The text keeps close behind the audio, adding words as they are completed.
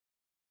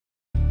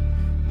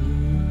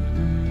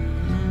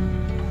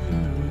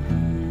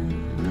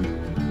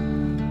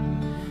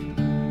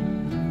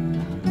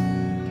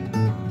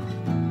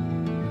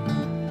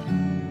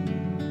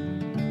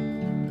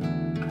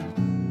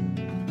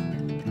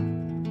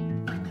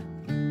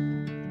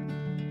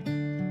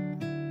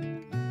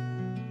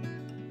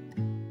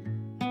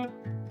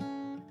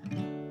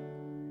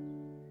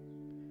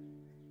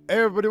Hey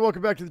everybody,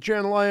 welcome back to the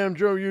channel. I am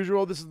Joe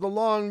Usual. This is The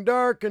Long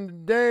Dark, and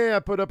today I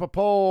put up a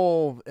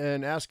poll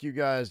and ask you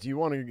guys, do you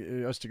want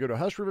us to go to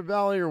Hush River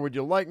Valley, or would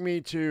you like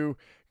me to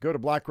go to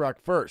Blackrock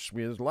first?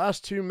 We have the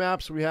last two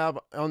maps we have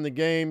on the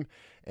game,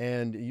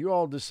 and you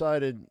all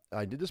decided,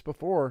 I did this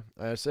before,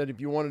 I said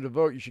if you wanted to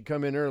vote, you should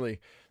come in early.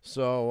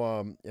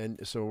 So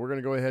so we're going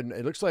to go ahead, and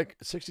it looks like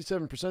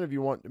 67% of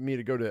you want me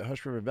to go to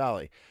Hush River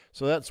Valley.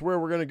 So that's where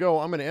we're going to go.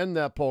 I'm going to end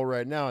that poll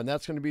right now, and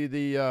that's going to be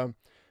the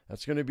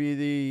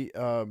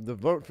the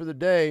vote for the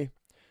day.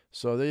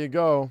 So there you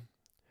go.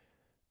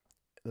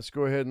 Let's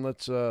go ahead and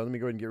let me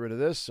go ahead and get rid of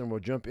this, and we'll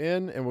jump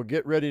in and we'll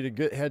get ready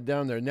to head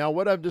down there. Now,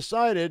 what I've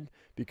decided,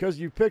 because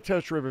you picked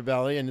Hush River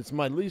Valley and it's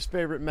my least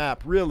favorite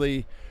map,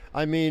 really.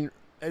 I mean,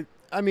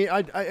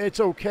 it's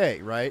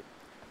okay, right?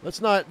 Let's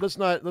not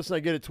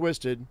get it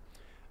twisted.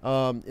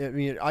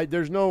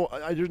 There's no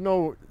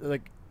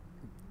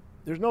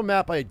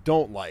map I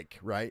don't like,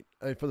 right?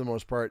 For the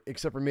most part,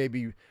 except for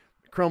maybe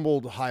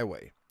Crumbled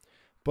Highway.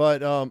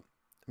 But I'm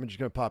just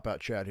going to pop out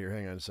chat here.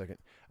 Hang on a second.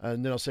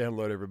 And then I'll say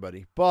hello to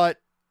everybody.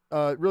 But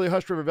really,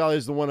 Hush River Valley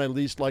is the one I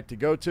least like to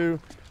go to.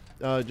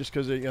 Just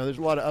because there's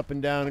a lot of up and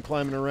down and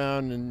climbing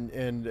around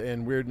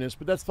and weirdness.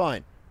 But that's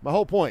fine. My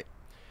whole point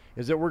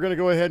is that we're going to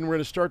go ahead and we're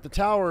going to start the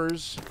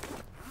towers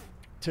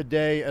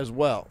today as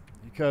well.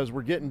 Because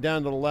we're getting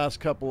down to the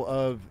last couple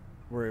of...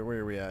 Where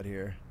are we at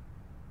here?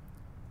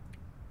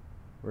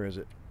 Where is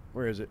it?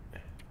 Where is it?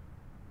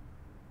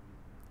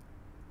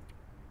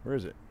 Where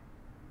is it?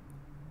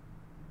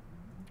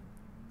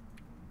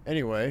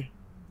 Anyway,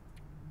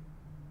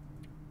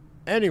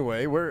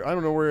 where, I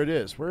don't know where it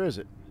is. Where is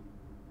it?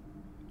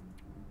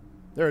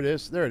 There it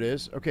is. There it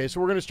is. Okay, so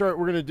we're going to start.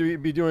 We're going to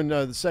be doing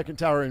the second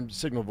tower in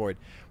Signal Void.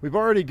 We've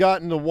already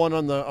gotten the one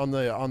on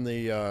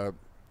the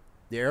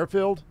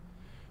airfield,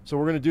 so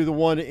we're going to do the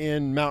one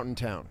in Mountain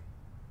Town.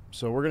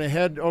 So we're going to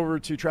head over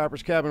to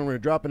Trapper's Cabin. We're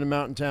going to drop into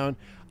Mountain Town.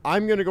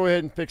 I'm going to go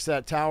ahead and fix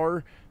that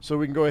tower so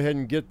we can go ahead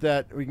and get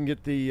that. We can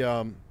get the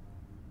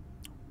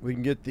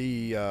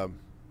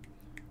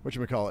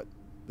whatchamacallit,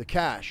 the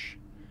cache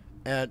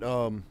at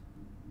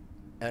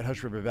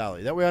Hush River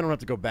Valley. That way I don't have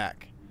to go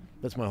back.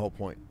 That's my whole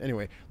point.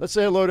 Anyway, let's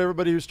say hello to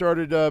everybody who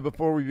started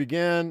before we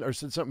began, or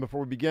said something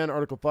before we began.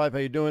 Article 5, how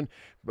you doing?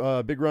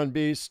 Big Run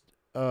Beast,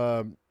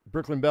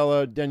 Brooklyn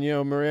Bella,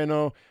 Danielle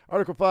Moreno,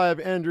 Article 5,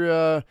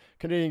 Andrea,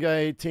 Canadian Guy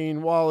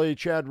 18, Wally,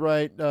 Chad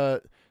Wright,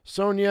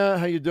 Sonia,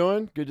 how you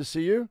doing? Good to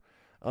see you.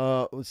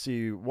 Let's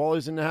see,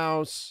 Wally's in the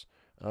house.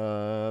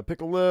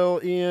 Pickle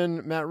Lil,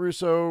 Ian, Matt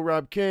Russo,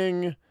 Rob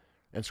King,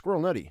 and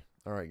Squirrel Nutty.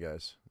 All right,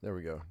 guys. There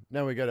we go.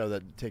 Now we got to have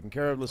that taken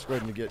care of. Let's go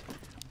ahead and get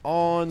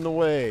on the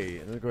way.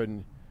 And let's go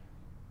ahead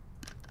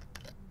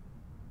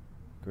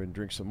and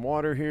drink some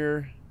water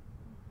here.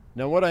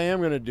 Now, what I am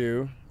going to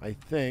do, I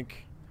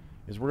think,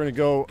 is we're going to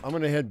go... I'm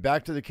going to head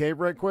back to the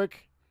cave right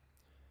quick.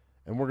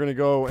 And we're going to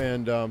go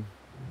and...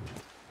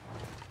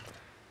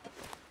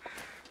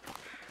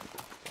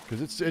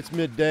 because it's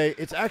midday.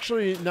 It's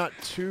actually not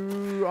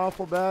too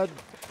awful bad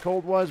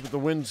cold-wise, but the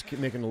wind's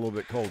making it a little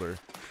bit colder.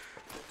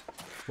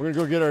 We're going to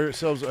go get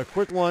ourselves a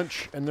quick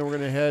lunch, and then we're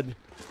going to head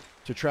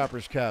to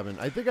Trapper's Cabin.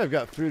 I think I've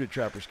got food at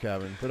Trapper's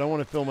Cabin, but I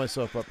want to fill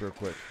myself up real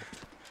quick.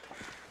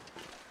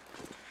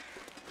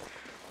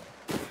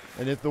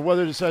 And if the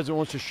weather decides it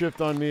wants to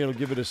shift on me, it'll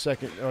give it a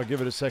second. I'll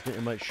give it a second.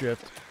 It might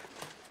shift.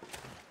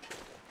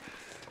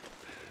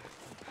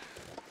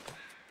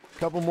 A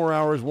couple more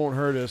hours won't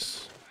hurt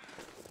us.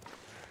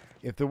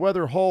 If the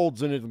weather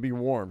holds, then it'll be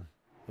warm.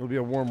 It'll be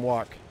a warm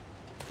walk.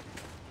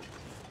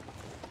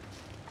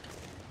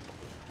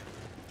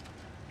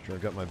 Sure, I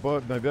got my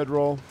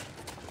bedroll.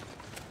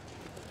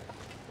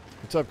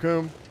 What's up,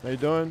 Coom? How you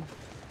doing?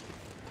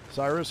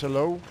 Cyrus,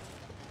 hello.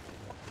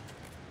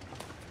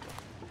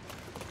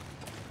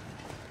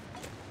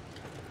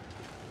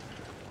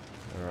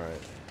 All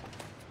right.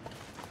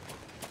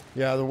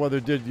 Yeah, the weather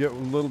did get a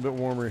little bit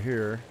warmer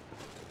here.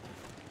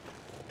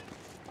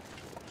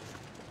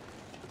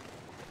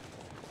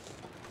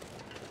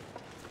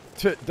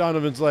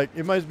 Donovan's like,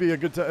 it might be a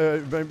good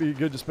might be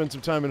good to spend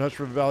some time in Hush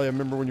River Valley. I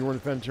remember when you weren't a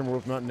fan of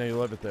Timberwolf Mountain, now you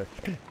love it there.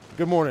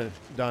 Good morning,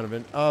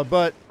 Donovan.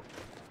 But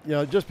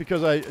just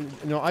because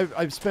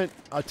I've spent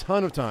a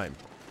ton of time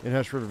in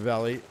Hush River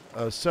Valley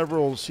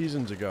several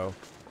seasons ago,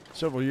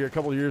 a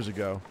couple of years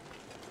ago,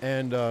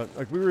 and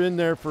like we were in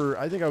there for,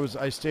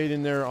 I stayed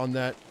in there on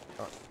that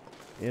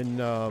in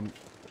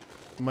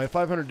my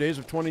 500 days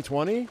of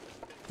 2020.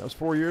 That was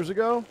 4 years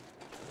ago.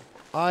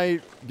 I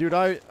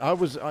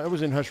was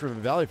in Hush River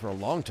Valley for a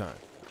long time.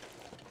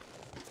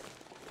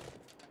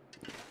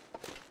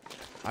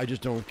 I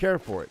just don't care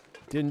for it.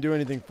 Didn't do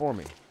anything for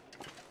me.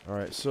 All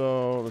right,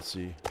 so let's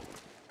see.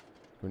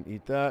 Go and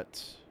eat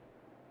that.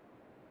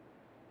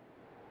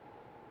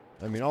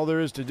 I mean, all there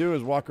is to do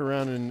is walk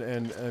around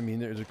and I mean,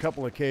 there's a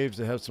couple of caves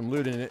that have some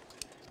loot in it.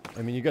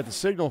 I mean, you got the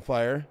signal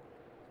fire,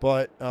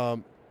 but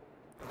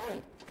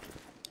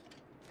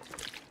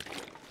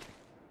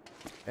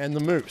and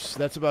the moose.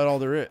 That's about all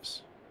there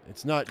is.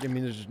 It's not, I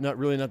mean, there's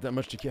really not that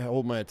much to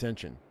hold my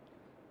attention.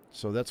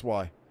 So that's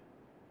why.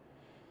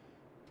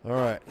 All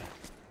right.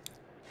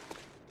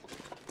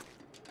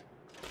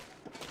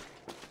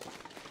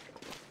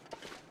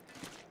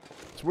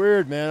 It's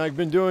weird, man. I've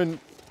been doing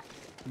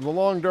the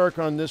long dark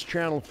on this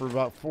channel for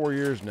about 4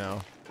 years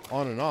now.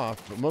 On and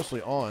off, but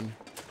mostly on.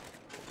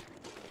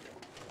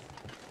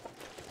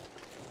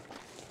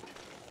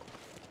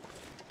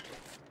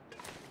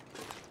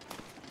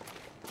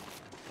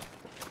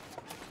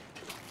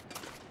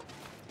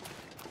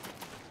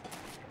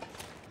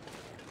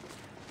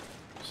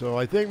 So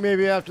I think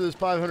maybe after this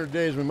 500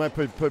 days, we might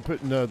put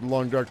the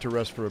long dark to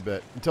rest for a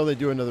bit until they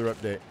do another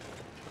update,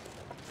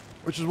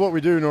 which is what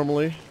we do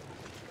normally.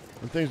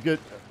 When things get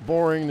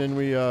boring, then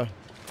we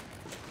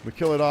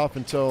kill it off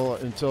until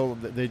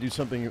they do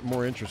something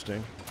more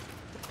interesting.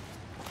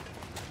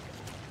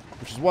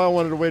 Which is why I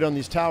wanted to wait on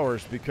these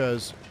towers,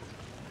 because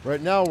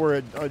right now we're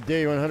at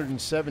day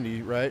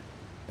 170, right?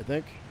 I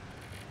think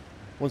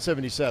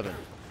 177.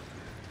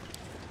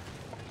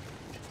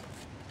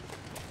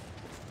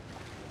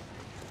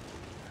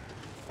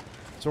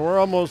 So we're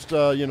almost,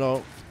 you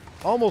know,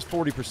 almost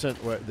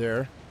 40%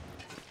 there.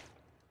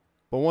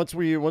 But once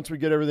we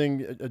get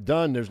everything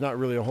done, there's not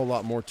really a whole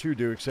lot more to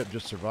do except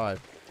just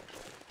survive.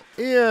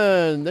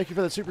 Ian, thank you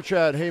for that super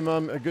chat. Hey,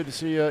 Mom, good to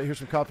see you. Here's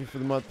some coffee for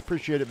the month.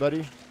 Appreciate it,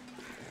 buddy.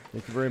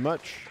 Thank you very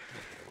much.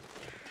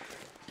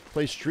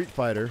 Play Street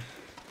Fighter.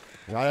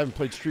 Well, I haven't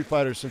played Street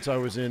Fighter since I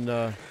was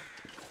in,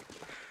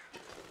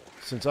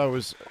 since I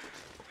was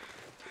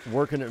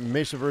working at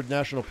Mesa Verde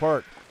National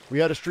Park. We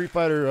had a Street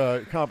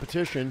Fighter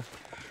competition.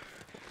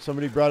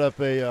 Somebody brought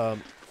up a,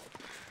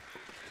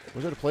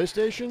 was it a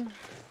PlayStation?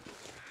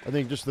 I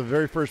think just the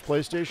very first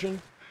PlayStation.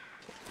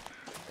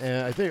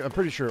 And I'm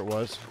pretty sure it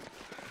was.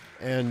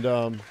 And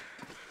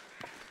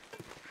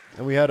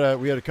we had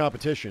a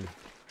competition.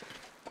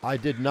 I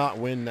did not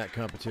win that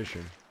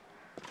competition.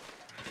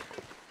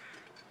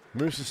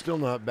 Moose is still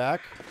not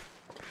back.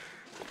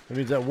 That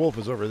means that wolf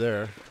is over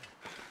there.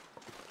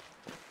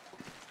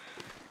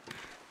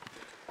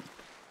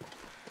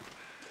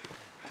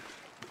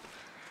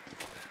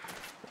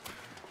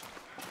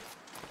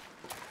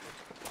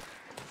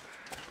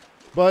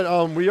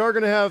 But we are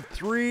going to have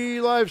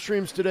 3 live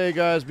streams today,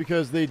 guys,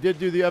 because they did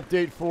do the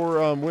update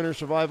for Winter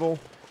Survival.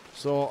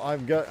 So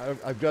I've got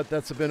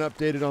that's been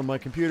updated on my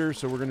computer.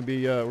 So we're going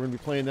to be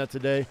playing that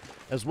today,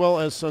 as well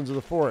as Sons of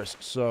the Forest.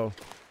 So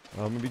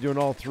I'm going to be doing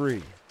all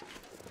 3.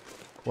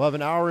 We'll have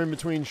an hour in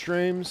between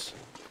streams,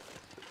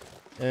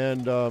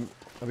 and I'll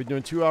be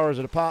doing 2 hours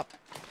at a pop.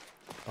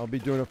 I'll be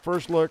doing a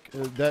first look.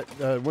 That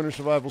Winter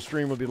Survival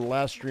stream will be the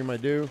last stream I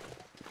do.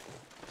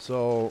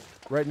 So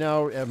right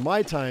now, at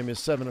my time, is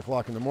 7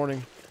 o'clock in the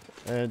morning.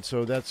 And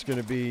so that's going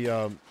to be,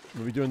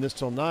 we'll be doing this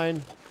till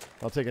 9.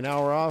 I'll take an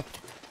hour off.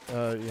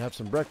 You have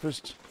some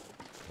breakfast.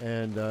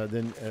 And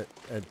then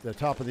at the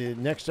top of the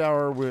next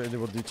hour,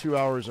 we'll do 2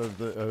 hours of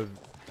the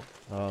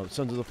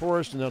Sons of the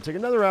Forest. And I'll take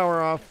another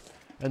hour off.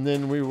 And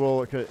then we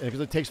will, because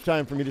it takes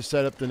time for me to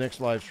set up the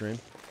next live stream.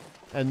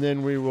 And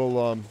then we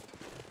will, and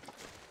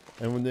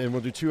then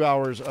we'll do 2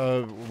 hours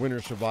of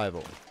Winter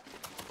Survival.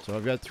 So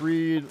I've got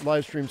 3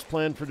 live streams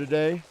planned for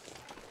today.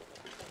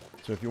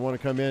 So if you want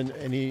to come in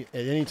at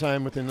any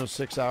time within those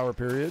 6-hour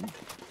period,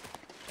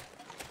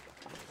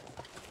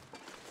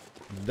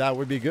 that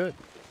would be good.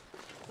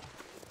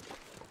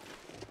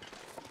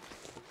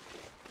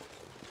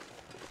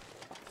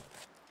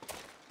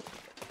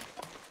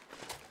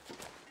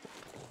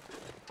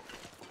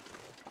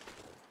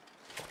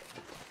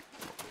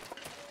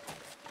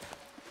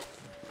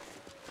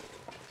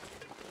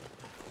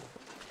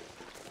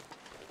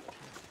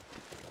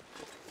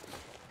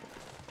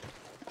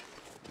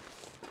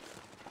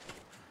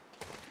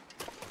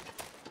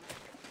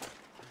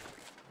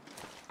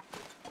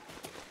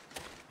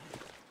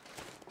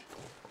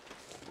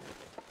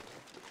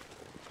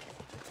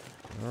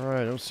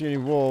 Alright, I don't see any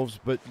wolves,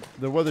 but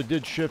the weather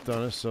did shift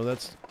on us, so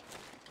that's...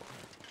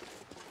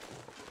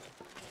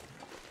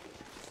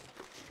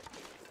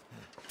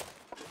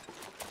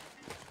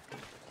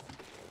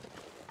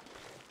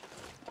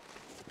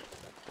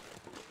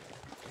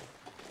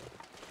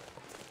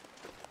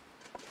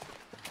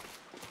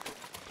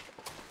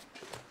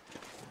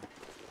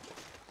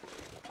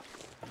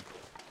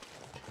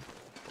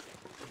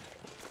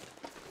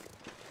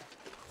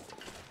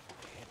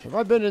 Have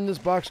I been in this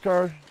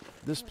boxcar?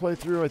 This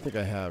playthrough? I think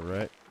I have,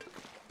 right?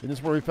 Isn't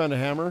this where we found a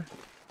hammer?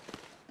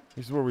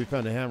 This is where we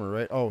found a hammer,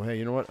 right? Oh, hey,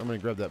 you know what? I'm going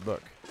to grab that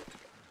book.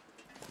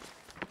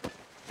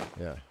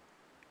 Yeah.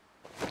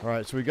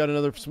 Alright, so we got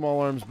another small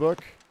arms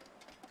book.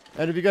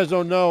 And if you guys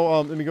don't know,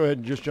 let me go ahead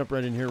and just jump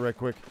right in here right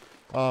quick.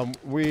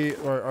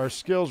 Our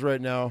skills right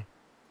now,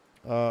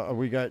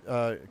 we got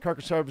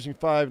carcass harvesting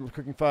 5,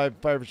 cooking 5,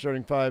 fire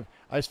starting 5,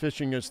 ice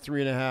fishing is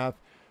 3.5.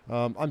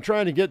 I'm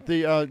trying to get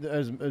the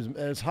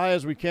as high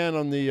as we can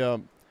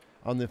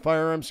on the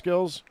firearm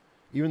skills,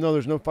 even though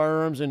there's no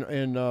firearms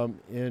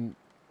in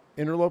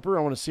Interloper.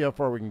 I want to see how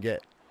far we can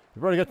get.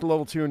 We've already got the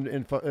level 2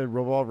 in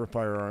revolver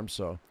firearms,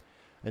 so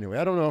anyway,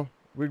 I don't know.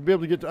 We'd be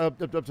able to get up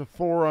to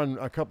 4 on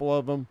a couple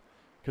of them,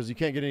 because you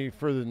can't get any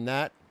further than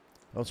that.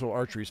 Also,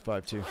 archery's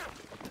 5 too,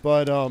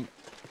 but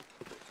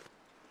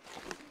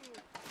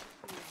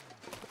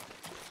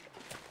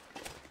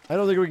I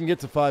don't think we can get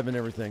to 5 and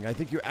everything. I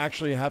think you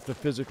actually have to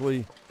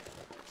physically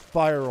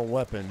fire a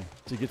weapon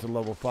to get to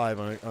level 5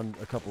 on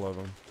a couple of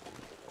them.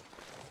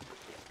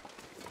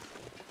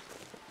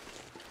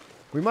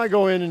 We might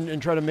go in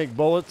and try to make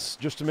bullets,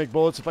 just to make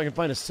bullets. If I can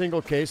find a single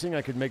casing,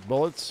 I could make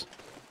bullets.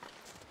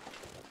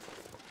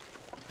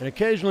 And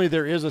occasionally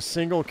there is a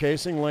single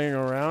casing laying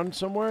around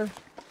somewhere.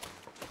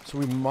 So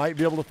we might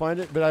be able to find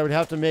it, but I would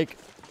have to make,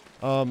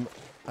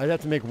 I'd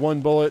have to make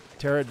one bullet,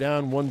 tear it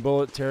down, one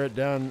bullet, tear it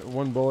down,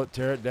 one bullet,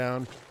 tear it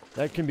down.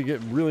 That can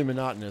get really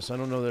monotonous. I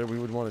don't know that we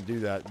would want to do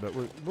that, but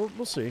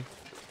we'll see.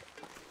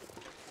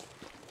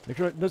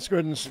 Let's go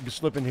ahead and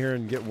slip in here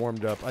and get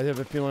warmed up. I have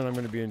a feeling I'm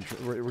going to be in.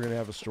 We're going to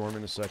have a storm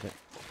in a second.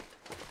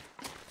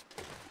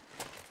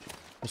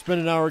 We'll spend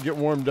an hour, get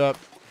warmed up,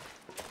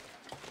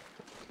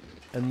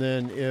 and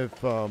then if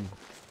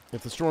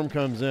the storm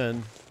comes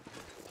in,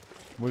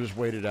 we'll just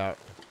wait it out.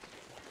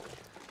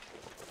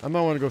 I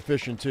might want to go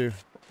fishing too.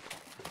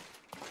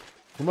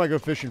 We might go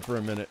fishing for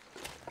a minute.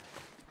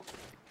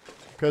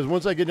 Because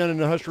once I get down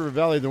into Hush River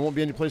Valley, there won't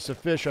be any place to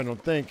fish, I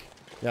don't think.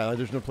 Yeah,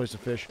 there's no place to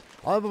fish.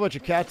 I'll have a bunch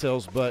of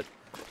cattails, but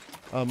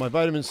my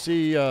vitamin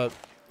C is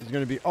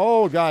going to be...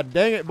 Oh, God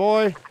dang it,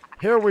 boy.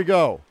 Here we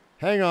go.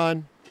 Hang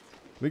on.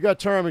 We got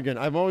ptarmigan.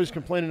 I'm always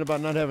complaining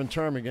about not having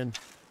ptarmigan.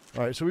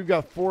 All right, so we've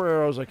got 4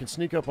 arrows. I can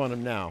sneak up on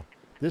them now.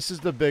 This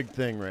is the big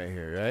thing right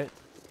here, right?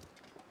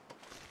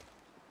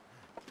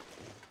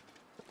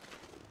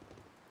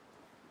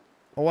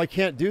 Oh, I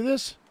can't do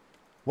this?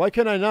 Why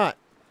can I not?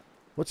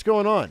 What's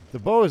going on? The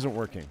bow isn't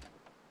working.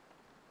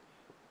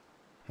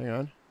 Hang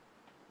on.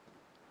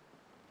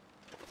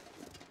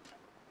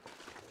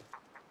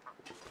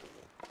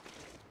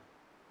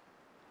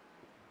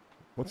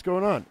 What's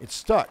going on? It's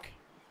stuck.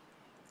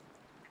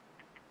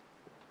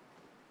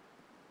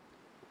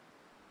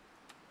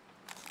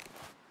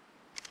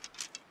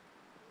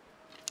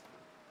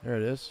 There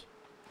it is.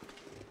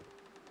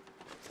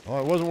 Oh,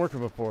 it wasn't working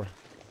before.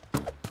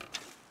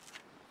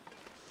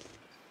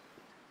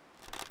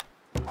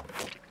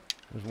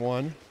 There's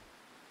 1.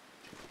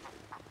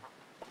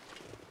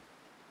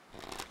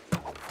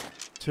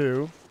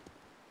 2.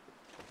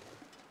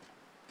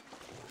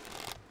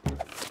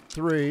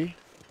 3.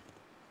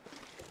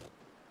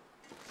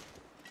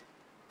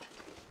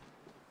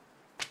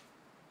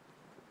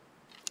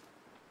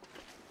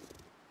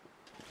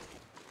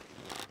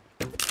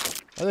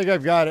 I think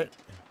I've got it.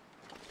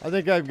 I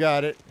think I've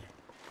got it.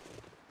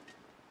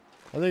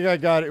 I think I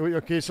got it.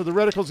 Okay, so the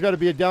reticle's got to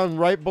be down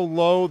right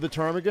below the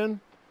ptarmigan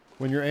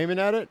when you're aiming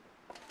at it.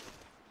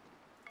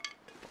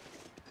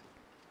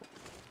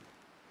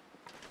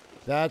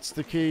 That's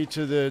the key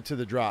to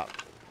the drop.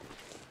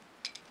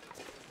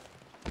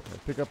 I'll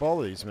pick up all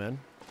of these, man.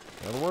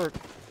 That'll work.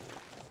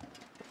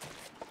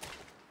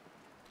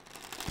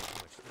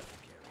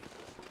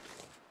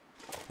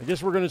 I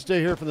guess we're going to stay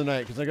here for the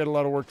night because I got a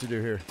lot of work to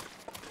do here.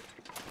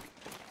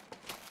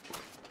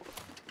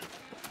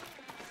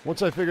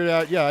 Once I figured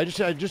out, yeah, I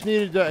just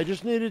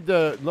needed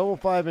level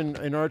 5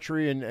 in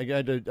archery, and I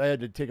had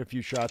to take a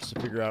few shots to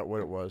figure out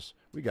what it was.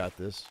 We got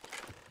this.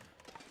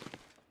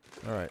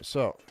 All right,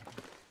 so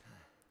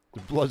the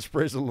blood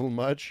spray's a little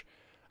much.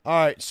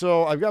 All right,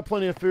 so I've got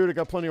plenty of food. I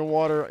got plenty of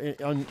water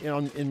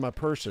in my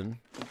person.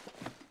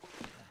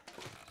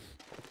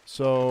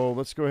 So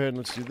let's go ahead and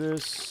let's do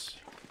this.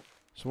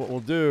 So what we'll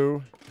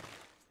do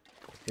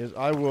is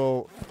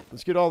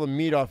let's get all the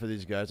meat off of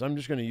these guys. I'm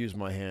just going to use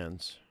my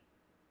hands.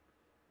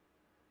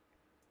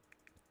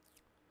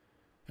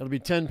 That'll be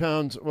 10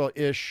 pounds, well,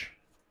 ish.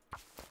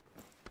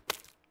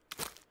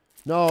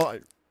 No,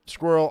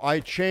 squirrel. I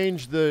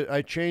switched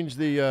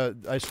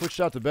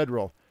out the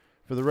bedroll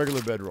for the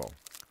regular bedroll,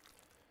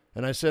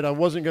 and I said I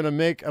wasn't gonna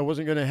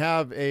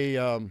have a,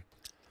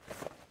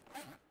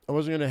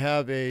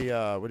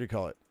 what do you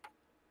call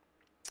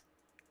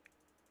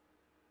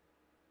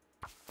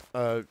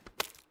it?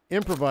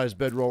 Improvised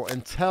bedroll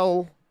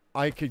until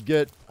I could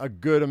get a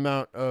good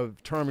amount of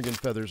ptarmigan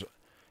feathers,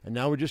 and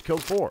now we just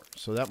killed 4,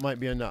 so that might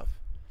be enough.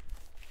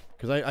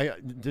 Because I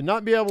did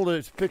not be able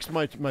to fix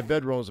my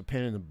bedroll as a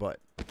pain in the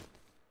butt.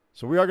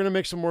 So we are going to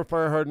make some more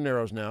fire-hardened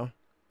arrows now.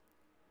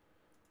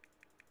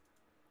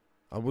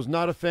 I was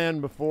not a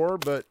fan before,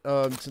 but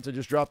since I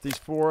just dropped these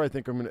 4, I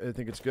think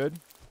it's good.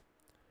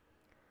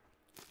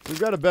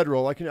 We've got a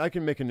bedroll. I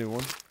can make a new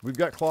one. We've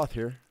got cloth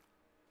here,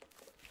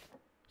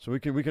 so we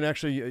can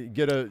actually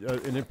get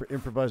an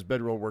improvised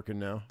bedroll working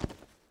now.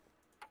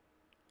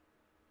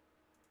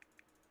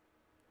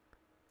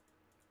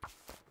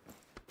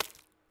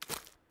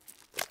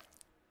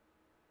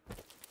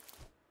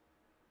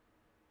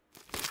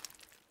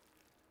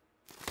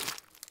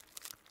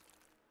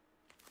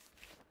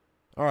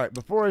 All right,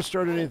 before I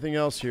start anything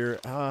else here,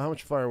 how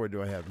much firewood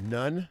do I have?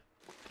 None?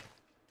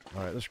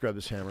 All right, let's grab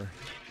this hammer.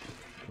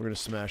 We're going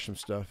to smash some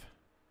stuff.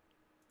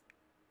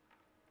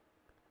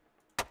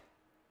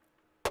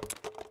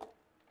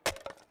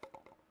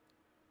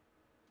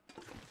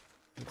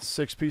 That's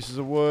 6 pieces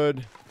of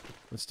wood.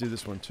 Let's do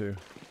this one too.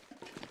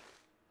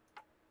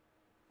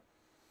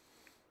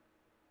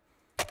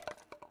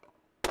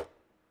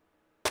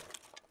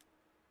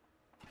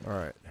 All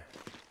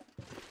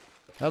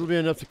That'll be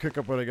enough to cook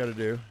up what I got to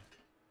do.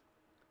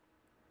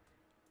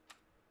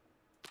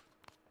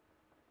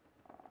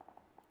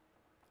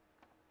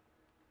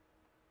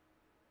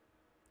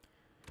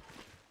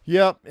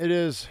 Yep, it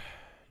is.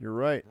 You're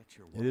right.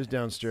 It is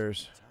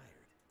downstairs.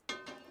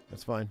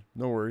 That's fine.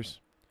 No worries.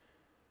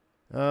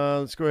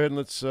 Let's go ahead and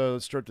let's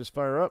start this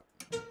fire up.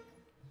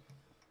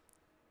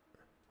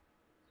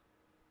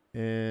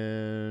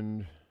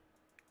 And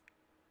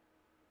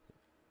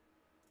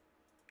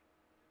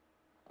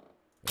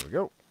there we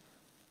go.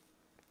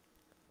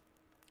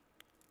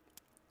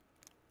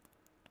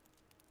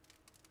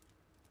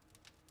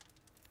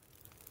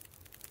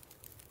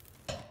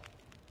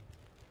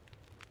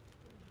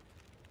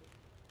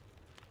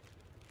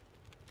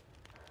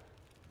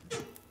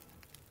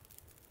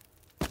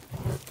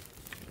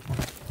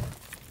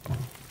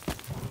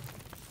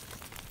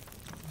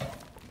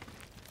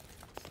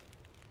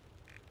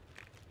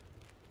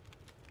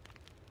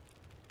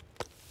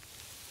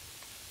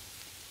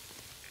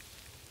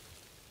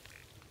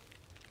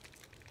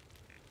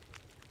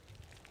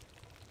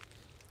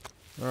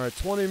 All right,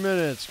 20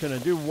 minutes. Can I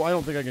do? I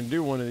don't think I can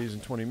do one of these in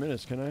 20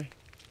 minutes, can I?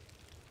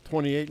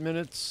 28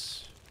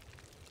 minutes.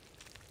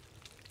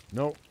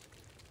 Nope.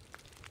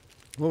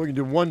 Well, we can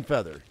do one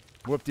feather.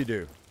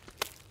 Whoop-de-doo.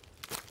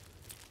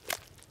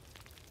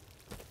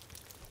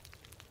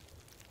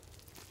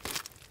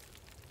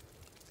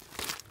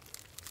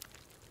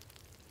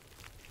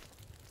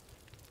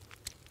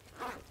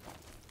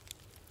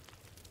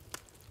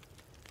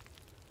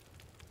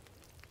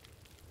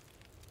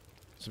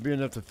 This will be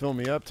enough to fill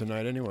me up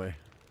tonight anyway.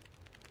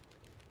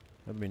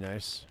 That'd be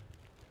nice.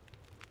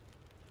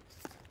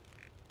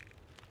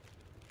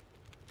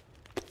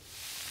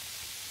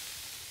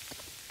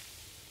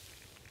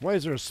 Why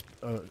is there a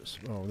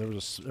oh, there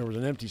was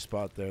an empty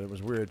spot there. That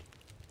was weird.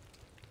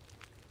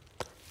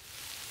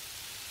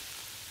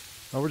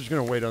 Oh, we're just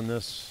gonna wait on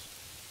this.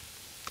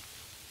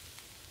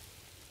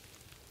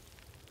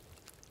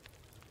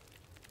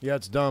 Yeah,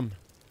 it's dumb.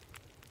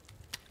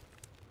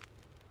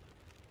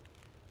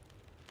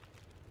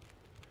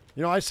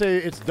 You know, I say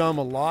it's dumb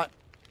a lot.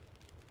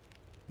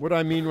 What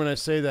I mean when I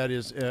say that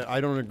is I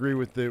don't agree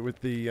with the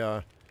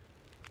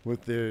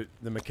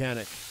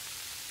mechanic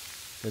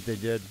that they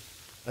did.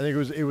 I think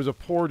it was a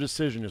poor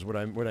decision is what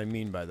I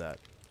mean by that.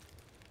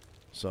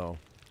 So,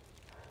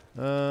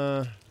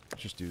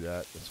 just do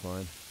that. That's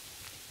fine.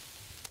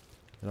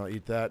 And I'll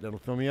eat that. That'll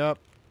fill me up.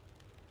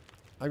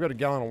 I've got a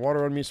gallon of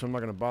water on me, so I'm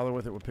not going to bother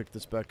with it. We'll pick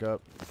this back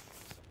up.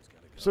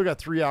 Still got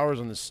 3 hours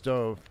on the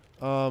stove.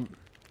 You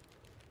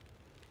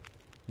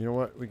know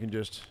what? We can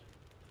just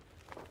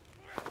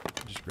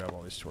grab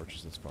all these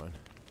torches. That's fine.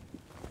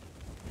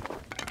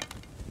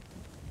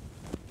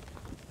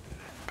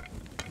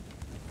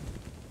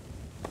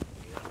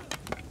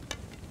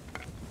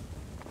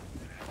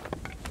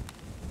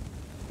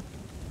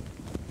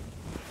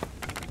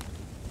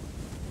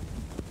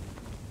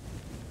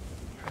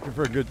 Looking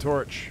for a good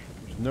torch.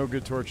 There's no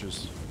good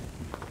torches.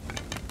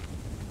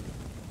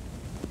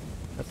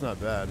 That's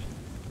not bad.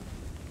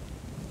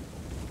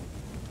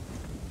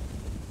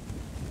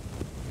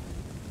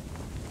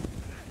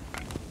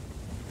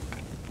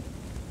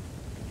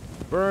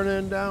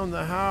 Burning down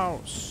the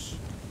house.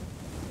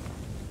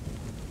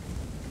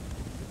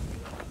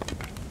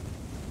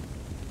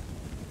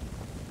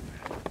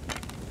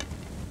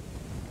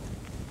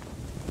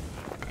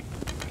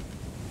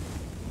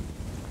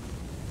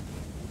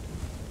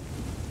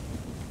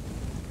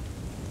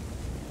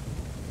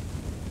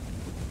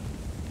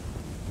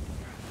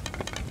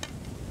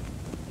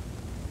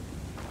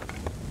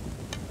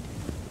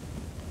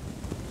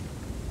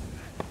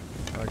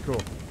 All right,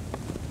 cool.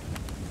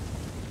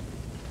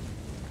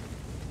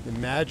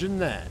 Imagine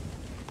that.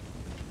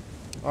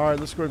 Alright,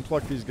 let's go ahead and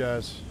pluck these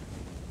guys.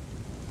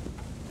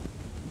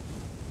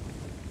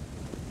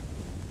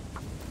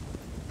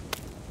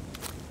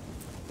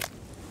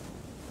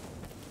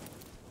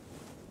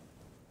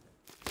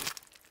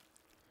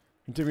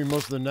 It'll take me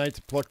most of the night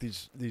to pluck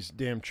these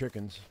damn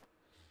chickens.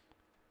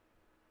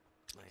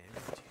 My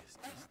energy is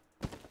just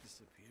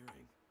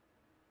disappearing.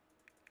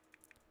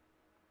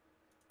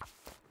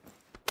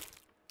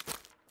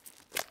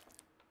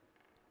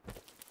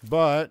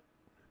 But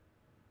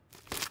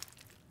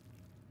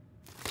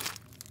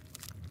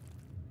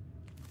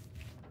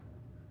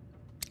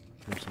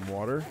drink some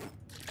water.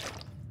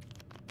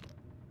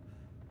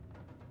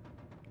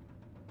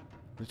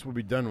 At least we'll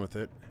be done with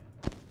it.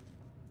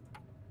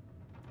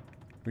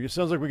 It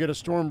sounds like we got a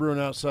storm brewing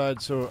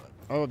outside, so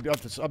I'll be able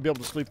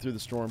to sleep through the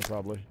storm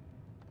probably.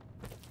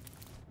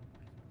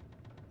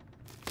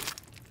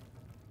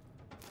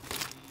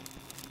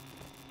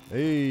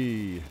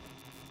 Hey.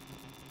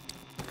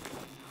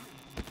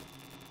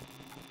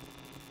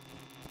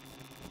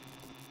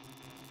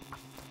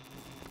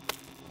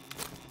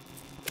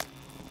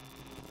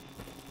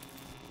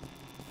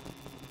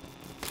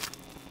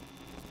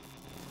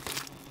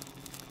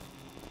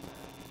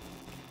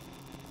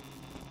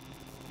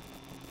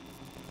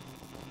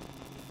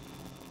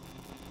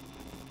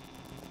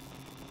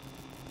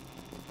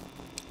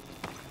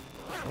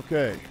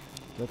 Okay,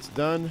 that's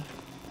done.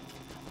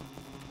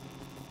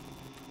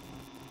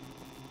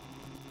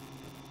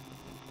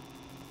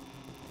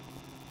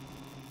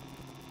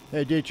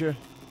 Hey, Deetra.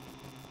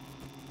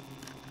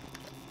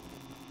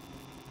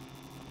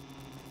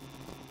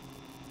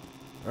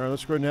 All right,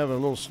 let's go ahead and have a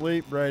little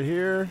sleep right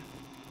here.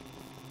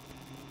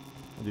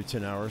 I'll do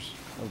 10 hours.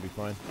 That'll be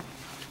fine.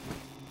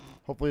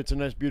 Hopefully it's a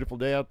nice, beautiful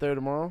day out there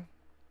tomorrow.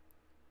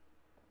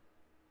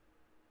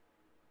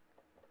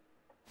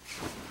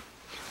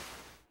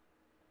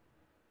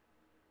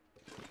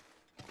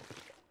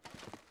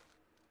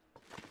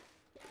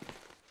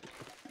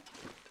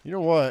 You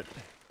know what?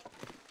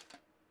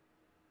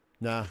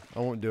 Nah, I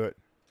won't do it.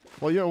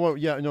 Well, you know what?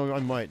 Yeah, no, I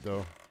might,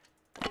 though.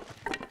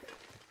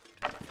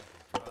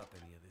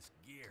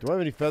 Do I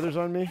have any feathers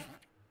on me?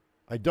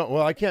 I don't.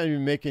 Well, I can't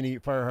even make any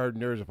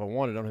fire-hardened arrows if I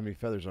wanted. I don't have any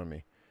feathers on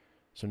me.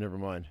 So never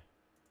mind.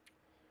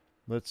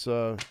 Let's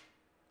harvest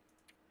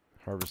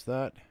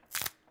that.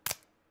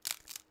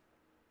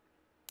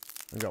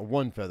 I've got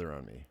one feather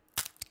on me.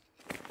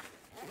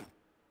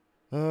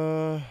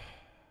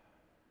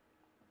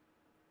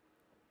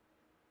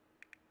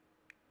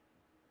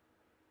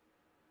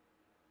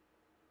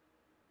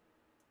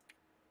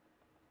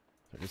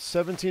 I get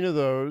 17 of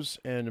those,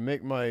 and to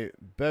make my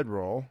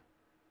bedroll,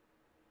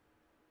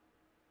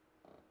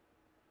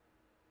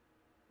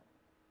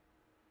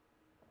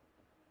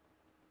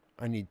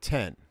 I need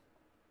 10.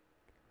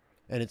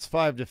 And it's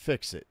 5 to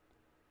fix it.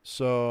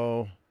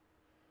 So,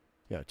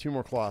 yeah, 2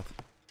 more cloth.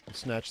 I'll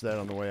snatch that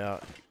on the way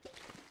out.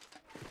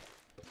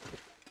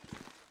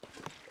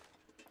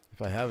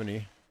 If I have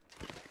any.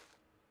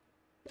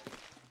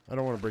 I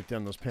don't want to break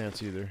down those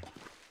pants either.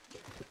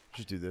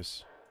 Just do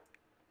this.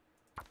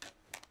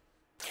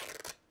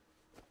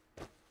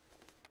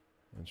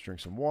 Let's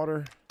drink some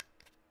water.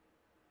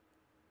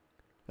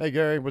 Hey,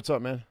 Gary, what's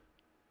up, man?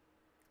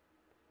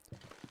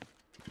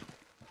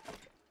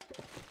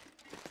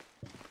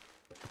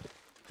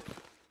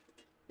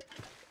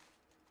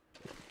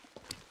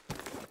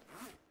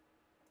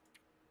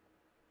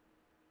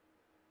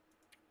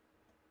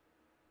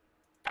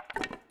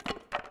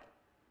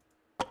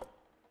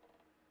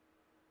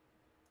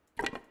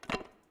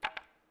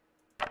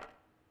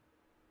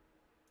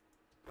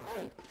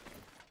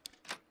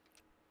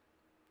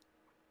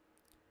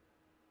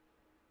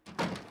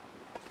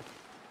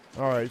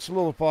 Alright, it's a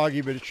little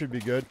foggy, but it should be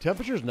good.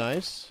 Temperature's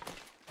nice.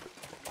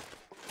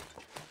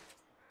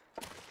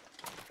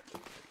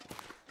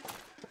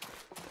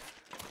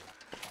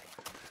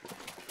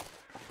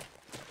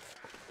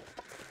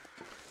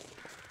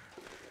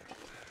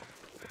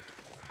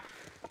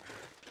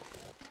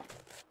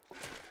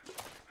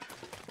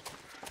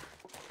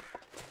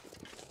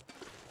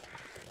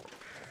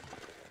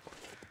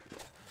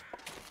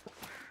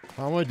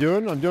 How am I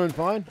doing? I'm doing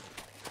fine.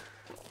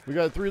 We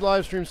got 3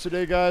 live streams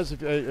today, guys.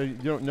 If you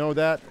don't know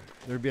that,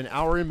 there'll be an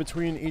hour in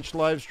between each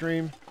live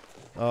stream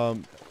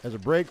as a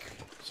break.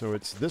 So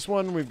it's this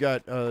one. We've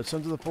got Sons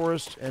of the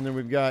Forest, and then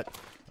we've got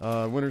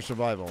Winter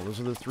Survival. Those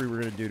are the 3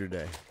 we're going to do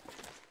today.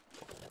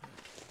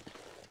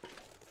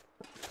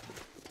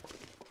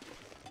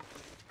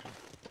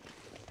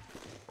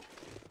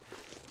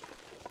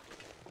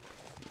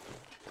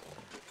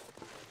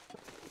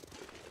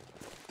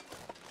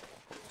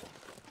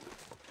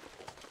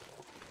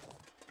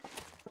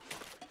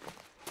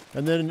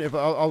 And then if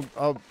I'll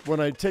when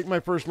I take my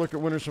first look at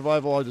Winter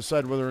Survival, I'll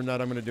decide whether or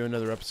not I'm going to do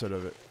another episode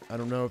of it. I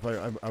don't know if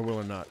I will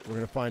or not. We're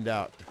going to find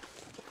out.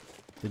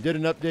 They did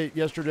an update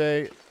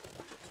yesterday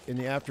in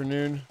the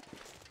afternoon.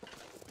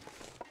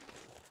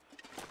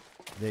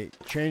 They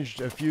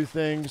changed a few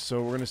things,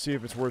 so we're going to see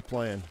if it's worth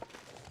playing.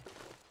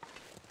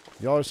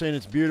 Y'all are saying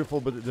it's beautiful,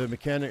 but the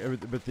mechanic,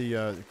 but the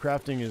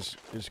crafting is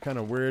kind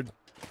of weird.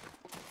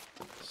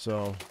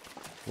 So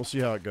we'll see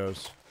how it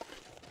goes.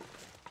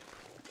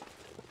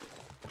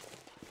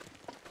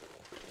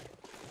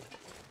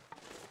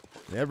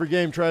 Every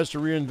game tries to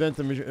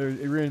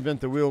reinvent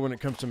the wheel when it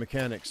comes to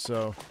mechanics,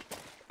 so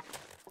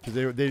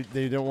because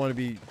they don't want to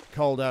be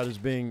called out as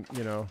being,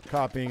 you know,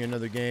 copying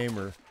another game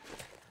or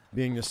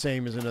being the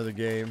same as another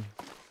game.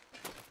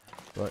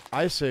 But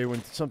I say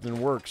when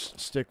something works,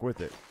 stick with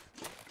it.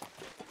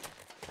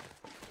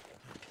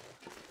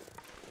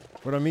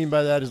 What I mean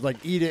by that is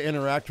like E to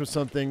interact with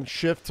something,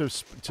 shift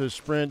to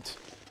sprint,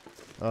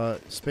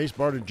 space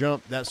bar to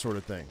jump, that sort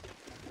of thing.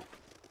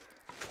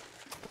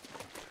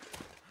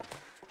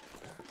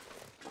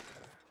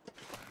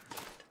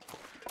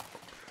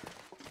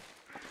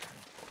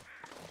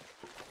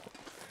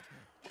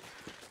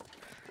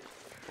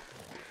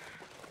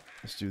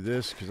 Let's do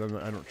this because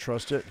I don't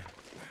trust it.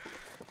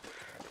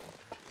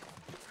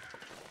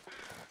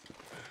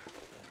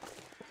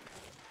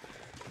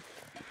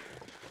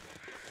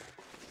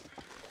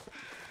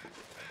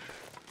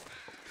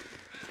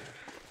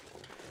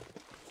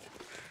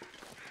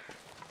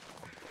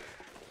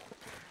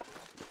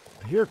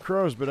 I hear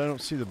crows, but I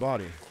don't see the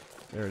body.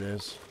 There it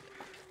is.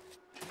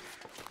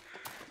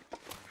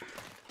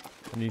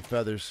 I need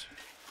feathers.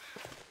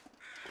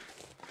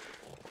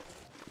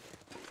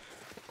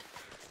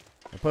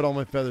 I put all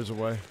my feathers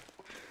away.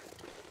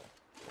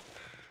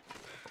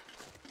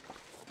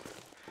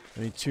 I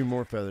need 2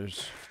 more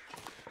feathers.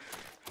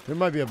 There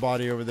might be a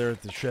body over there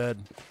at the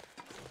shed.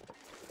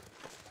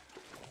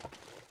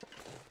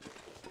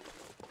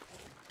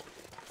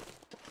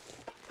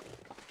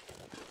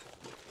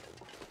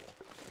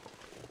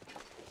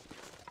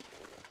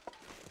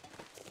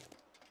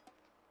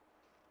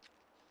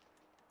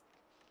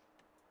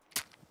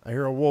 I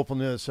hear a wolf on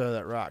the other side of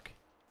that rock.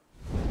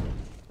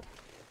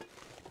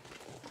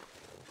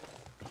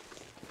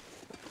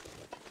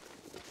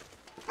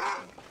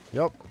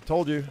 Yep,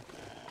 told you.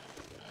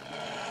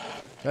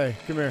 Hey,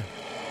 come here.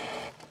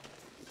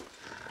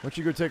 Why don't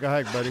you go take a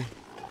hike, buddy?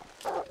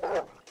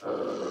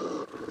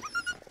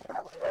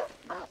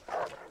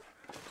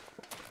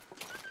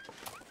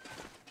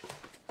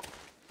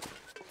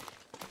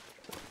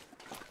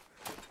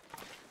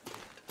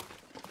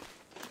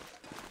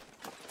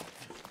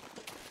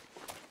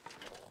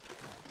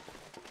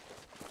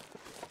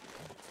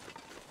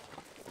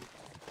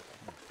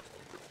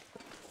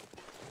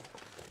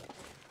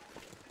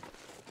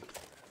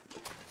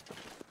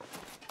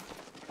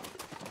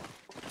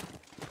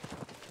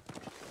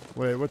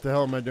 Wait, what the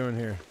hell am I doing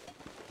here?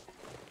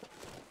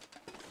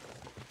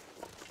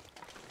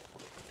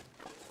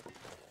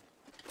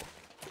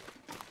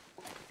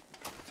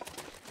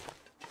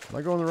 Am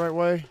I going the right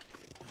way?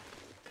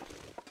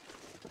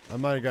 I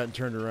might have gotten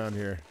turned around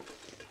here.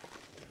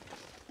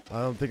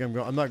 I don't think I'm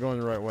going. I'm not going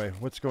the right way.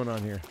 What's going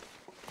on here?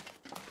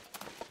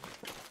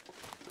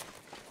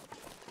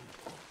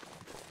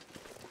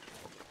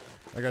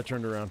 I got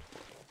turned around.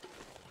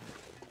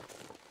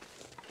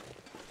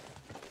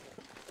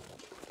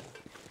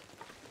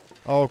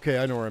 Oh, okay,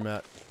 I know where I'm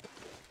at.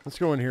 Let's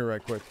go in here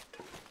right quick.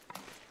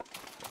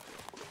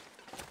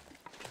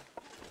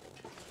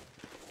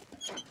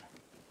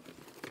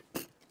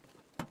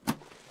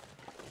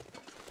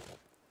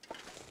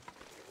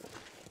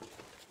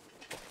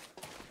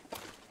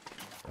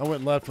 I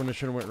went left when I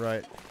should have went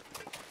right.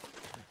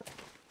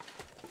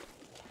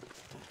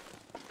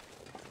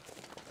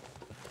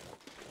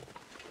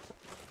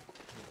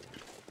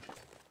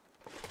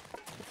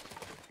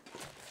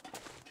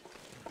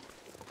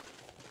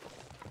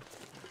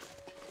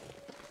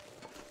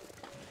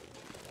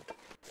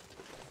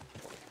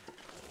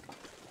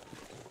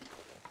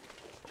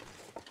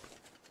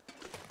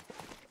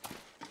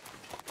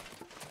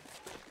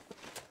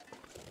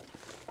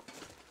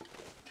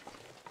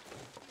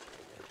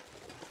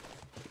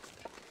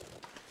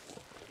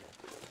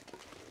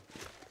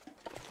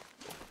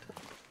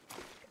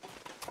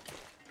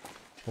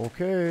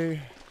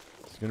 Okay,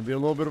 it's going to be a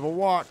little bit of a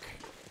walk.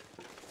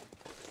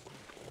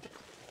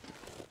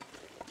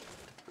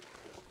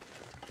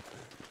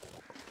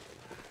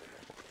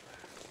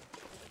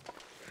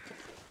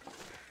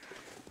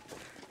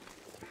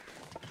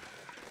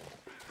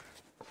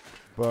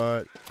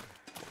 But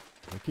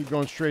if I keep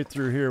going straight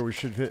through here, we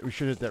should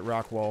hit that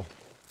rock wall.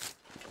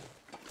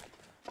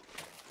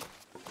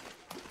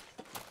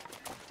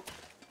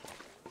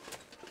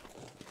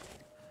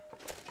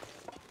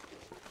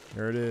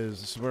 There it is.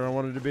 This is where I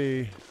wanted to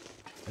be.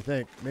 I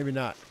think. Maybe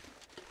not.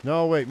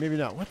 No, wait. Maybe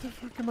not. What the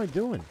fuck am I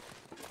doing?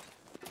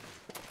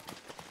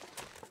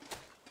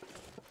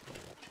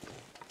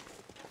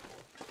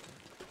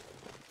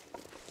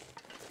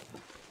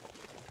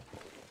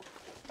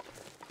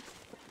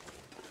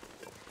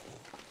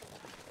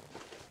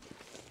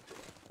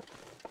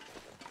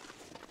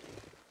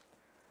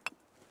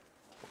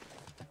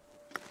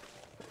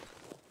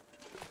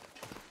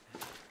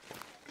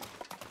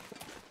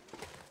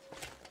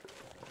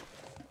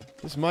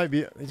 This might be...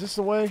 Is this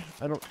the way?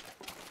 I don't...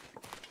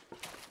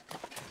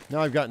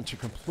 Now I've gotten to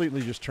completely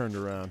just turned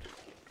around.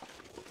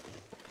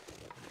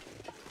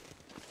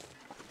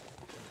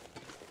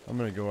 I'm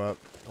going to go up.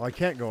 Oh, I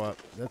can't go up.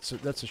 That's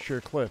a sheer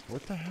cliff.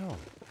 What the hell?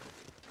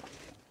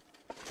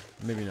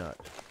 Maybe not.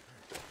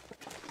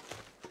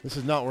 This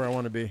is not where I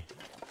want to be.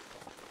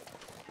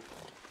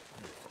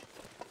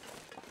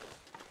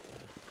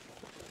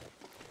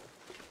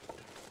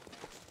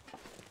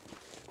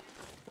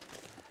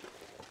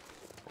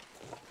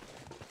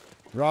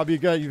 Rob,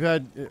 you've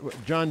had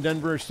John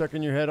Denver stuck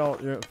in your head all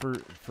for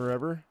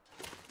forever.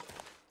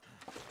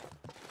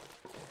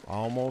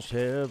 Almost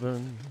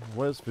heaven,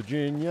 West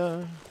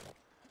Virginia.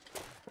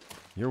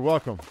 You're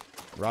welcome,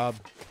 Rob.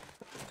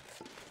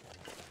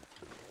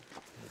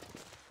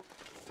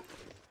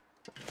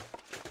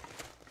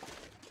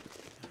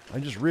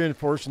 I'm just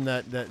reinforcing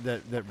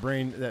that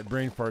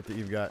brain fart that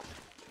you've got.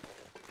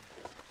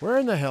 Where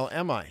in the hell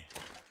am I?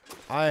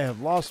 I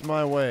have lost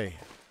my way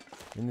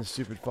in this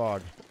stupid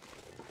fog.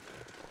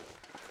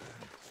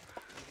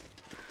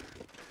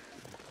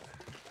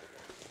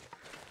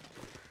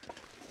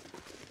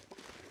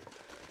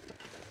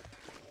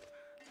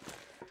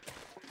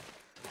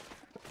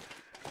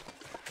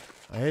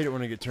 I hate it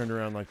when I get turned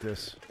around like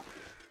this.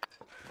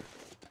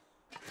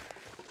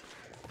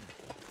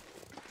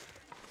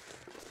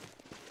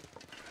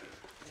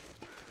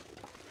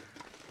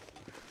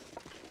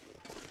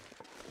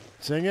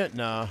 Sing it?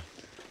 Nah.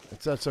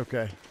 That's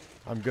okay.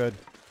 I'm good.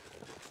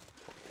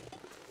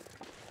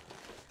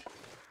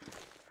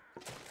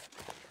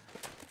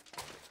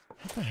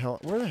 What the hell?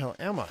 Where the hell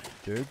am I,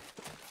 dude?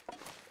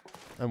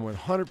 I'm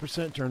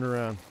 100% turned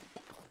around.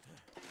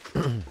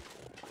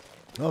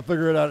 I'll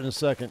figure it out in a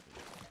second.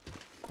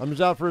 I'm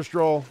just out for a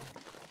stroll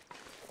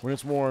when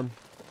it's warm.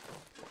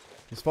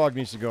 This fog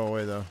needs to go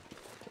away, though.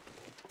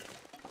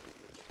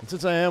 And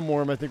since I am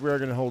warm, I think we are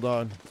going to hold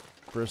on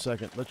for a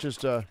second. Let's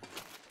just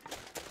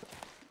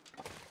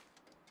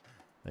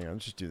Hang on,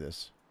 let's just do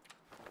this.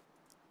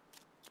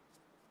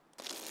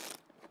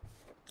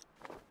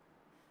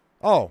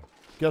 Oh,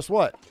 guess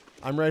what?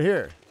 I'm right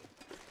here.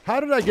 How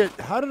did I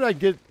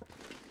get...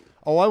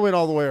 Oh, I went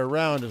all the way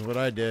around is what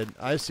I did.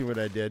 I see what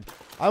I did.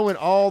 I went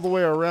all the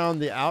way around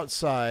the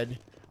outside.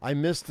 I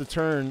missed the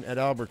turn at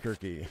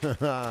Albuquerque.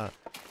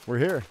 We're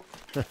here.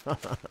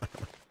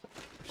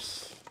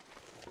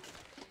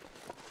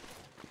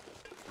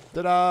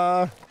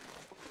 Ta-da!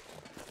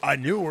 I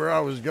knew where I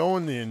was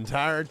going the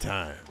entire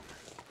time.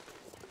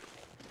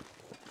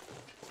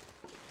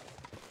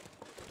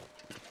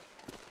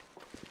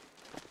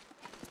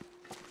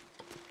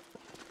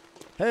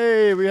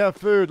 Hey, we have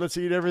food. Let's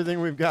eat everything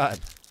we've got.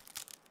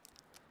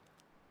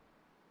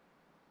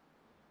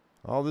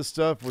 All this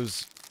stuff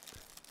was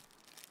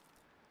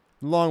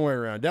a long way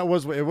around. It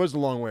was a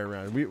long way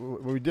around.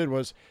 What we did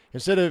was,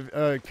 instead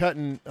of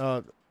cutting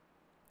to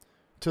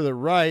the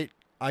right,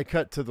 I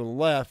cut to the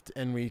left,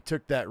 and we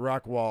took that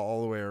rock wall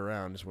all the way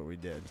around is what we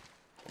did.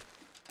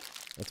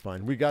 That's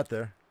fine. We got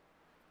there.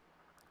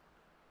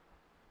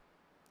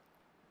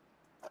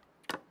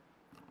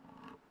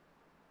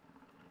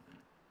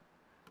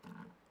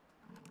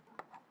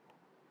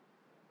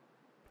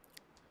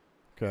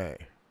 Okay.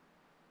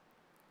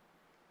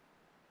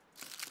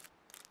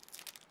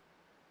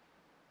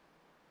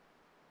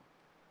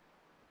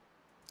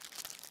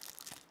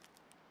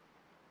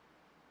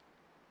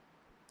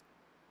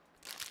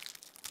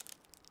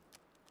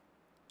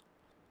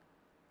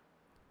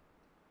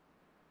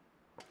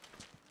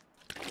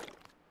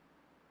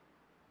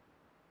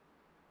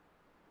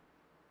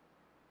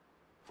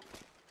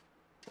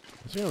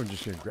 I think I'm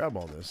just gonna grab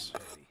all this.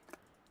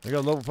 I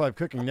got level 5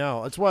 cooking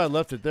now. That's why I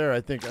left it there.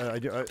 I think I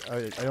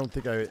don't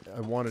think I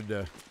wanted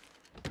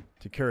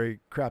to carry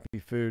crappy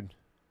food.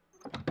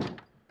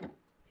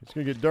 It's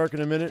gonna get dark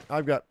in a minute.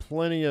 I've got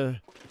plenty of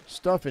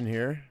stuff in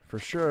here for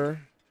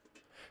sure.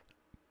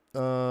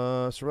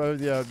 Survive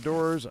the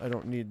outdoors. I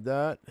don't need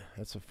that.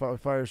 That's a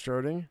fire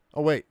starting.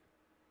 Oh wait,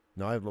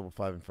 no, I have level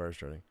 5 in fire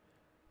starting.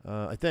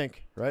 I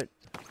think, right?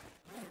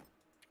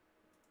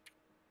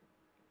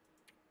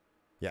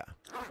 Yeah.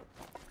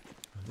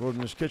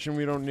 Wilderness kitchen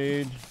we don't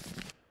need.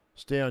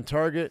 Stay on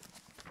target.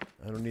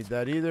 I don't need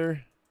that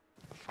either.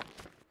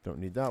 Don't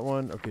need that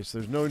one. Okay, so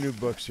there's no new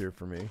books here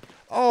for me.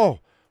 Oh,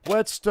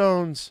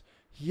 whetstones.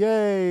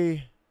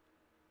 Yay.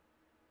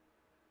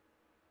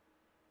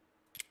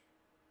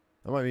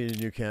 I might need a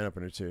new can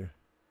opener too.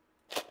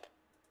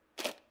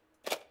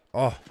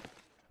 Oh,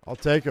 I'll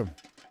take them.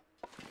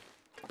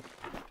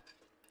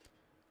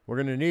 We're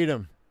going to need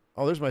them.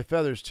 Oh, there's my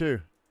feathers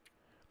too.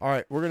 All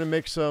right, we're going to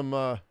make some...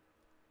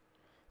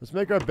 let's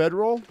make our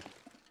bedroll,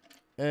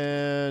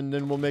 and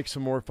then we'll make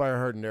some more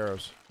fire-hardened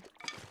arrows.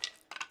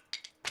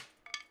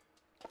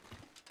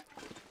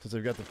 Since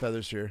I've got the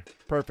feathers here.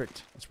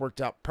 Perfect. It's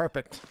worked out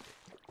perfect.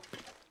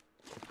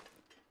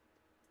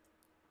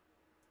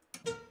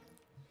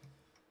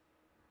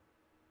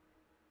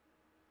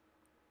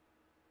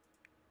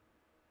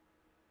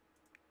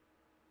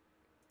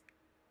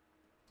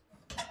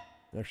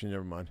 Actually,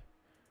 never mind.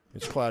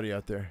 It's cloudy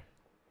out there.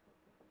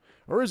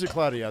 Or is it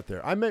cloudy out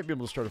there? I might be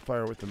able to start a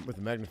fire with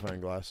the magnifying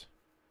glass.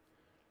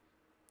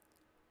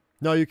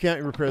 No, you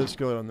can't repair the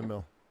skillet on the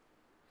mill.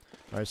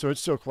 All right, so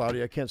it's still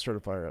cloudy. I can't start a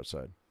fire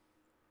outside.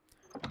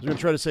 I was going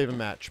to try to save a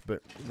match,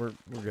 but we're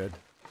good.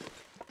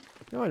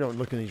 No, I don't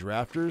look in these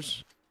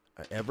rafters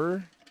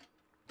ever.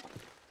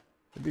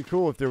 It'd be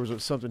cool if there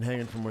was something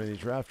hanging from one of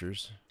these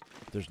rafters.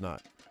 But there's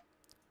not.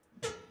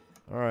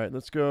 All right,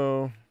 let's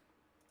go.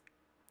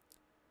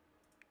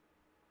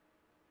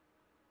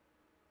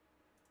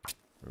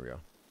 There we go.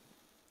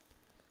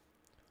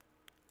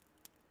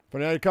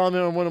 Funny, I had a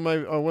comment on one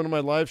of my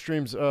live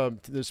streams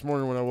this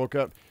morning when I woke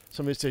up.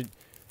 Somebody said,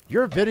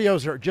 "Your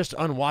videos are just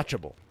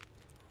unwatchable,"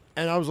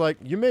 and I was like,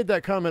 "You made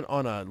that comment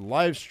on a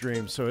live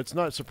stream, so it's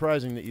not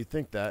surprising that you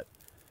think that."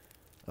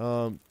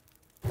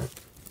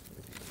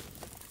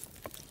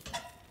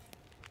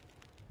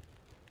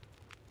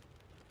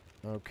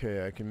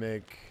 Okay, I can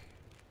make.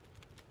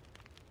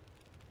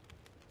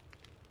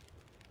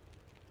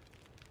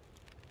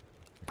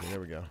 Okay, there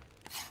we go.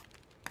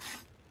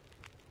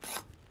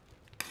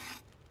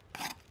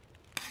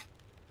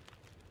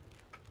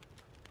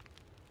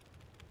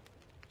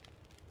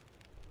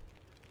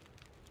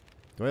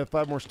 Do I have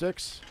 5 more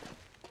sticks?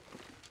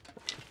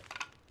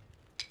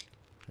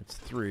 That's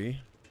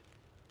 3.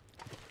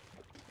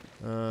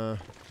 I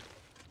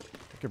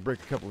could break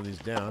a couple of these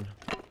down.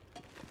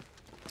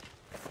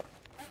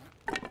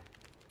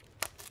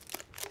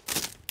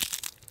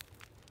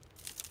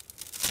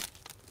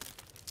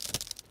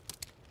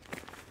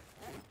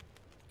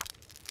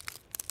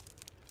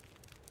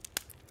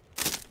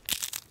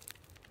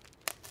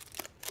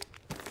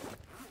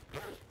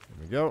 There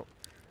we go.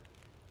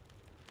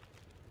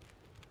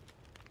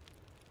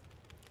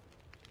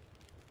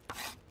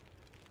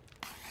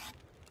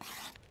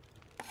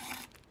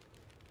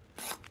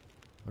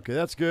 Okay,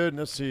 that's good.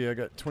 Let's see. I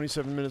got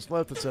 27 minutes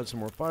left. Let's add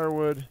some more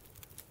firewood.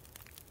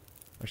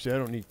 Actually, I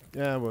don't need...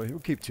 Yeah, well, we'll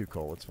keep 2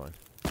 coal. It's fine.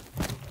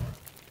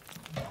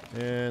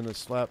 And let's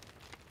slap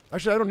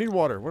Actually, I don't need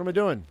water. What am I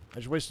doing? I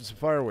just wasted some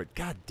firewood.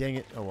 God dang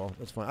it. Oh, well,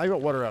 that's fine. I got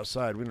water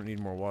outside. We don't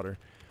need more water.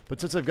 But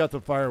since I've got the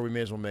fire, we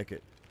may as well make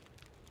it.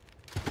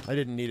 I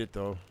didn't need it,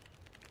 though.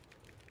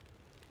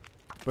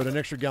 But an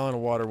extra gallon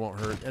of water won't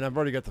hurt. And I've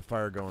already got the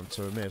fire going,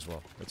 so it may as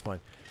well. That's fine.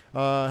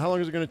 How long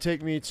is it going to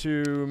take me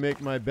to make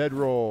my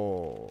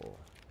bedroll?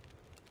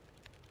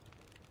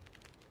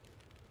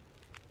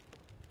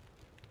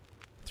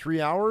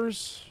 3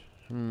 hours?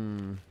 I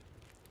don't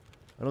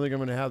think I'm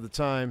going to have the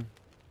time.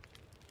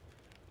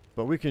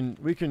 But we can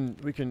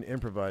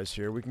improvise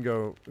here. We can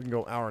go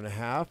hour and a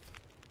half.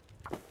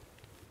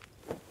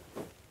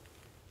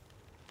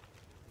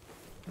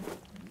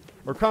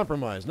 Or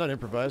compromise, not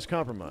improvise,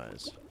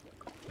 compromise.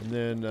 And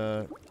then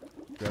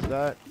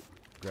grab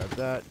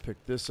that,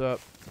 pick this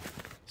up.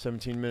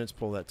 17 minutes,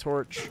 pull that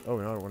torch. Oh,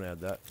 no, I don't want to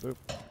add that. Oop.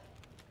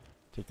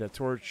 Take that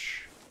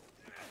torch,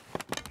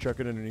 chuck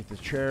it underneath the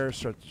chair,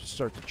 start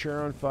the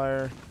chair on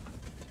fire.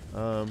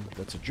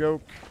 That's a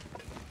joke.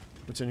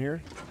 What's in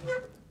here?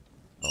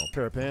 Oh, a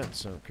pair of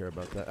pants. I don't care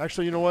about that.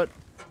 Actually, you know what?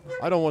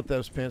 I don't want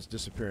those pants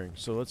disappearing.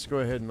 So let's go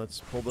ahead and let's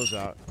pull those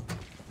out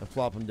and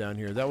flop them down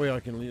here. That way I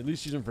can at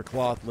least use them for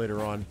cloth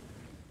later on.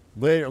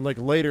 Later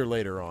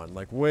on.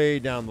 Like way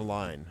down the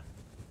line.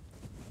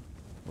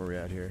 Where are we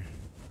at here?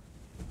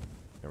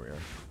 There we are.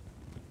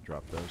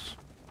 Drop those.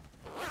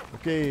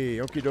 Okay,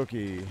 okie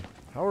dokie.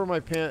 How are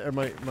my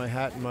my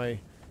hat and my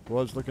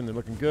gloves looking? They're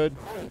looking good.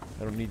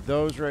 I don't need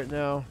those right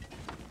now.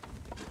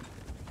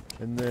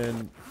 And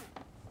then...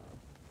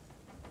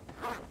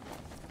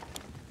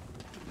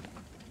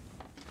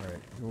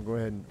 Alright, we'll go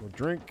ahead and we'll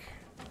drink.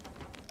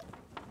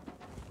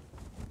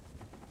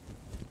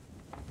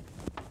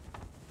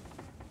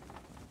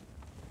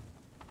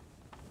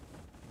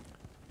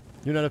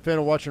 You're not a fan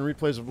of watching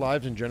replays of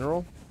lives in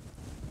general?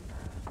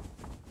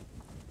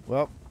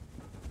 Well,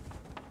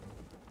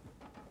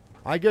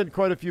 I get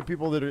quite a few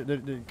people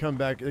that come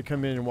back, that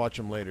come in and watch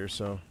them later,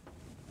 so.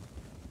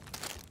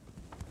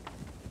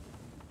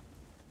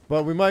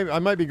 But I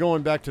might be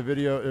going back to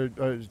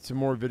to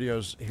more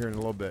videos here in a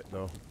little bit,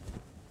 though.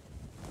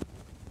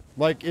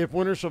 Like if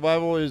Winter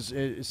Survival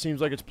it seems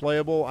like it's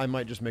playable, I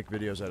might just make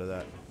videos out of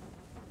that.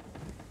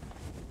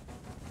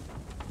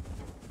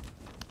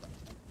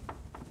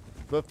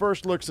 But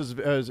first looks as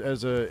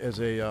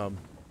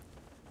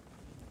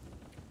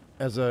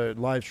a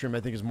live stream, I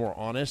think is more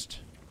honest.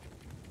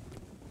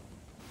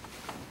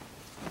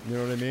 You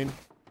know what I mean?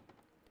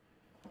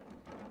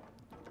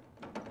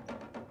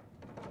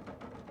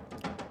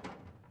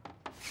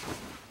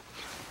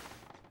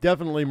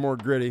 Definitely more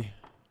gritty.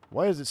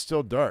 Why is it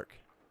still dark?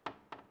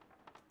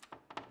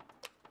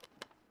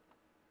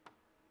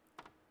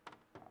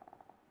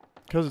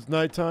 Because it's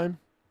nighttime?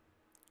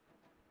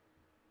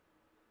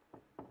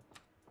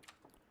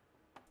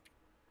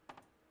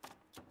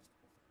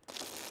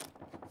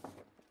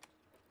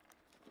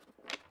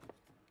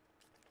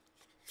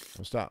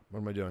 Oh, stop.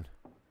 What am I doing?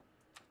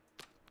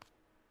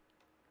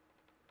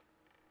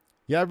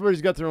 Yeah,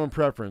 everybody's got their own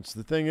preference.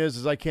 The thing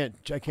is I can't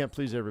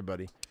please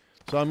everybody.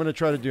 So I'm going to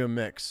try to do a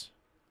mix.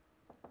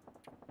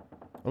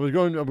 I'm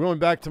going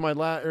back to my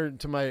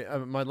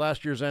my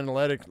last year's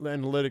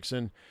analytics,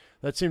 and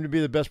that seemed to be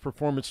the best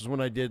performances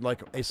when I did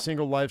like a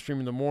single live stream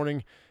in the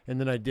morning, and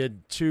then I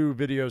did 2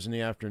 videos in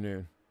the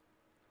afternoon.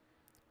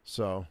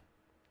 So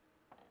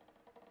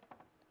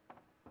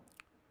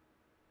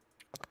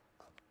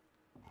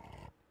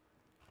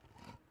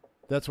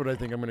that's what I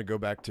think I'm going to go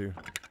back to.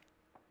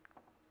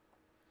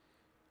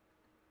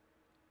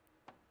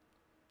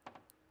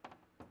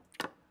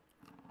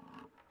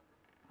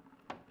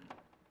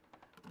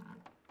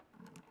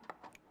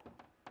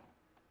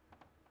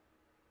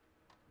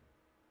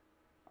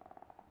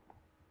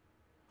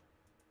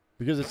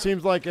 Because it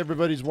seems like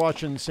everybody's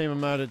watching the same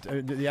amount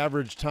of... the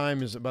average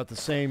time is about the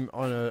same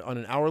on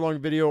an hour-long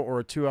video or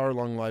a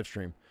 2-hour-long live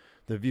stream.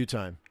 The view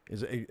time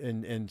is...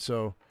 And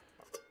so...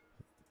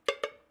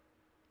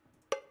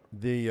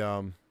 The...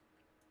 I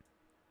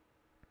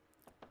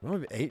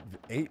have 8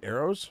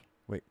 arrows?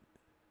 Wait.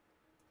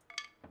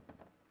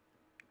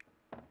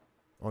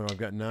 Oh, no, I've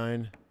got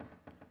 9.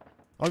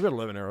 Oh, I've got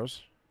 11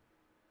 arrows.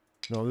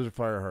 No, those are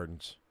fire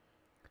hardens.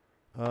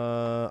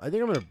 I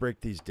think I'm going to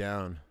break these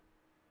down.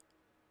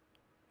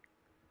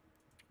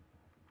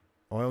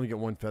 Oh, I only get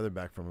 1 feather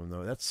back from him,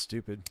 though. That's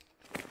stupid.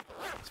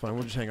 It's fine.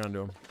 We'll just hang on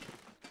to him.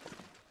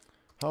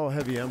 How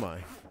heavy am I?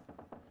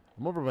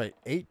 I'm over by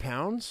 8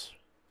 pounds?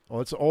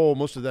 Oh, it's... Oh,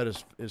 most of that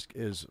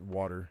is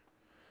water.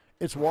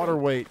 It's water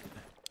weight.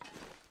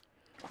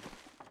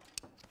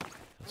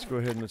 Let's go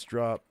ahead and let's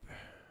drop...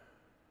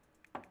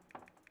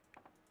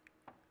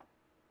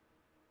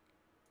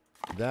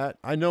 that.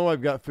 I know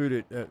I've got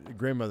food at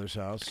grandmother's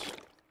house.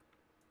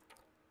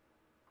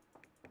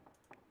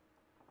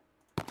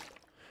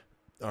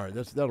 All right,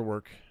 that'll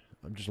work.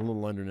 I'm just a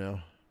little under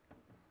now.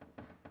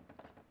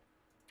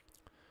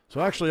 So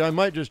actually, I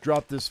might just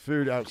drop this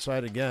food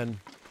outside again.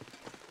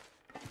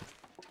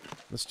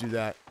 Let's do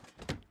that.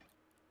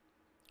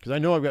 Because I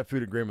know I've got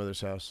food at grandmother's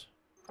house.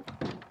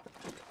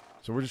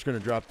 So we're just going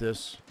to drop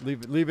this.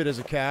 Leave it as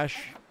a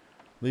cache.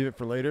 Leave it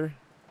for later.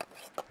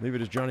 Leave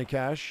it as Johnny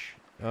Cash.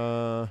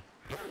 All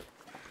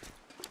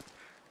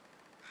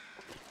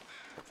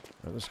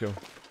right, let's go.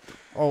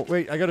 Oh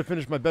wait, I got to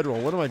finish my bedroll.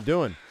 What am I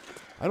doing?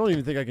 I don't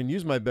even think I can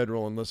use my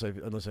bedroll unless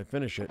I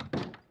finish it.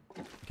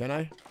 Can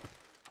I?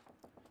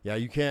 Yeah,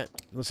 you can't.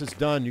 Unless it's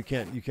done, you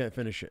can't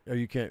finish it. Or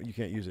you can't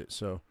use it.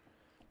 So,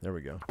 there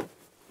we go.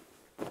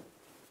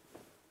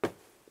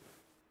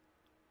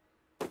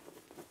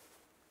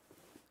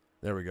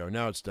 There we go.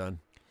 Now it's done.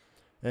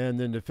 And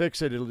then to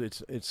fix it,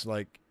 it's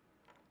like.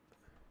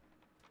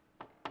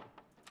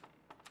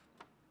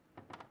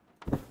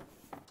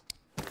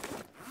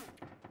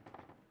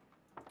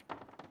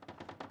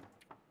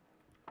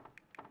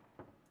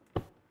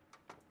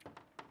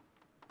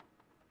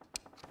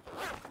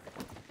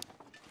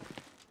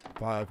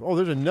 Five. Oh,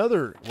 there's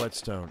another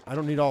whetstone. I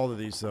don't need all of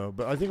these though,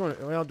 but I think.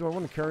 Well, do I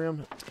want to carry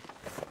them?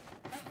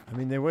 I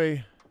mean, they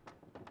weigh.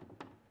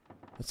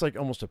 It's like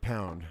almost a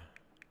pound.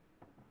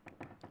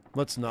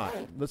 Let's not.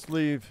 Let's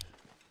leave.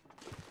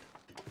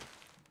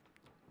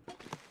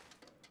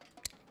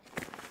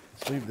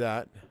 Let's leave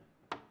that.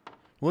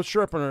 Let's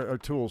sharpen our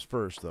tools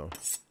first, though.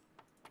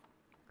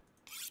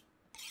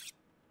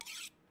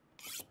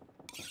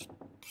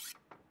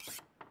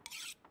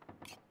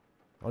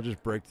 I'll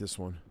just break this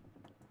one.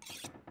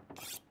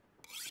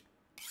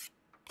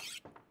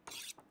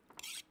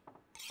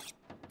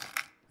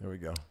 There we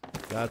go.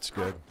 That's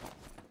good.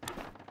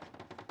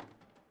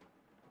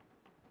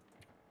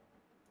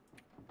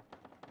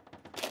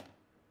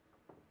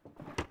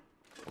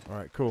 All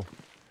right, cool.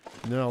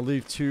 And then I'll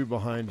leave two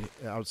behind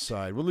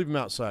outside. We'll leave them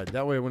outside.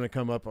 That way when I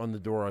come up on the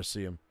door, I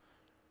see them.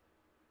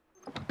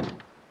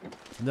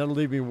 And that'll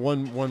leave me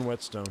one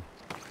whetstone.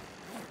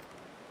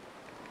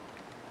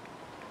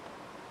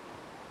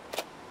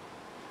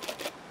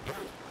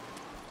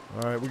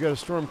 All right, we got a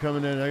storm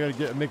coming in. I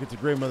got to make it to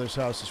grandmother's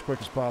house as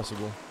quick as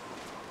possible.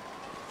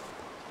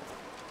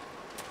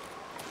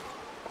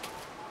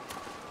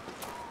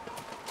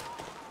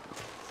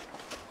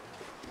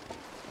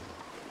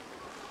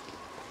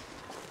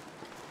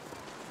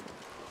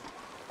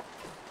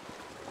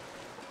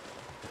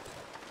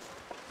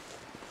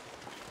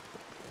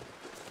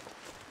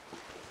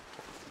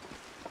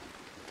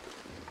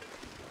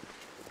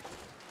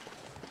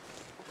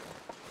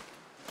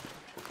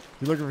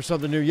 You looking for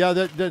something new? Yeah,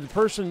 the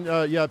person,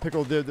 yeah,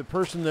 Pickle, the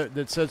person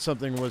that said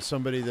something was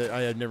somebody that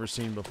I had never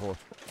seen before.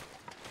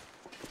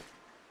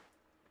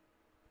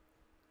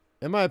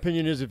 And my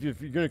opinion is, if you're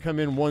going to come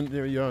in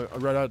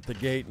right out the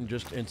gate and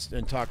just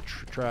and talk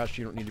trash,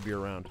 you don't need to be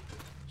around.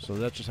 So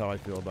that's just how I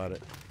feel about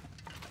it.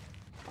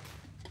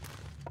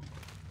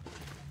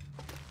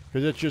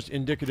 Because it's just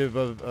indicative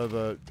of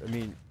a. I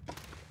mean,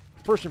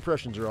 first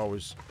impressions are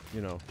always,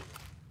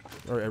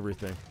 are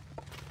everything.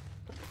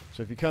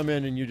 So if you come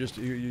in and you're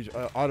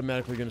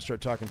automatically going to start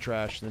talking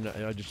trash, then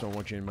I just don't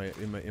want you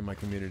in my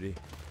community.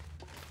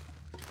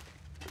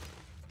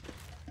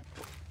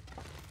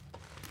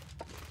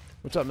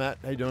 What's up, Matt?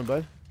 How you doing,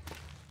 bud?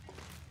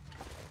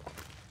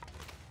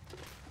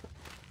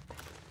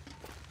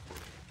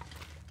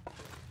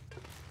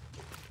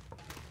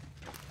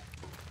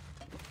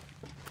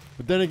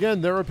 But then again,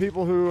 there are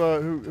people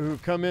who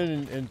come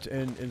in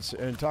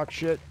and talk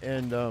shit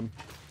and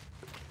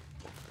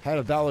had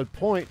a valid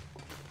point.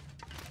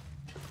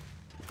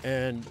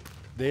 And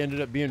they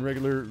ended up being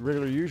regular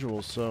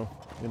usuals, so,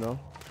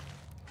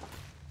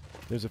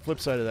 there's a flip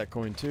side of that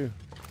coin, too.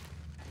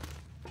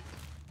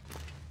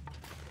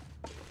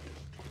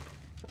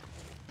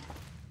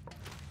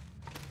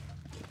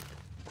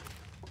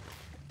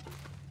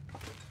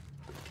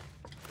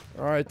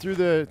 All right, through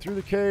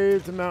the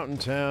cave to Mountain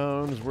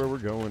Town is where we're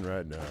going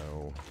right now.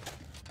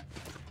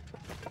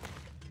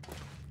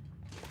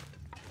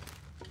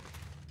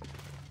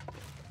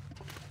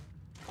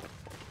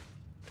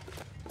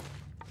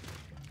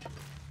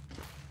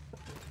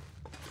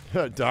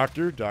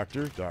 Doctor.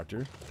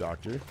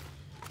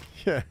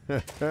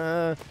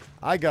 Yeah,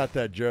 I got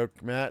that joke,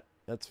 Matt.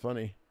 That's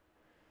funny.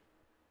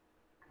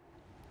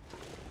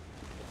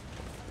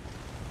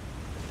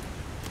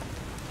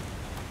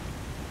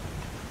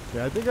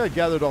 Yeah, I think I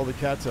gathered all the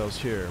cattails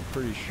here. I'm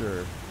pretty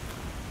sure.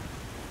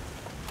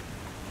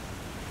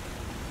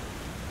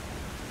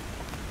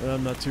 And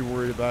I'm not too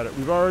worried about it.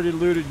 We've already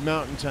looted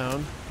Mountain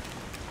Town.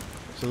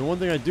 So the one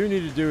thing I do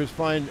need to do is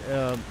find...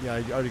 yeah,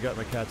 I already got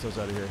my cattails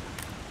out of here.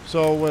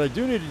 So what I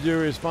do need to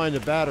do is find a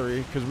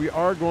battery, because we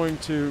are going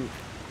to...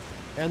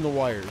 And the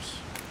wires.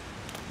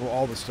 Well,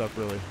 all the stuff,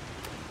 really.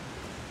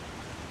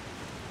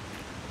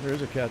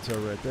 There's a cattail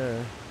right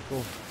there.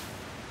 Cool.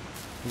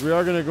 We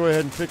are going to go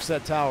ahead and fix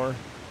that tower,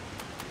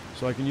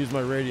 so I can use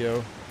my radio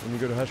when we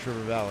go to Hush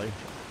River Valley.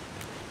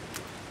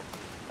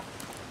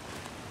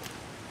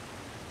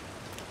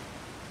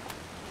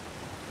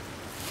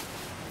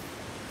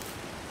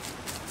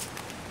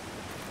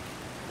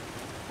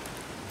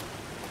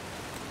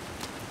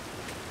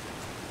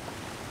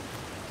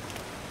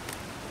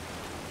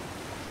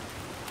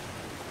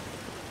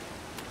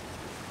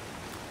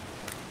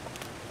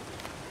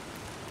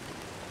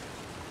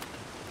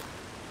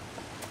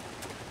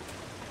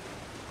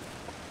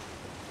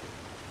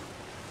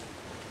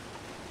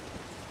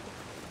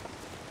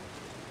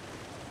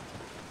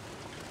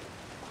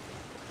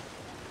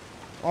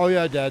 Oh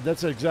yeah, Dad,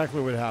 that's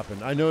exactly what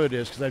happened. I know it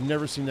is because I've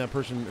never seen that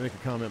person make a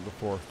comment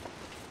before.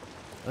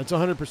 That's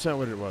 100%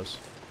 what it was.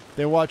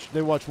 They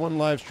watched one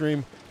live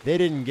stream. They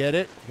didn't get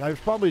it. I was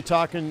probably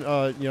talking,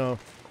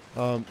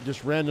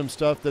 just random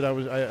stuff that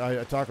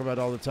I talk about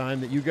all the time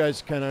that you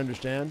guys kind of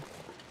understand.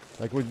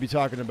 Like we'd be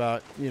talking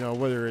about,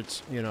 whether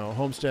it's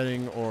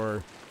homesteading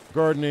or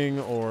gardening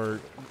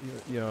or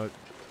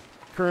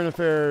current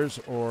affairs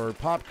or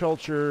pop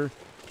culture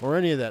or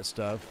any of that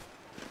stuff.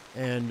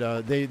 And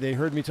they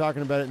heard me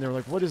talking about it, and they were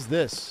like, "What is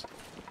this?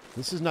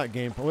 This is not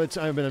gameplay."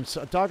 I'm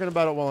talking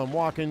about it while I'm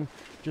walking,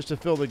 just to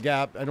fill the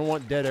gap. I don't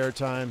want dead air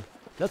time.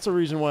 That's the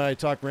reason why I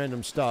talk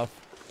random stuff,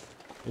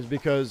 is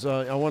because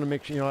I want to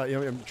make sure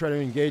I'm trying to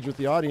engage with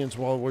the audience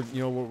while we're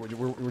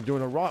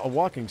doing a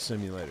walking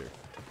simulator.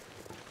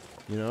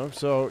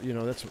 So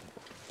that's.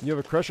 You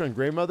have a crush on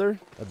Grey Mother?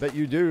 I bet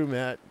you do,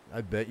 Matt.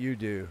 I bet you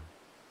do.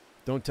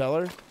 Don't tell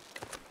her.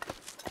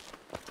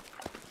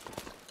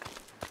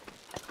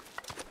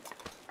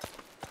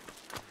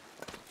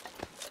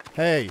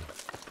 Hey,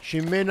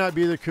 she may not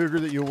be the cougar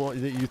that you want,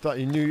 that you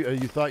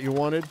thought you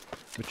wanted,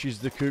 but she's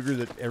the cougar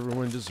that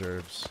everyone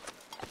deserves.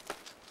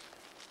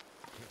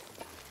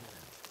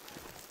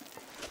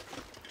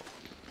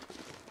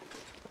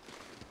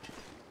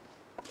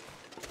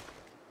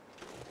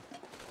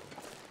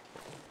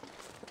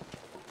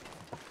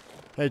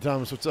 Hey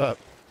Thomas, what's up?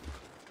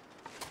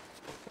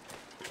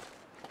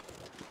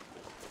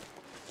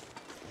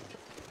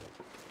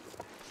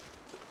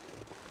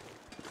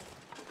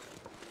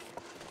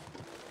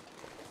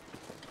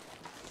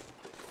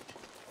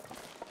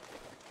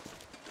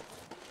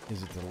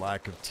 Is it the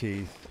lack of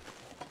teeth?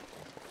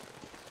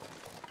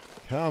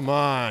 Come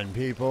on,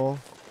 people.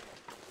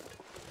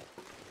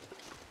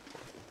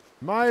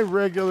 My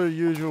regular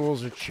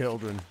usuals are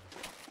children.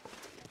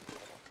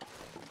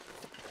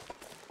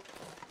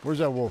 Where's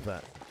that wolf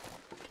at?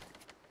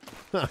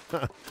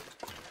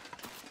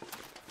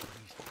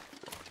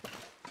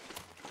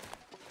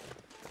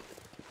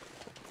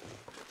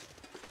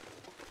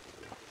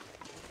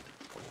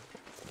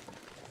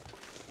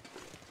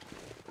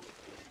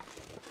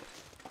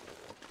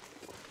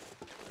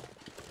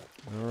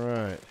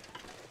 Alright.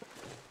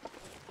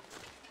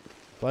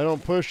 If I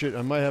don't push it,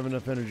 I might have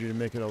enough energy to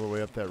make it all the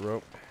way up that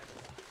rope.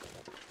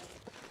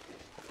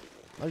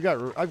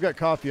 I've got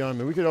coffee on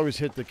me. We could always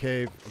hit the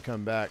cave and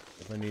come back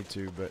if I need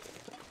to, but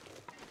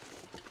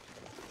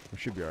we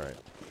should be alright.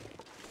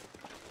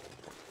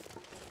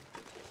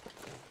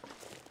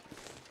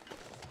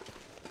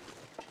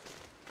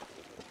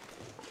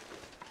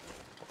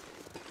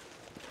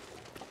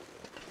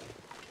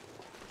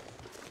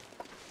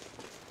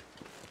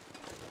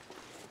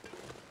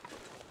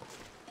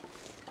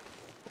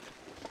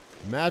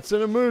 Matt's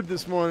in a mood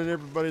this morning,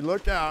 everybody.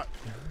 Look out.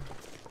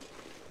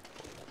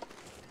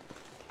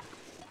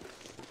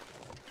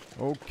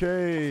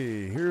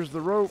 Okay, here's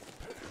the rope.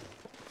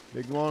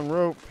 Big long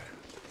rope.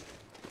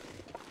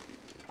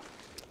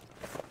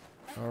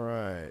 All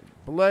right.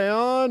 Belay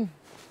on.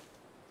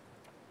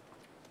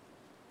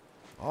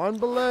 On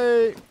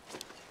belay.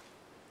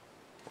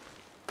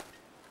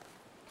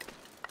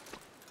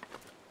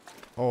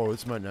 Oh,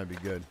 this might not be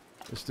good.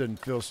 This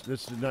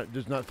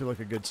does not feel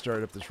like a good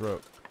start up this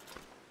rope.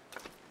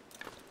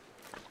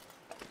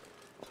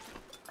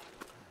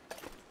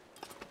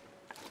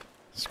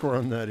 Score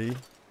on that E.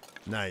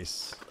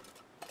 Nice.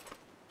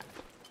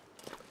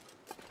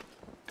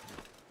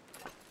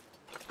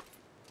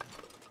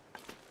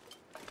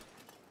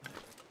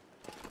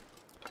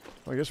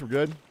 Well, I guess we're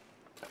good.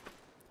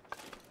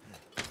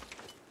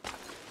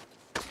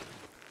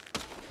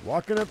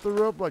 Walking up the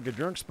rope like a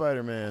drunk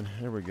Spider-Man.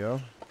 There we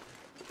go.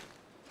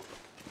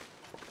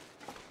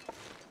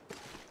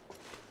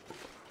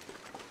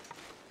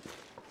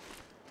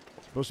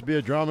 Supposed to be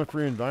a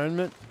drama-free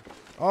environment.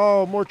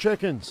 Oh, more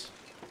chickens.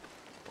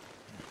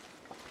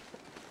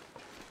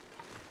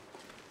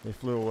 They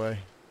flew away.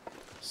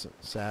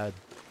 Sad.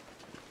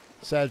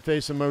 Sad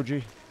face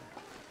emoji.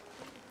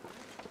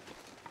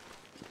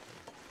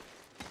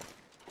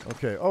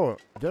 Okay. Oh,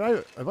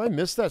 have I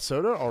missed that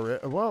soda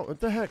already? Well, what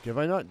the heck? Have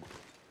I not?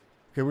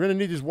 Okay, we're going to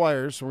need these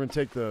wires, so we're going to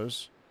take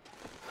those.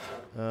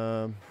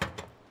 Empty,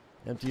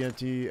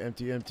 empty,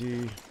 empty,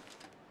 empty,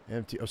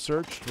 empty. Oh,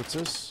 searched. What's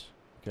this?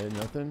 Okay,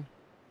 nothing.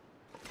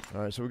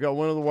 All right, so we got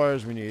one of the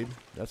wires we need.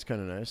 That's kind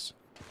of nice.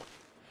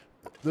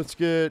 Let's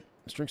drink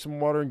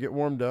some water and get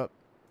warmed up.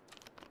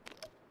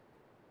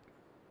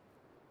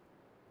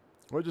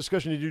 What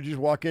discussion did you just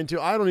walk into?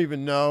 I don't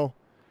even know,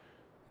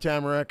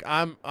 Tamarack.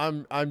 I'm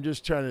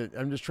just trying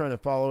to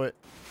follow it.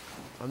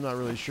 I'm not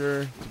really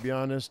sure, to be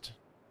honest.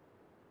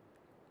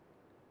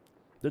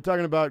 They're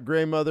talking about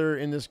Grey Mother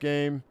in this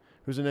game,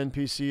 who's an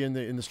NPC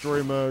in the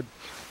story mode.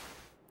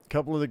 A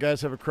couple of the guys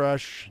have a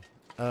crush.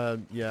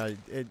 Yeah,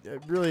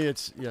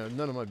 it's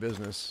none of my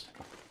business.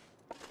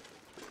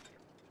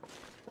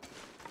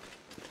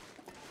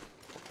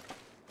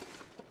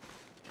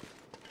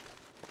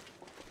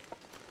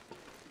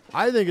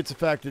 I think it's the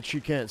fact that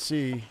she can't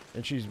see,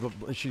 and she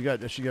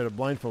got a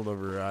blindfold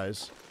over her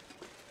eyes,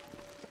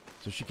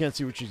 so she can't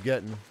see what she's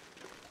getting.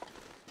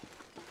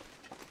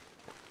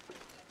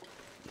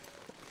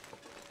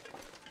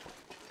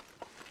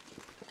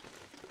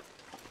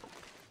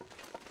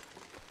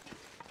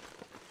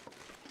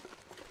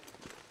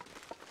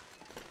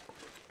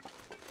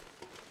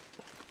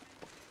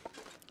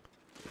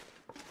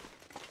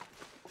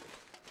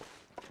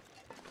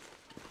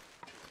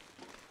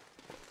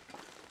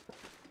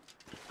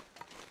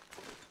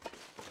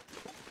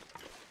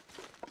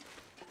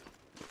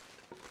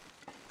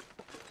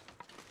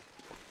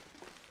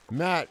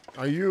 Matt,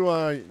 are you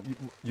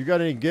got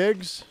any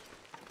gigs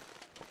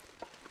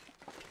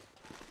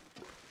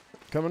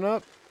coming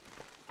up?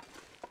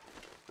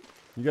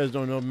 You guys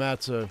don't know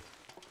Matt's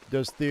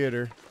does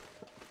theater.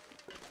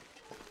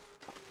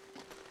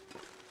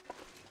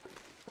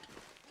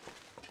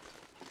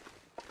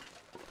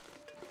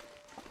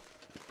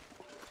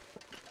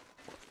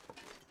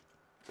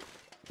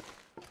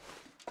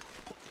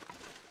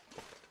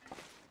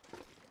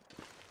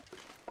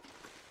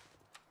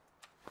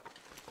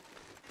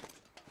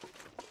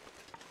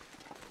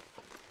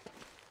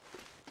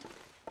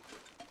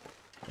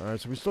 All right,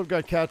 so we still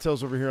got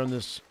cattails over here on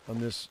this.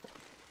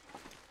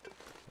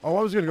 Oh,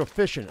 I was gonna go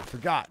fishing. I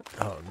forgot.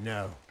 Oh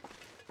no.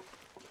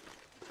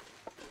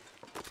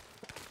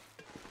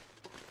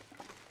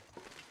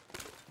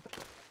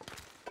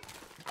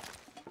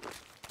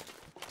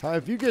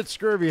 If you get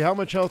scurvy, how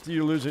much health do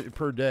you lose it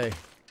per day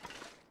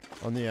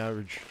on the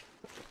average?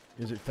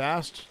 Is it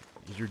fast?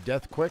 Is your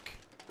death quick?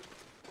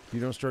 You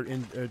don't start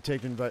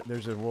taking.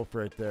 There's a wolf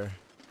right there.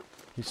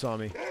 He saw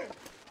me.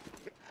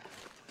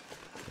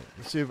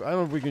 Let's see if I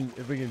don't know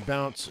if we can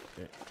bounce.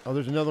 Oh,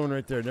 there's another one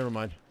right there. Never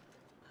mind.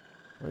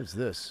 What is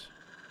this?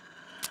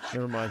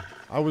 Never mind.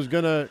 I was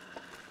gonna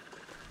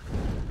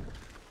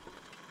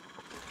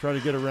try to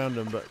get around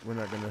him, but we're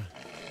not gonna.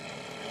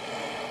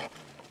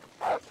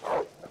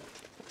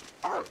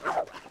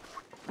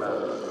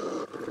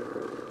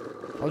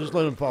 I'll just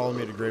let him follow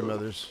me to Grey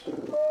Mothers.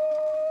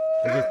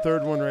 There's a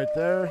third one right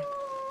there.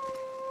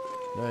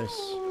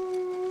 Nice.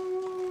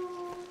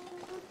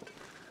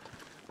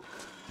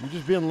 You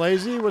just being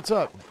lazy? What's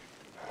up?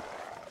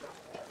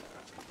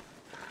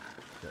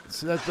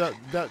 So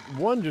that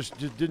one just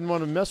didn't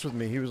want to mess with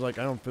me. He was like,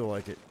 I don't feel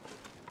like it.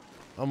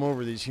 I'm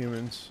over these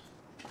humans.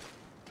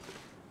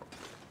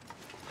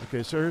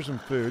 Okay, so here's some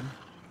food.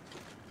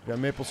 Got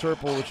maple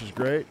syrup, which is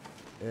great.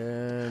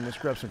 And let's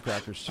grab some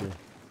crackers too.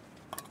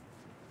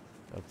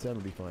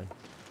 That'll be fine.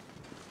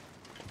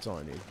 That's all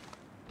I need.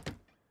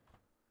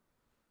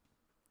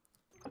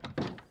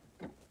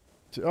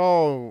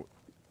 Oh,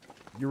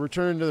 you're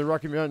returning to the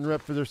Rocky Mountain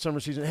Rep for their summer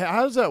season. Hey,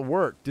 how does that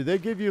work? Did they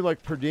give you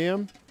like per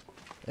diem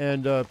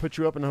and put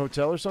you up in a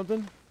hotel or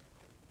something?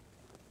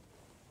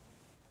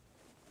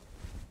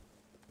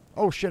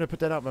 Oh shit! I put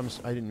that out.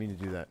 I didn't mean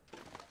to do that.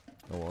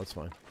 Oh well, it's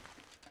fine.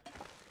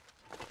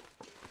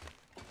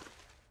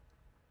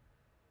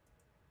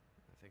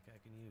 I think I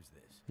can use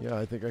this. Yeah,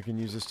 I think I can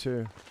use this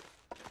too.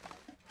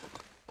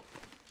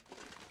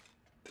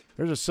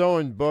 There's a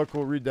sewing book.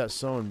 We'll read that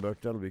sewing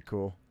book. That'll be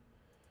cool.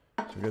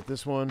 So we got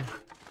this one.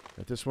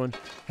 Got this one.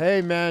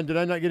 Hey man, did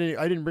I not get any?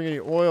 I didn't bring any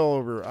oil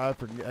over. I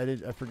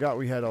forgot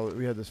we had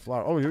this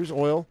flour. Oh, here's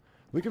oil.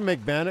 We can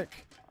make bannock.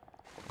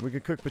 We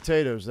can cook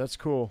potatoes. That's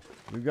cool.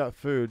 We've got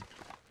food.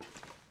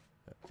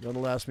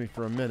 That'll last me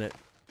for a minute.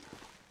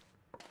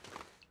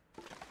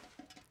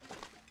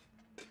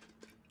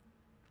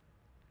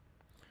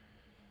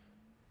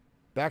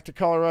 Back to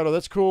Colorado.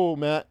 That's cool,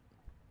 Matt.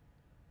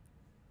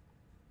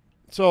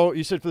 So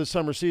you said for the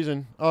summer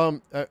season.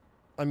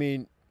 I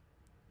mean,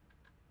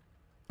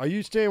 are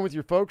you staying with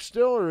your folks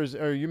still, or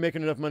are you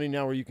making enough money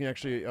now where you can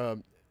actually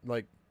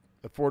like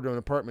afford an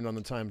apartment on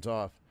the times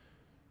off?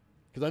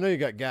 Because I know you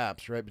got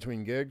gaps, right,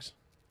 between gigs.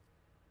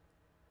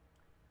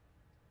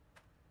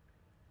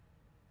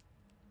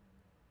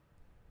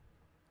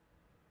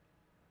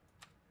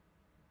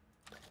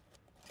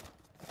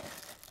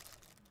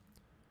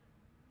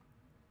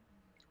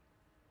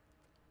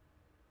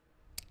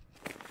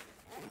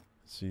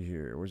 Let's see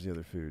here. Where's the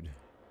other food?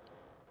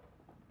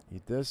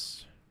 Eat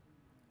this.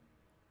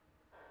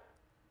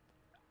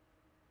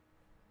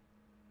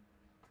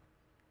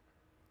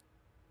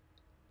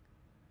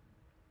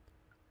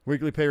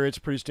 Weekly pay rate's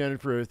pretty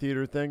standard for a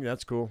theater thing.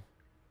 That's cool.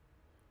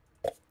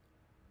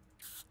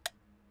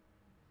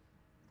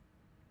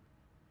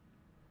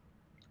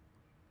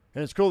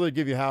 And it's cool they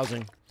give you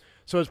housing.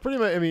 So it's pretty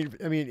much. I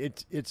mean,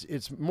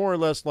 it's more or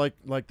less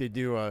like they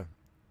do at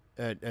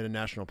a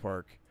national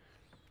park.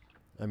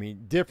 I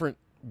mean, different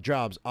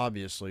jobs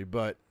obviously,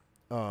 but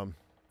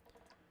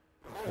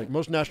like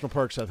most national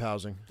parks have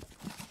housing.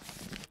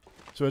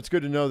 So it's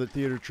good to know that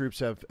theater troops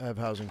have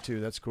housing too.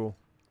 That's cool.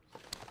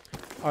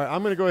 All right,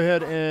 I'm going to go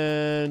ahead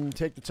and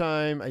take the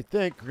time. I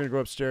think we're going to go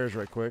upstairs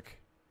right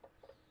quick.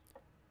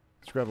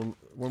 Let's grab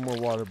one more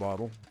water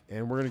bottle,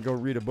 and we're going to go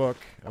read a book.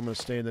 I'm going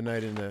to stay the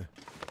night in a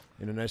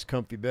nice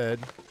comfy bed.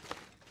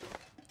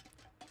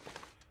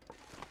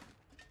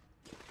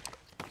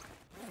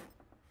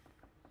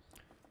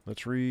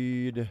 Let's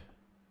read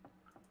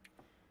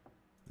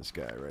this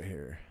guy right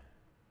here.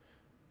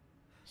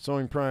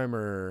 Sewing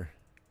primer.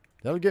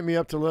 That'll get me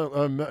up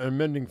to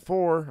mending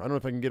 4. I don't know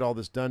if I can get all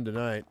this done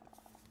tonight.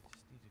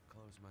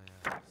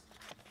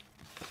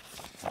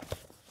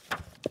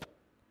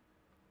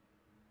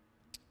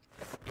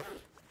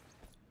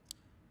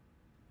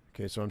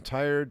 Okay, so I'm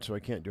tired, so I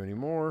can't do any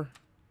more.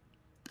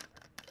 I'm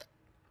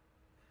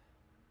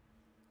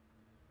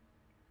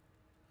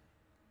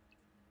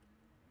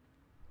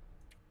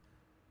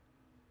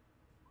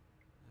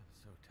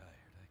so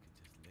tired, I could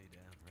just lay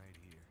down right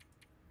here.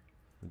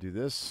 I'll do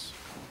this.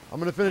 I'm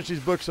gonna finish these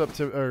books up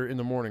in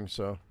the morning,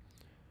 so.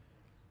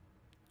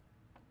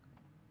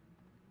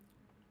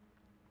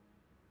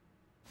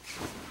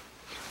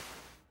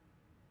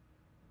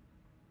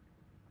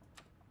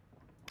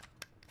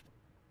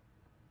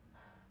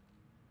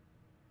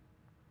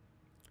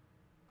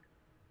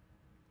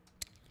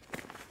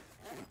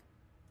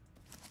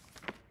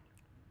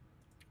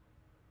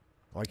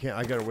 Well, I can't.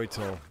 I gotta wait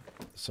till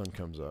the sun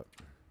comes up.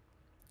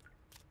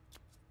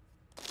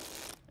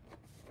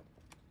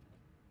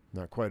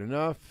 Not quite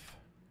enough.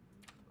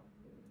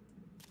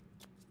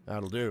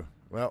 That'll do.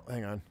 Well,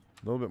 hang on.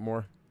 A little bit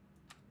more.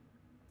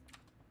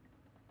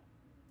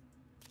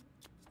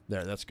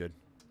 There, that's good.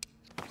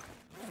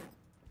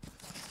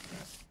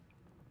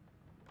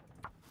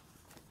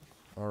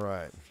 All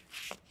right.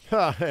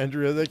 Ha,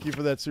 Andrea, thank you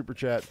for that super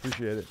chat.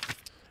 Appreciate it.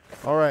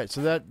 All right,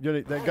 so that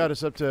got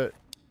us up to,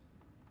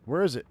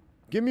 where is it?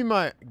 Give me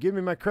my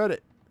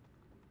credit.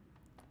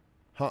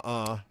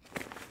 Are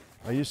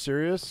you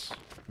serious?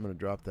 I'm gonna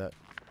drop that.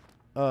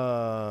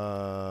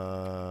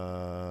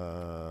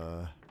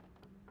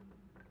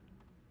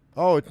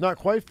 Oh, it's not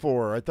quite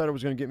 4. I thought it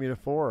was going to get me to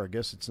 4. I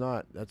guess it's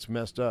not. That's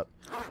messed up.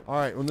 All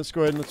right, well, let's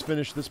go ahead and let's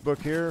finish this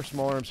book here,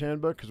 Small Arms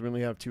Handbook, because we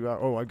only have 2 hours.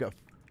 Oh, I got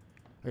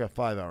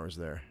 5 hours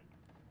there.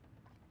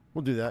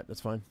 We'll do that. That's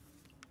fine.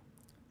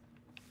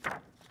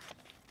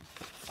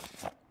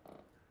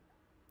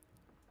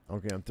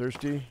 Okay, I'm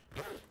thirsty.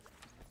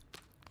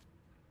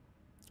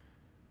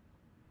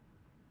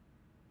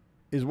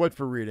 Is what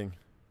for reading?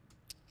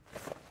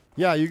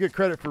 Yeah, you get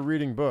credit for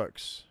reading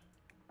books.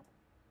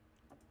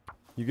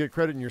 You get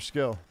credit in your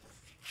skill.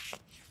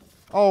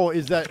 Oh,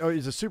 is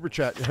a super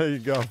chat? There you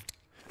go.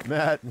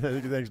 Matt,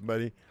 thanks,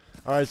 buddy.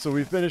 All right, so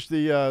we finished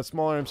the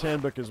Small Arms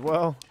Handbook as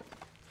well.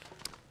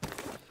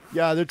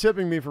 Yeah, they're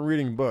tipping me for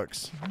reading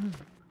books.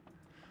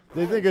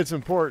 They think it's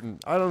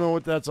important. I don't know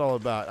what that's all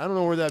about. I don't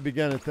know where that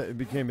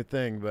became a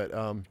thing, but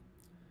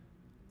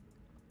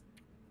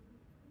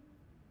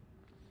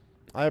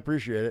I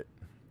appreciate it.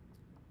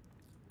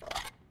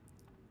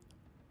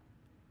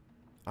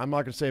 I'm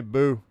not gonna say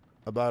boo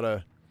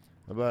about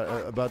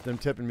them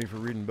tipping me for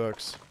reading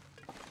books.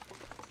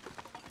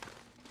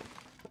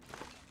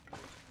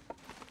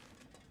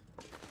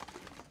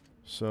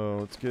 So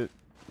let's we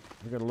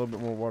got a little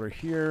bit more water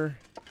here.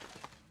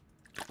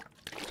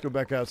 Let's go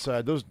back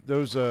outside. Well,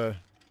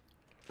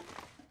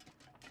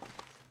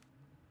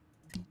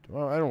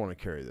 I don't want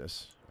to carry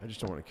this. I just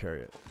don't want to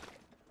carry it.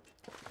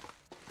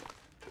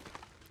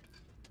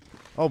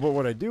 Oh, but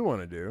what I do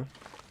want to do,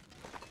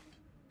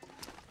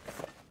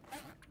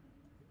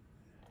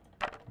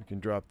 we can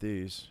drop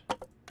these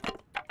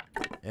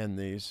and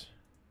these.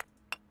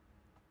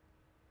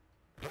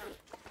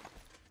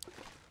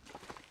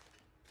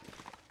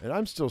 And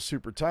I'm still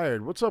super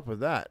tired. What's up with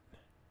that?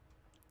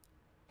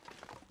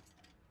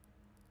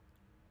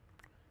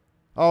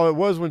 Oh, it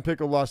was when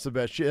Pickle lost the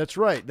bet. That's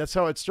right. That's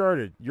how it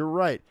started. You're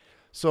right.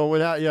 So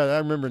yeah, I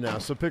remember now.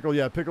 So Pickle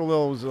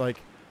Lil was like,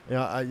 she's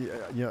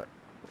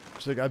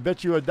like, I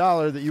bet you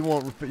 $1 that you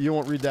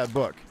won't read that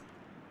book.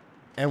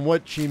 And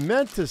what she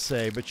meant to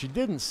say, but she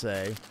didn't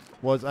say,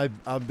 was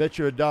I'll bet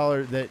you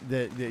 $1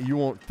 that you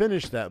won't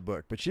finish that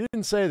book. But she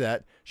didn't say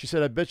that. She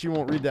said, I bet you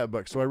won't read that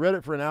book. So I read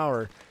it for an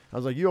hour. I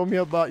was like, you owe me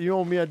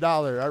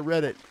 $1. I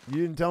read it. You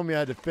didn't tell me I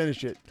had to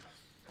finish it.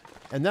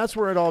 And that's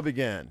where it all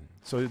began.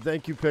 So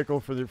thank you, Pickle,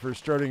 for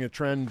starting a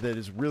trend that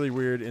is really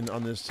weird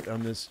on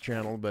this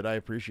channel, but I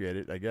appreciate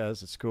it. I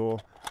guess it's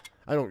cool.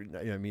 I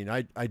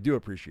do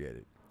appreciate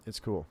it.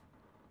 It's cool.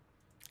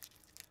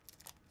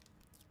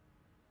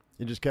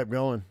 It just kept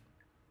going.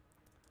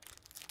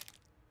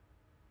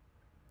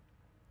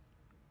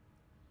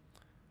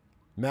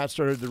 Matt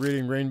started the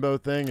reading rainbow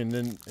thing, and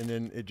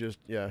then it just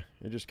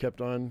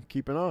kept on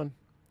keeping on.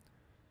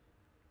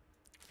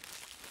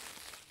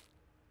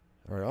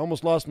 All right, I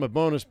almost lost my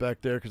bonus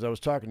back there because I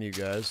was talking to you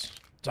guys.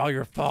 It's all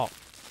your fault.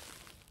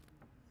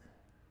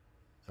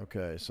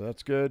 Okay, so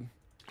that's good.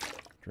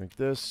 Drink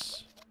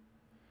this.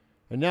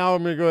 And now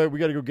I'm going to go ahead. We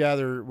got to go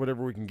gather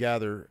whatever we can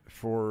gather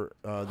for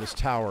this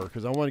tower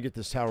because I want to get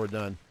this tower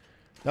done.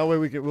 That way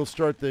we'll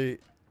start the...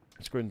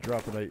 Let's go ahead and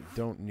drop what I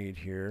don't need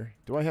here.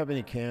 Do I have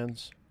any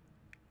cans?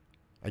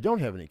 I don't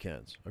have any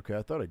cans. Okay,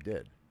 I thought I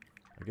did.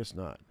 I guess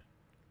not.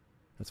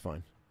 That's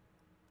fine.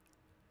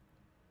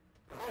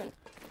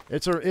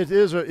 It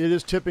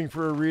is tipping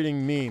for a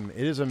reading meme.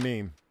 It is a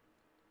meme.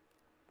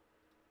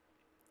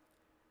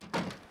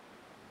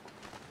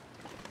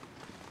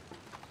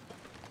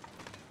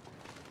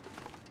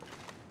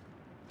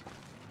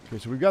 Okay,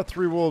 so we've got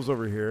 3 wolves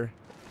over here.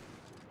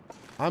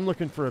 I'm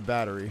looking for a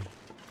battery.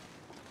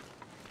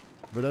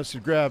 But let's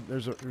grab,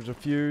 there's a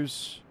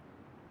fuse.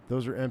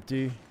 Those are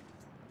empty.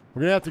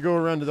 We're gonna have to go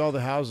around to all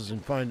the houses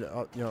and find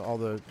all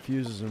the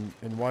fuses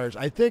and wires.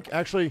 I think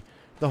actually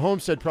the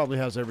homestead probably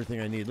has everything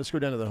I need. Let's go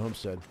down to the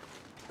homestead.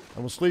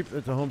 And we'll sleep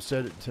at the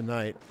homestead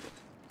tonight.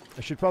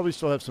 I should probably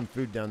still have some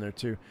food down there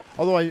too.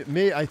 Although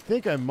I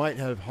think I might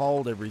have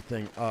hauled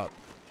everything up.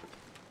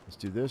 Let's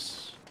do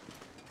this.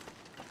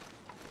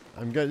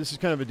 This is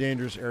kind of a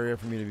dangerous area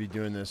for me to be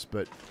doing this,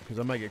 but because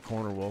I might get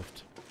corner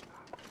wolfed.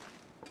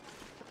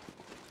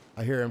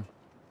 I hear him.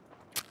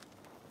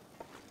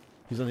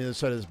 He's on the other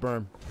side of this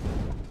berm.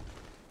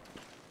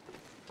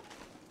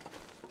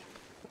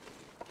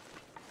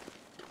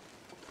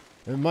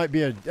 That might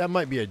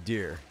be a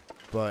deer,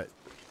 but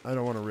I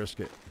don't want to risk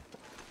it.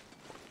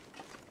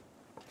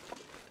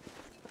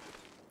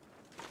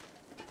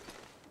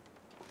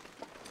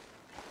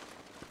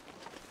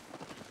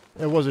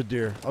 It was a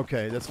deer.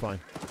 Okay, that's fine.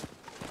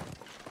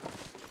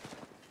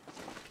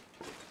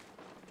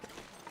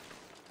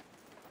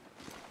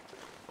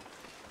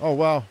 Oh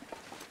wow,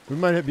 we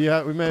might be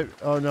out. We might.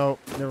 Oh no,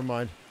 never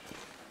mind.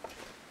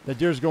 That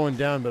deer's going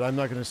down, but I'm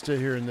not going to stay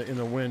here in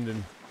the wind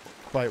and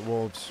fight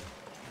wolves.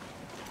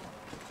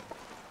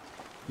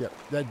 Yep,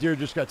 that deer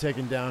just got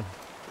taken down.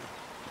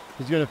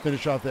 He's going to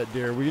finish off that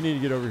deer. We need to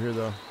get over here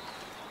though.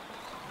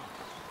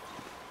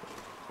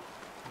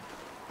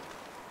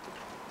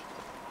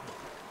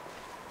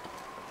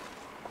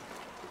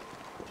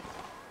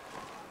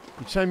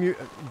 Each time you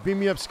beam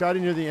me up,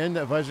 Scotty, near the end,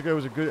 that visor guy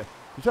was a good.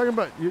 You're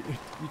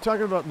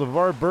talking about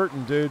LeVar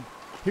Burton, dude.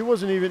 He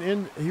wasn't even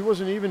in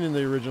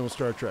the original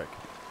Star Trek.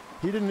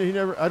 He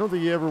never. I don't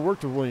think he ever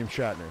worked with William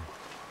Shatner.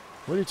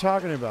 What are you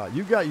talking about?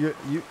 You got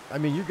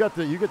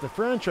the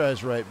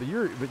franchise right, but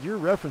your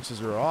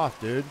references are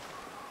off, dude.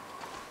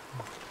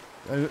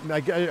 I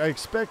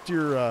expect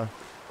you're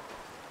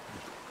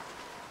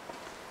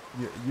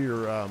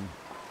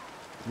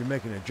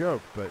making a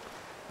joke, but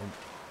I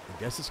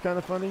guess it's kind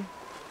of funny.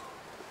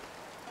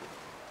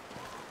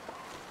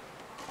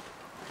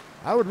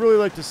 I would really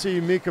like to see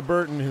Mika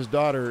Burton, his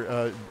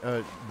daughter,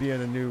 be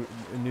in a new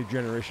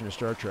generation of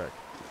Star Trek,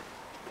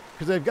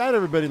 because they've got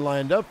everybody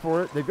lined up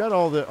for it. They've got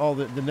all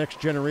the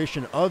next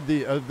generation of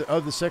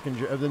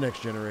the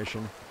next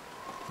generation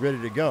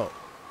ready to go.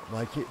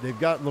 Like they've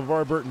got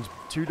LeVar Burton's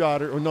two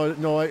daughters. Oh no,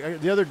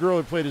 the other girl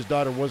who played his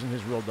daughter wasn't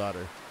his real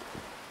daughter,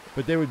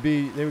 but they would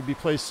be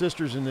play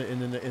sisters in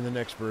the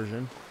next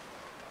version.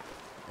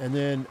 And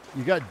then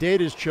you got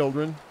Data's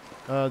children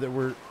that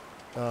were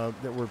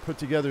put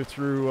together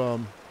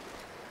through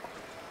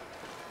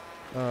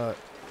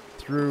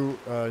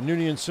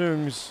Noonien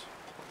Soong's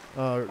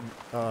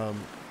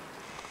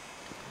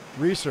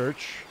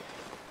research.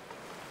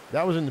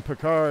 That was in the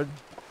Picard.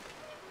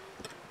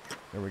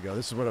 There we go.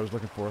 This is what I was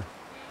looking for.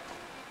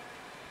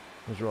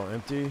 Those are all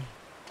empty.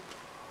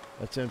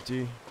 That's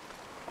empty.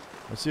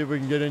 Let's see if we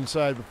can get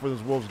inside before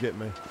those wolves get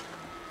me.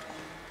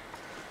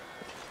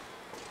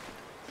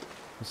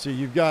 Let's see.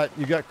 You've got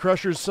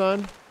Crusher's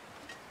son.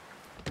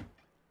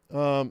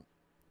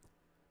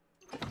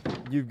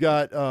 You've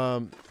got.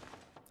 I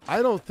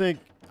don't think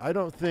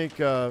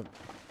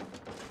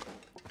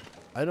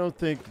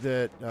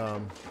that.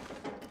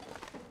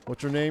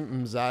 What's her name?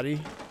 Mzadi,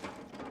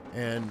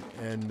 and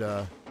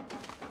her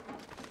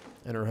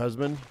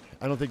husband.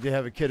 I don't think they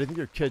have a kid. I think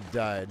their kid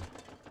died.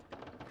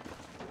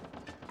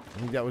 I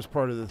think that was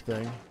part of the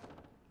thing.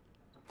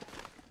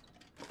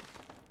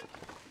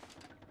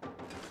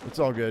 It's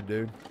all good,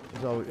 dude.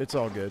 It's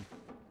all good.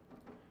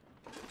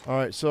 All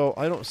right, so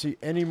I don't see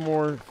any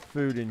more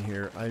food in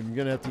here. I'm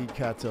gonna have to eat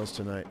cattails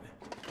tonight.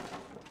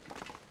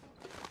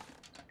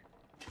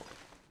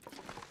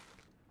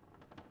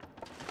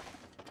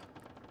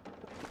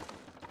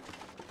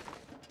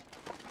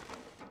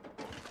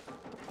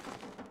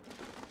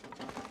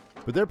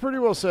 But they're pretty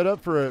well set up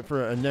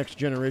for a next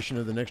generation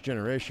of the next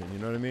generation. You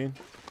know what I mean?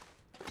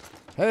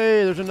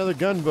 Hey, there's another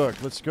gun book.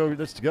 Let's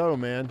go,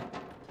 man.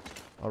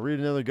 I'll read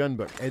another gun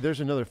book. Hey,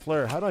 there's another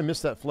flare. How did I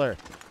miss that flare?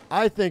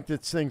 I think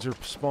that things are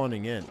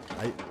spawning in.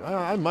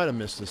 I might have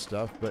missed this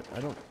stuff, but I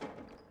don't.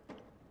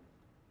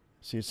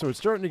 See, so it's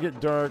starting to get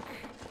dark.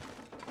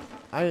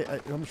 How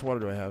much water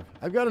do I have?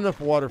 I've got enough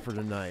water for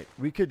tonight.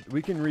 We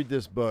can read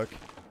this book,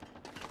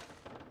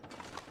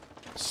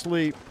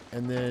 sleep,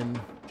 and then.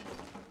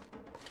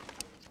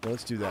 Well,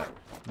 let's do that.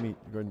 Let me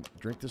go ahead and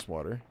drink this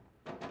water.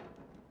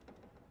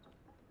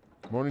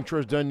 Morning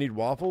chores done. Need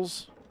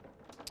waffles?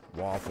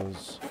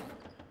 Waffles.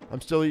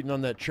 I'm still eating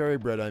on that cherry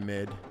bread I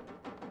made.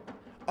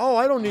 Oh,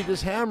 I don't need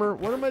this hammer.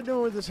 What am I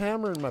doing with this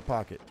hammer in my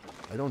pocket?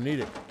 I don't need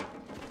it.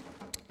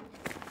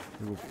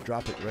 We will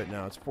drop it right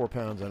now. It's 4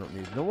 pounds. I don't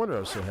need it. No wonder I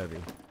was so heavy.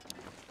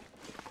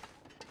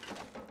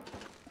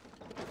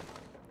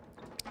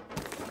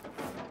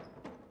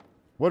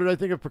 What did I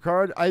think of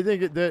Picard? I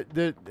think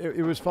that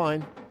it was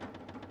fine.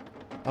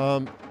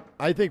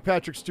 I think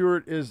Patrick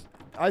Stewart is.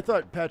 I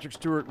thought Patrick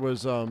Stewart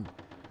was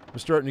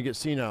starting to get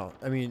senile.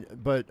 I mean,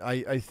 but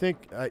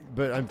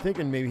I'm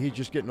thinking maybe he's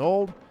just getting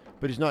old,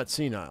 but he's not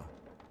senile,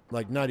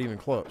 like not even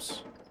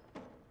close.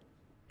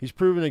 He's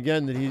proven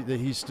again that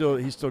he's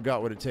still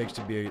got what it takes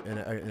to be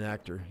an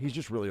actor. He's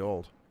just really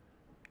old.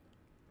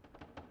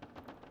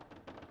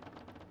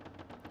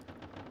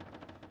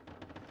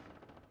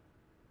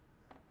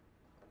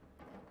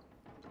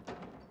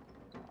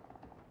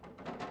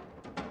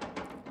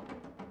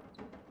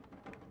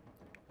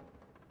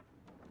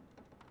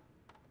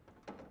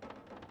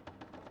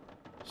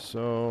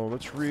 So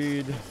let's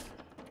read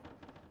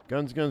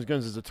Guns, Guns,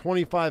 Guns. It's a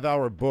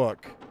 25-hour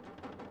book.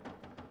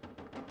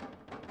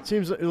 It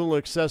seems a little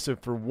excessive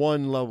for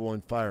one level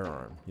in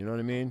firearm. You know what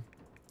I mean?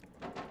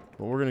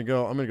 But we're gonna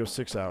go. I'm gonna go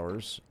 6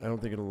 hours. I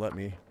don't think it'll let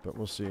me, but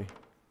we'll see.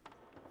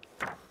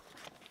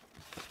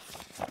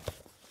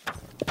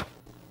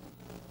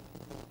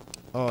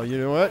 Oh, you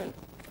know what?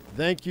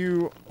 Thank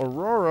you,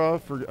 Aurora,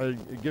 for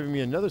giving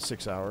me another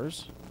 6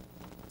 hours.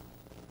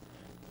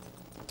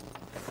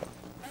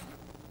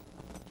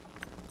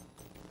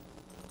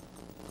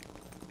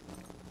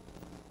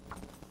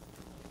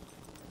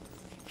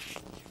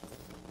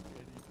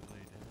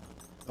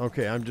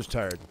 Okay, I'm just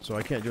tired, so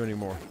I can't do any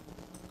more.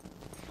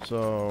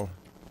 So,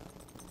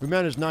 we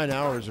managed 9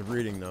 hours of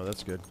reading, though.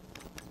 That's good.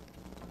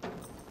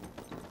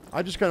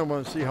 I just kind of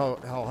want to see how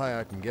high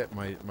I can get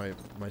my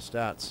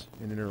stats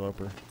in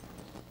Interloper.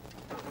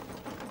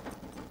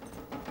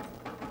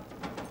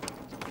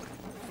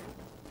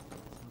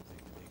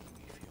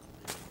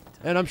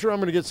 And I'm sure I'm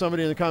going to get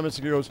somebody in the comments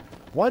that goes,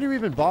 why do you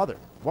even bother?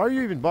 Why are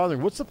you even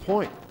bothering? What's the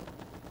point?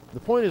 The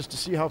point is to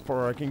see how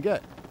far I can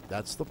get.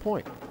 That's the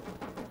point.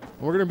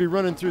 And we're going to be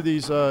running through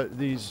these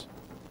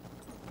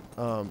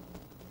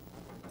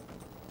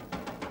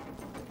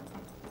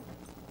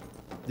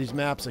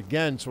maps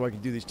again so I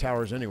can do these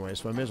towers anyway,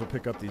 so I may as well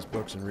pick up these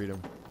books and read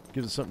them.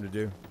 Gives us something to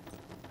do.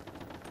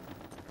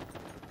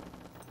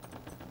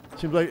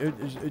 Seems like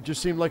it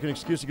just seemed like an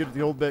excuse to get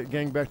the old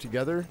gang back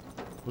together.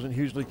 Wasn't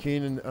hugely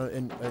keen,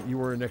 and you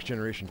were a Next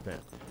Generation fan.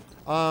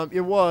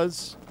 It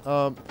was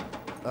a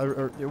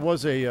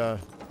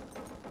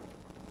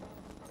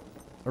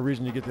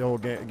reason to get the whole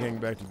gang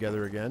back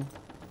together again.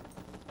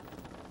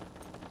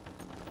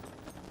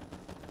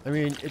 I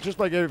mean, it's just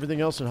like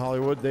everything else in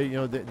Hollywood.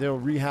 They'll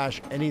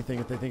rehash anything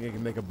if they think they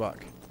can make a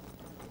buck.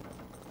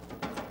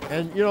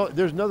 And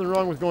there's nothing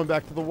wrong with going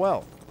back to the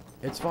well.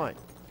 It's fine.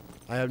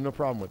 I have no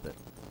problem with it.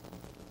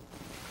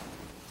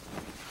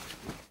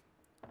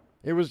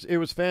 It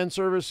was fan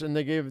service, and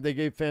they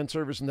gave fan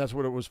service, and that's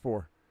what it was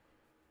for.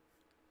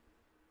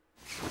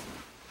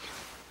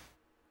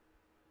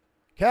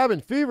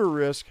 Cabin fever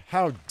risk?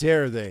 How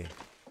dare they?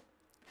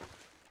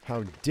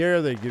 How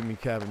dare they give me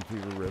cabin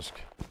fever risk?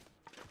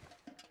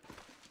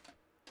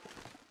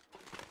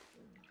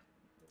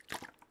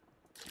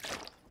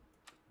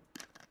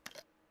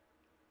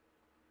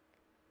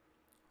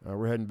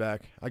 We're heading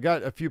back. I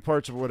got a few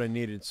parts of what I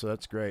needed, so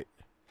that's great.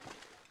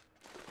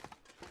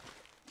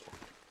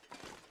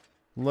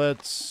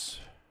 Let's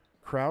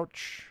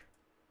crouch.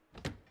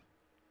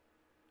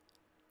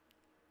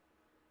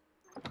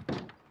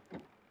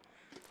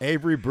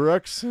 Avery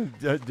Brooks,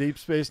 Deep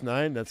Space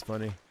Nine. That's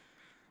funny.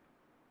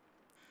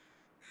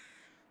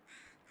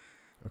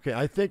 Okay,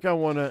 I think I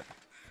want to...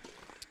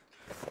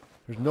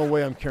 There's no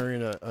way I'm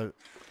carrying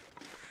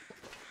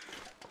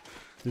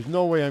There's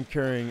no way I'm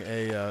carrying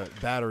a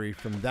battery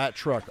from that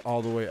truck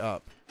all the way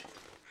up.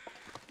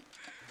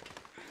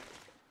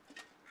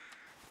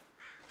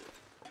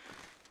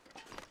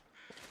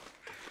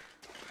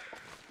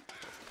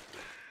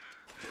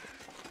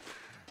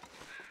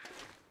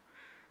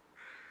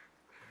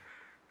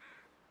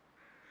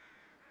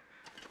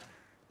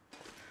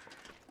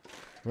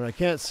 When I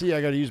can't see,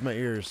 I got to use my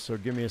ears, so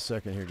give me a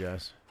second here,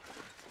 guys.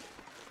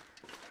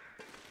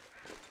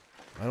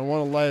 I don't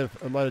want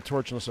to light a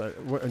torch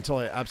until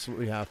I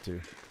absolutely have to.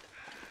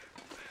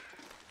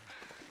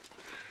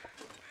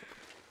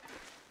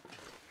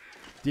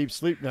 Deep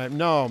Sleep Nine.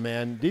 No,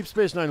 man. Deep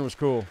Space Nine was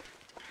cool.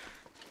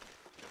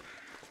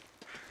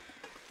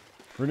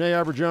 Renee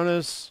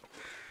Auberjonois,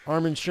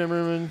 Armin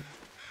Shimmerman,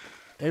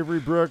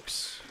 Avery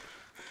Brooks.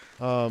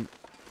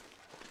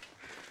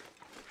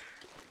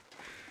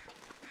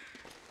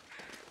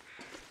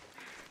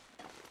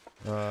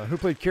 Who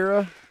played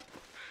Kira?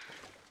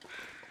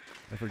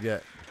 I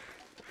forget.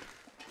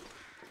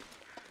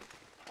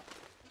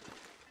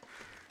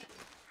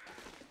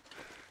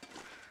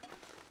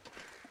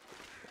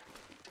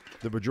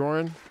 The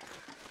Bajoran?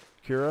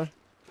 Kira?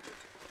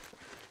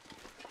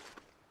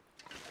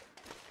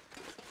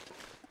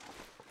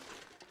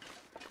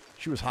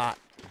 She was hot.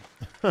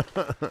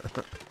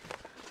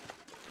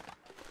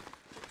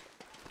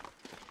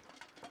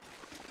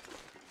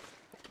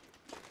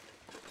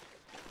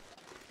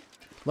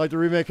 Like the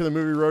remake of the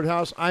movie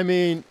Roadhouse. I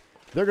mean,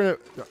 they're gonna.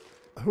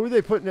 Who are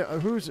they putting?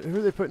 Who are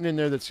they putting in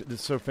there that's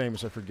so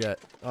famous? I forget.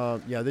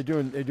 Yeah, they're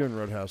doing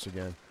Roadhouse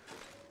again.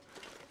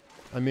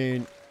 I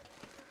mean,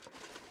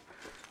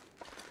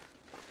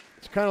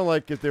 it's kind of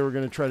like if they were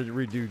going to try to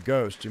redo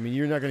Ghost. I mean,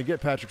 you're not going to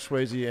get Patrick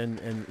Swayze and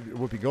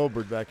Whoopi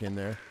Goldberg back in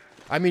there.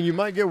 I mean, you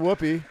might get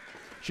Whoopi.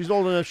 She's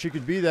old enough. She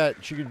could be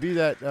that. She could be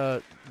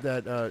that.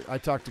 I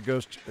talked to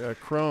Ghost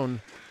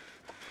crone.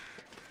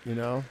 You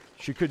know,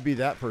 she could be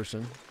that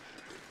person.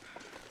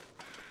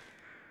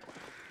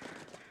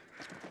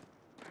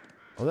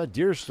 Oh, that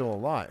deer's still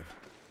alive.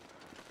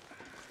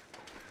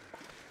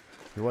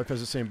 Your wife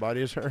has the same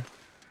body as her?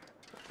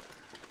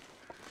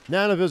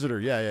 Nana Visitor.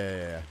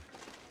 Yeah.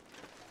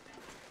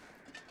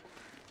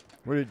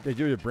 What did they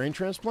do? A brain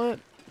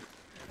transplant?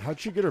 How'd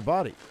she get her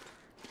body?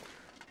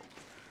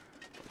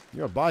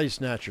 You're a body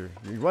snatcher.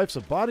 Your wife's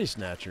a body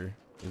snatcher.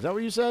 Is that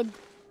what you said? All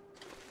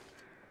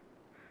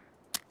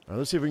right,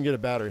 let's see if we can get a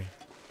battery.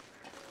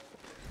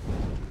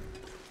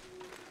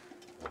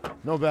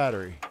 No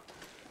battery.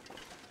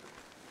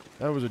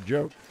 That was a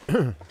joke.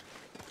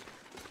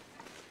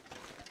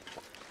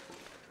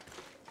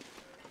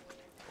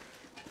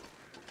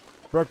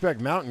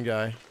 Brokeback Mountain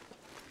guy.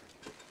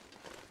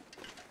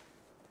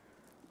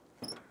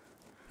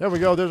 There we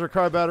go. There's our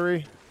car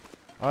battery.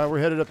 All right, we're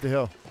headed up the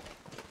hill.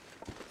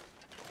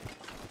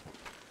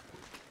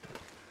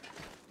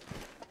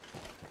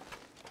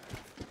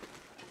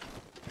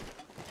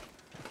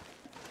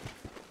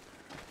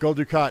 Gold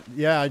Ducat.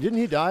 Yeah, didn't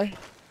he die?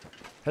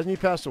 Hasn't he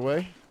passed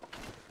away?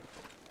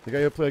 The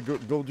guy who played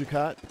Gold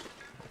Ducat?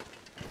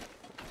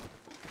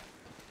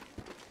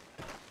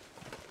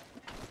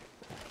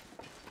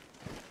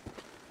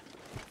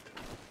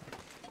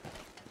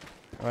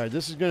 All right,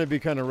 this is going to be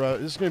kind of rough.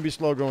 This is going to be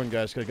slow going,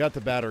 guys, because I got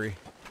the battery.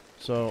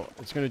 So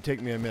it's going to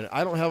take me a minute.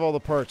 I don't have all the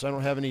parts. I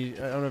don't have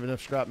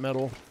enough scrap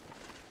metal.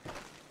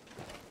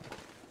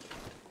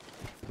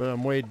 But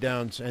I'm weighed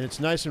down, and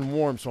it's nice and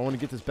warm, so I want to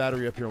get this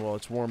battery up here while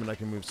it's warm and I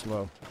can move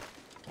slow.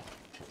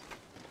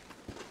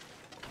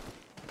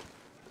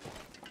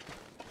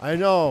 I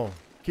know.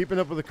 Keeping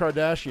up with the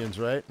Kardashians,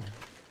 right?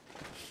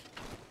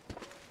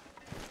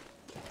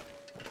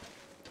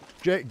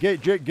 Jake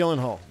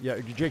Gyllenhaal. Yeah,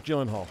 Jake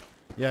Gyllenhaal.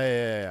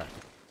 Yeah.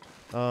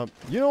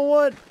 You know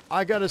what?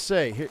 I gotta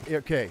say,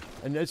 okay,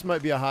 and this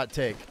might be a hot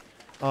take.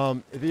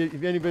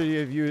 If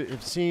anybody of you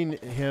have seen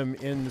him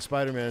in the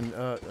Spider-Man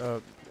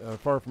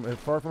Far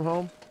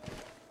From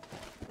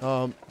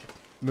Home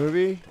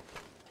movie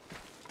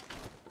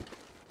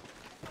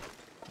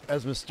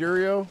as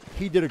Mysterio,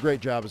 he did a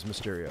great job as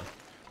Mysterio.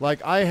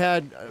 Like I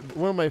had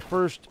one of my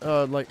first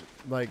one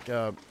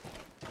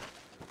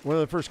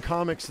of the first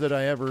comics that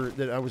I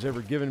was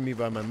ever given me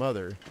by my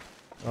mother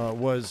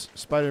was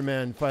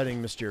Spider-Man fighting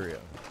Mysterio,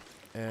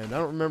 and I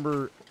don't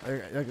remember.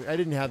 I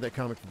didn't have that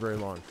comic for very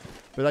long,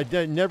 but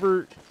I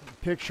never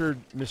pictured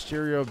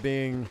Mysterio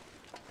being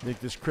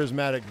like this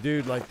charismatic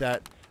dude like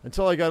that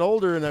until I got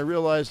older and I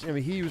realized. I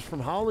mean, he was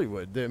from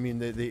Hollywood. The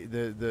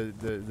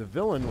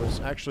villain was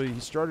actually, he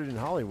started in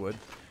Hollywood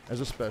as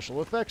a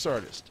special effects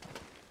artist,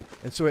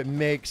 and so it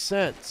makes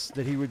sense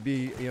that he would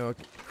be, you know,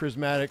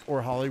 charismatic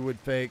or Hollywood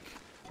fake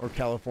or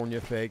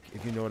California fake,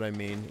 if you know what I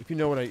mean. If you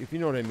know what I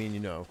mean, you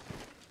know.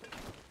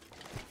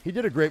 He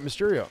did a great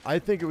Mysterio. I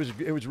think it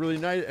was really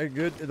nice,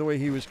 good the way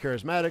he was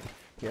charismatic,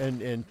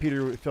 and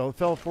Peter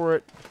fell for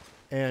it,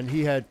 and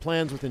he had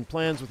plans within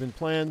plans within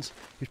plans.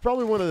 He's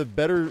probably one of the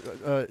better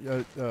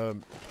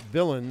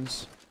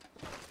villains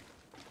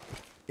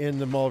in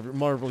the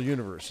Marvel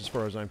universe, as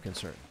far as I'm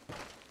concerned.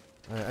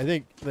 I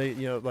think they,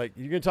 you know, like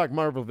you're gonna talk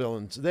Marvel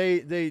villains. I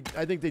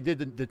think they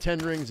did the Ten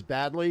Rings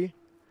badly.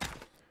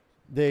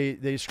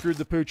 They screwed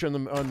the pooch on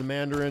the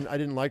Mandarin. I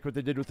didn't like what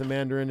they did with the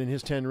Mandarin and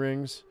his 10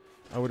 rings.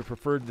 I would have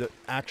preferred the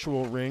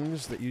actual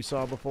rings that you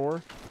saw before.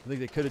 I think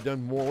they could have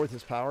done more with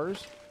his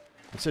powers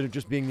instead of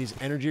just being these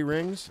energy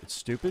rings. It's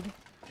stupid.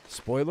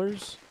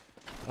 Spoilers.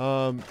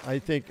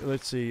 I think.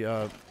 Let's see.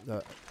 I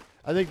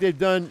think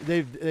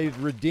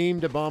they've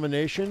redeemed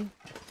Abomination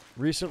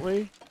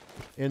recently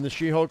in the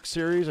She-Hulk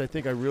series. I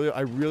think I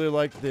really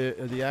like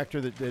the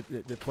actor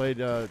that played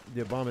the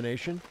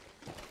Abomination.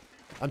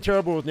 I'm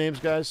terrible with names,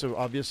 guys, so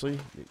obviously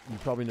you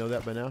probably know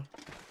that by now.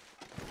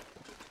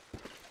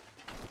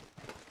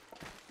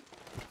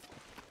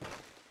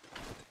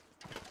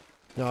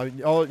 Now,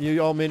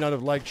 you all may not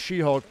have liked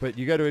She-Hulk, but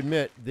you got to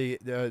admit the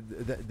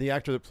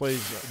actor that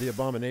plays the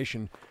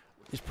Abomination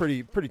is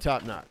pretty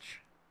top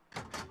notch.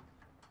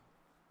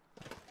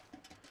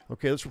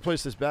 Okay, let's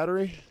replace this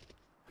battery.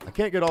 I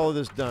can't get all of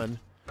this done.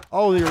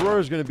 Oh, the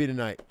Aurora's going to be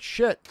tonight.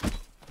 Shit.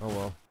 Oh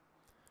well.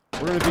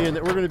 We're going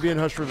to be in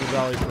Hush River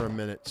Valley for a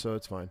minute, so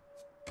it's fine.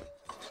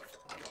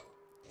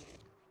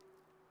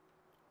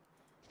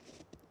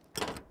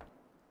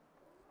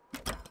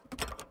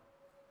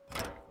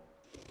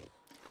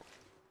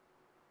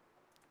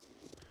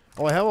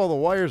 Oh, I have all the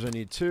wires I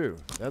need too.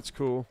 That's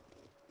cool.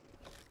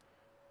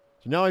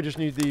 So now I just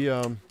need the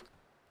I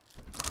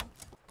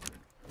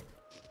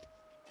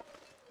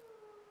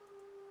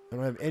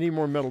don't have any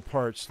more metal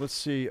parts. Let's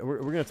see. We're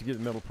gonna have to get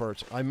metal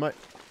parts. I might.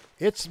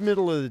 It's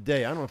middle of the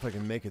day. I don't know if I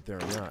can make it there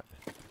or not.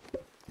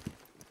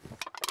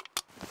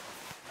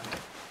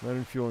 Lead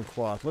and fuel and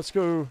cloth. Let's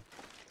go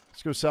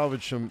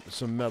salvage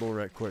some metal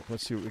right quick.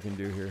 Let's see what we can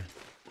do here.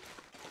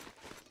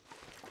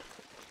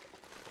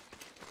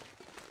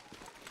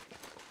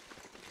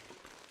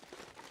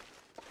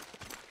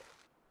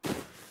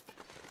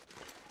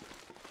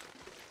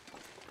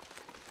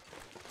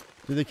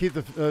 Did they keep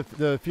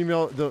the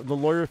female, the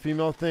lawyer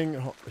female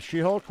thing,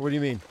 She-Hulk? What do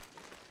you mean?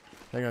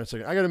 Hang on a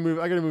second. I gotta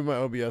move my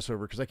OBS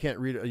over because I can't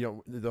read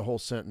the whole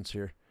sentence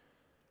here.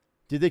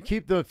 Did they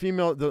keep the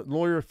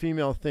lawyer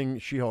female thing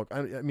She-Hulk?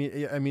 I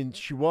mean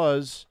she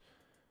was.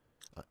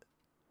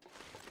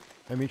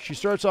 I mean she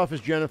starts off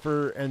as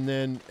Jennifer and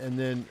then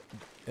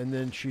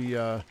she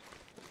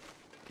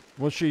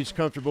once she's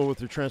comfortable with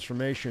her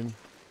transformation,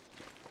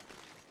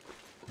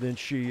 then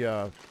she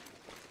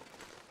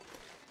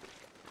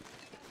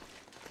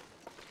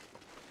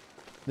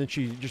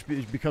just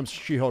becomes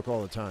She-Hulk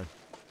all the time.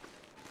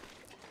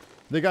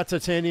 They got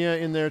Titania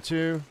in there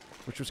too,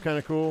 which was kind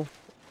of cool.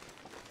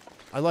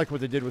 I like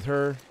what they did with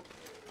her.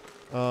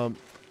 We're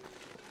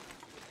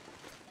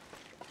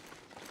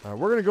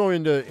gonna go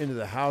into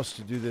the house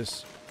to do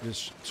this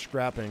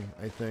scrapping,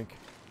 I think.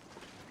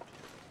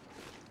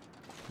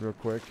 Real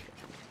quick.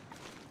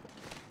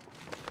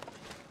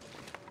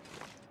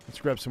 Let's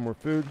grab some more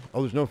food.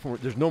 Oh,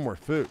 there's no more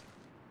food.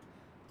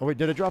 Oh wait,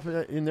 did I drop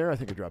it in there? I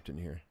think I dropped it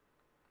in here.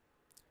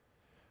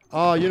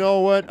 Oh, you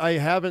know what? I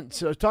haven't.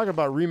 So talking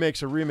about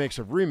remakes of remakes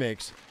of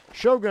remakes.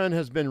 Shogun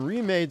has been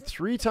remade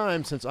 3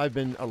 times since I've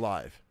been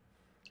alive.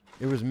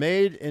 It was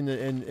made in the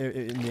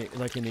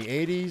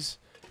 80s,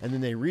 and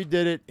then they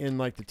redid it in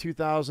like the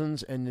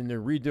 2000s, and then they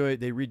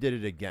redid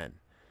it again.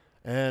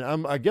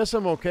 And I guess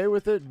I'm okay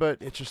with it,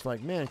 but it's just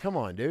like, man, come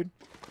on, dude.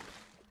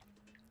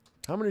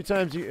 How many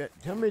times you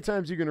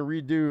gonna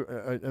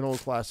redo an old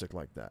classic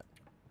like that?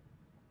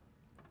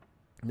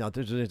 Not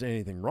that there's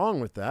anything wrong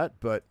with that,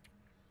 but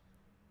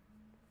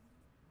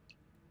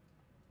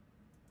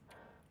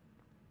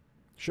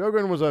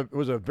Shogun was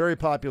a very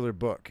popular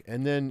book,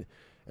 and then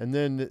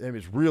it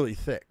was really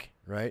thick,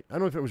 right? I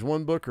don't know if it was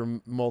one book or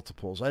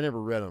multiples. I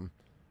never read them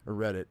or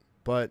read it,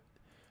 but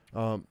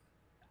I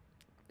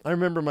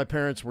remember my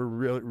parents were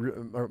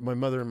my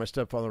mother and my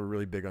stepfather were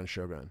really big on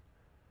Shogun.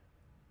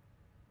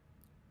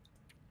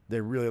 They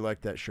really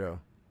liked that show.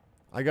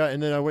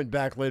 And then I went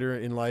back later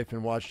in life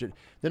and watched it.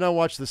 Then I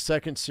watched the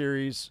second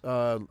series,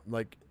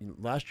 like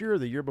last year or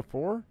the year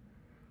before.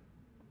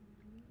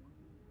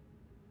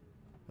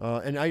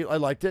 And I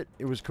liked it.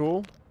 It was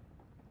cool.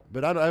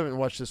 But I haven't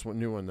watched this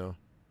new one, though.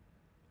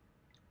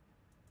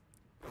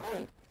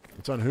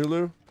 It's on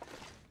Hulu.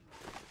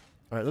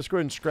 All right, let's go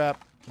ahead and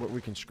scrap what we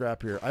can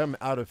scrap here. I am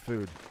out of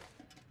food.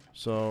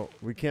 So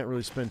we can't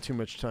really spend too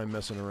much time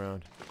messing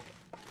around.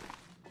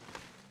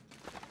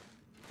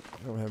 I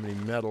don't have any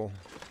metal.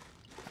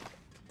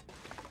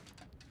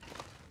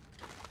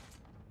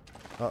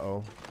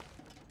 Uh-oh.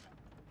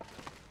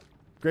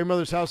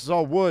 Grandmother's house is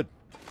all wood.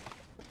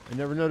 I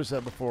never noticed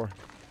that before.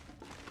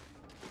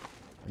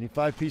 I need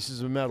 5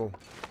 pieces of metal.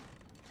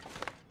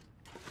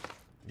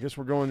 I guess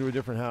we're going to a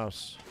different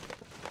house.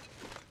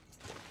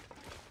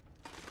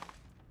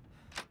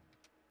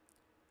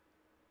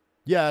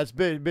 Yeah, it's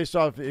based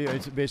off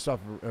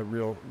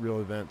real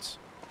events.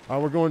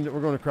 We're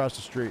going across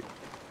the street.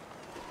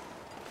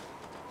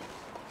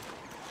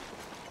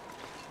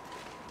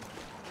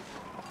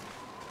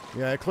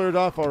 Yeah, I cleared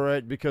off all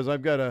right because I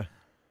got an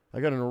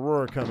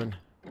Aurora coming,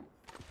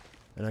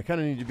 and I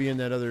kind of need to be in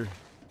that other.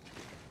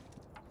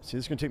 See,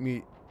 this is gonna take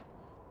me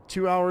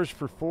 2 hours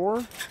for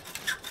 4.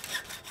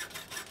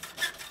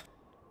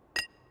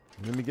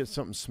 Let me get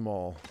something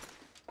small.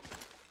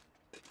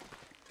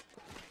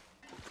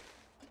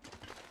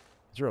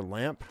 Is there a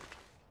lamp?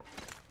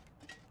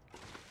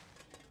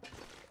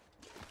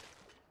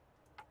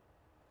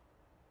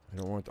 I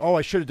don't want. Oh,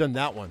 I should have done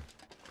that one.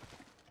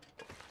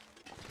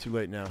 Too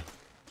late now.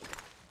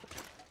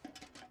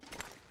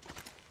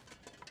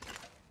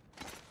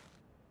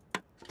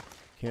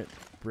 Can't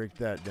break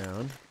that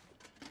down.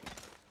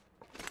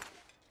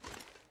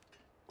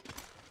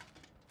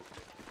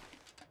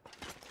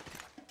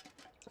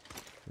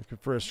 Looking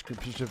for a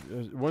piece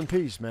of one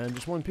piece, man.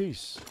 Just one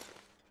piece.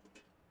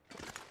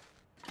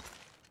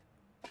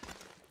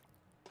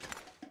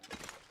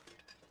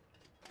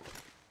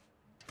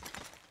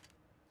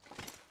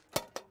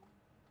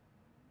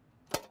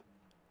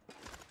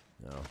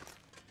 No.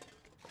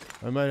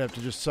 I might have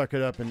to just suck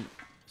it up and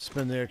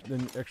spend the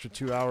extra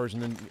 2 hours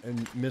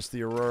and miss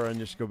the Aurora and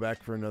just go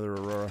back for another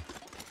Aurora.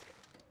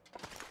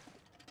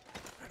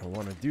 I don't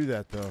want to do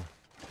that though.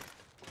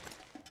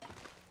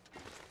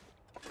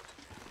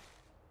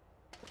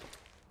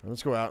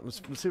 Let's go out. Let's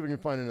see if we can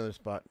find another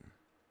spot.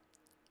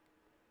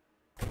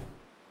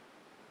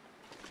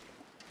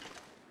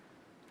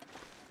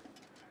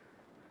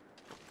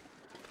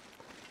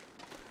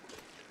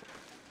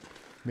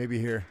 Maybe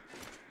here.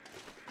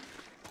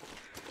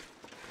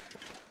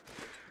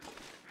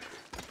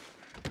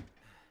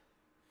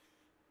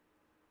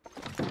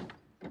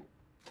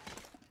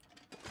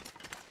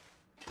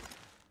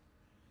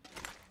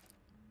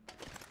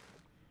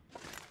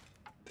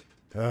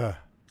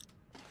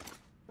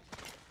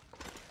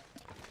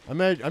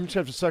 I'm just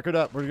gonna have to suck it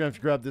up. We're gonna have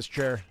to grab this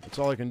chair. That's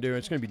all I can do.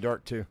 It's gonna be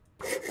dark too.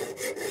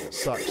 It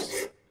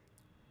sucks.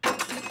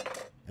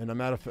 And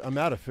I'm out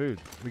of food.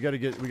 We gotta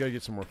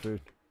get some more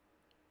food.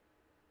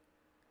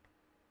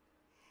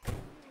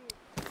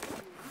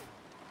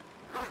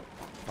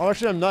 Oh,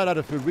 actually, I'm not out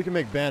of food. We can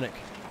make bannock.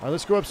 All right,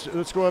 let's go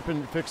up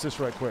and fix this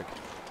right quick.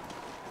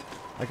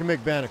 I can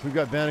make bannock. We've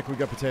got bannock. We've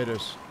got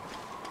potatoes.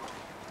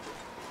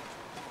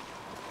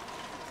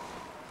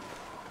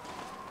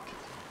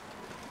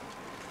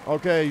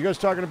 Okay, you guys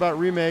talking about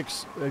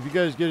remakes? If you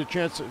guys get a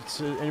chance,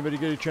 anybody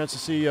get a chance to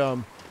see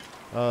The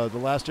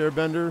Last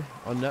Airbender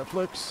on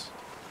Netflix?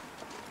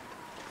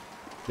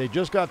 They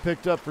just got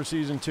picked up for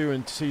season 2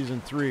 and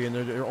season 3, and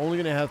they're only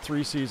going to have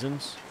 3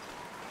 seasons.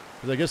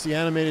 Because I guess the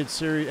animated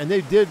series, and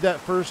they did that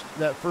first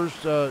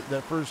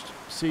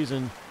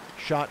season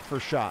shot for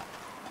shot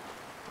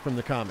from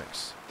the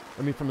comics.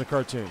 I mean, from the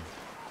cartoon.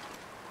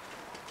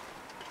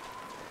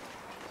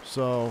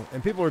 So,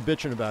 and people are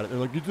bitching about it. They're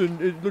like,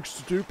 it looks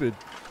stupid.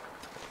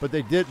 But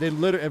they did. They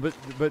literally.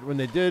 But when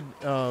they did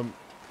The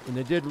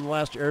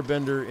Last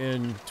Airbender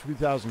in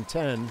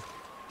 2010,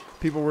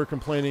 people were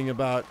complaining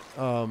about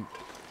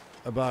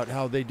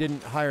how they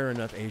didn't hire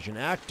enough Asian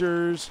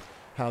actors,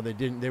 how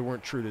they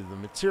weren't true to the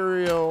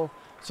material.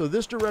 So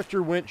this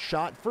director went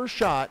shot for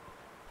shot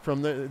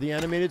from the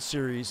animated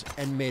series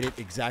and made it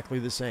exactly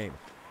the same.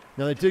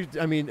 Now they did.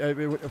 I mean,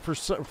 for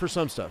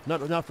some stuff,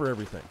 not for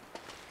everything.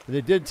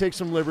 They did take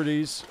some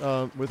liberties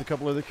with a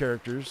couple of the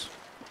characters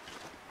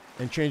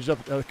and changed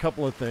up a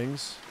couple of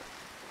things,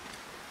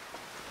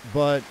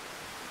 but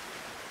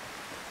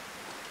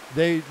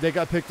they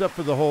got picked up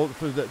for the whole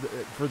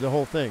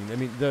thing. I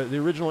mean, the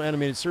original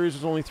animated series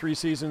was only 3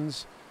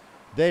 seasons.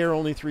 They are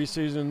only 3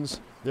 seasons.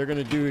 They're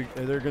gonna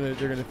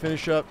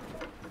finish up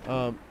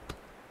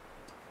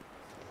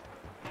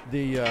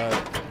the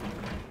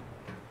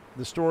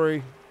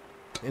story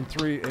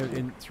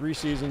in 3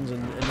 seasons,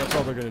 and that's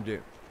all they're gonna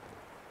do.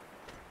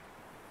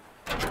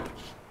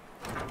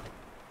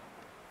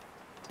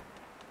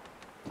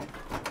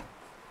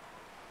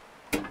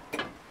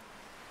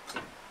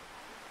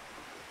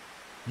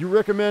 You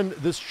recommend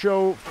this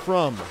show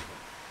from?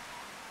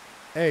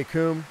 Hey,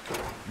 Coom,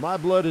 My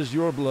Blood is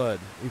Your Blood.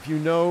 If you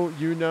know,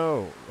 you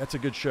know. That's a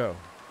good show.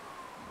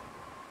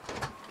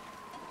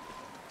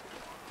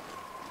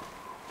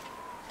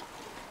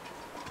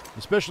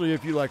 Especially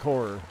if you like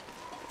horror.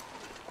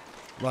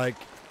 Like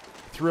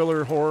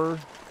thriller horror.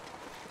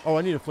 Oh,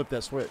 I need to flip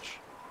that switch.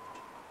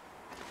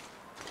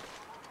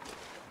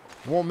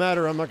 Won't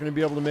matter. I'm not going to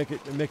be able to make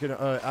it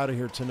out of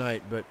here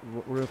tonight, but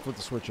we're going to flip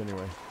the switch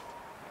anyway.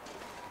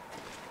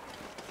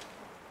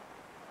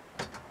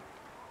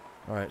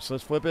 All right, so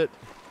let's flip it.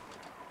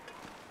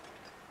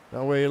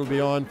 That way it'll be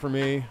on for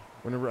me.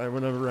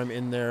 Whenever I'm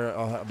in there,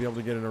 I'll be able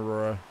to get an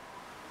Aurora.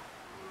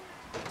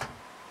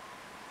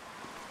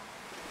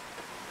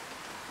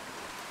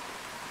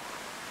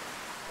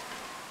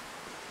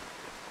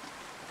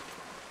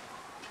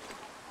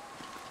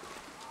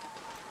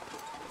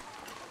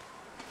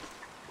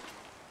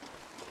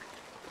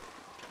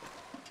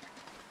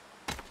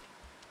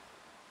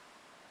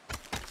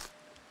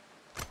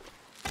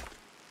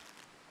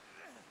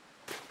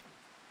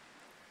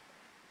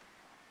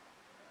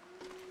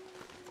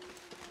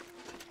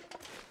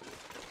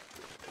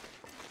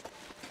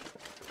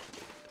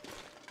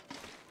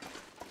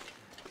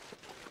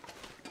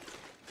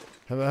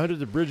 Have I hunted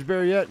the bridge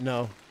bear yet?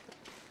 No.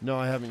 No,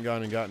 I haven't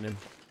gone and gotten him.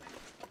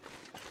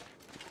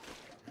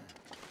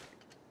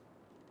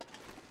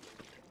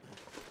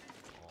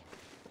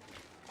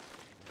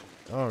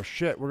 Oh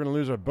shit, we're gonna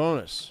lose our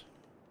bonus.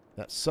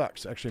 That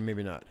sucks. Actually,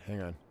 maybe not. Hang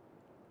on.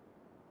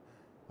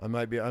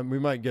 We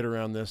might get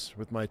around this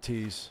with my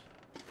T's.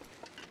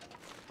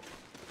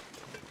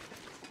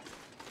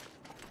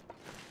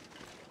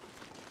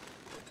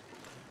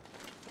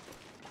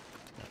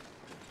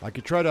 I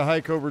could try to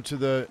hike over to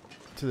the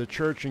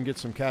church and get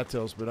some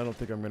cattails, but I don't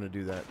think I'm going to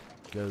do that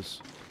because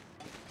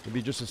it'd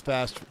be just as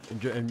fast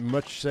and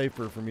much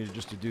safer for me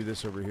to do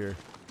this over here.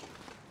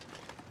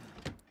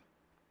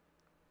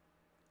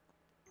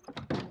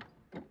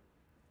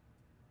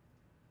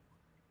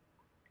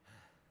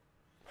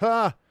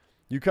 Ha!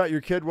 You caught your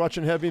kid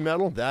watching heavy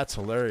metal? That's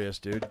hilarious,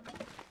 dude.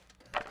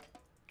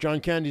 John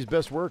Candy's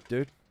best work,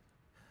 dude.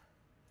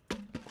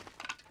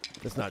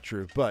 That's not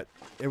true, but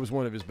it was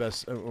one of his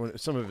best,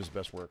 some of his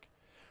best work.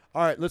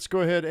 All right, let's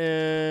go ahead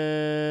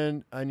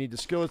and I need the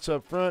skillets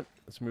up front.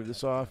 Let's move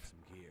this off.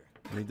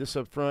 I need this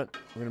up front.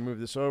 We're going to move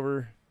this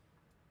over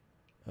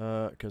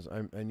because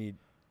we're going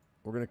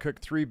to cook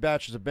 3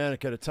 batches of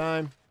bannock at a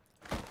time.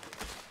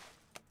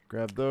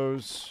 Grab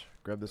those.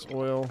 Grab this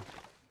oil.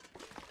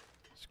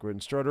 Let's go ahead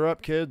and start her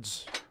up,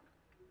 kids.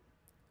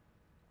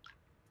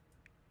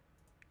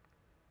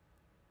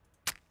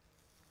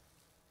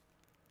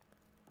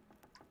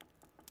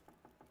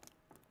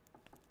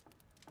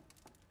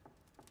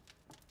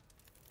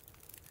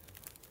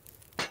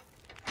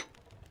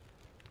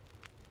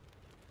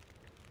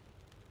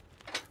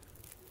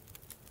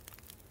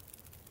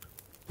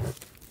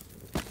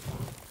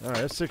 All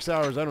right, that's 6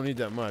 hours. I don't need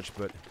that much,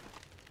 but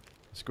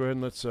let's go ahead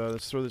and let's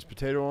throw this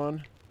potato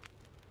on.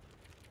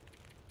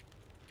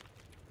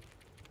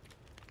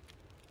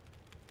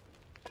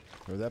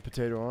 Throw that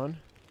potato on.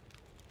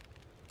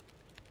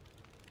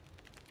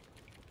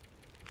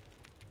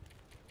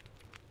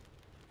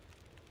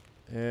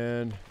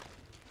 And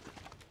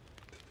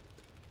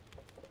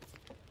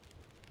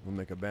we'll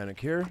make a bannock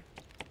here.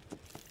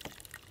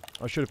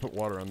 I should have put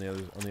water on the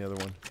other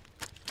one.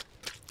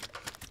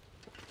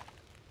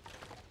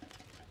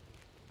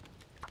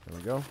 There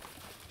we go.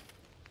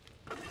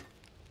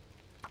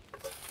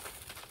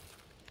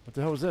 What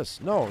the hell is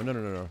this?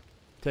 No.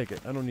 Take it.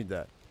 I don't need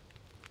that.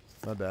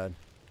 My bad.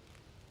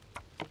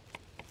 So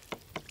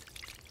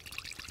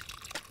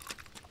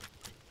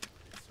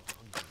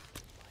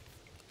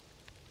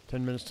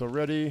 10 minutes till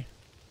ready.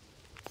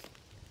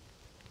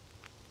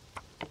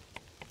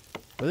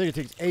 I think it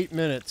takes 8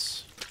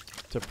 minutes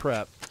to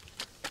prep.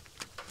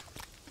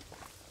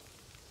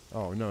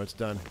 Oh, no, it's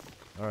done.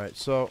 All right,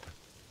 so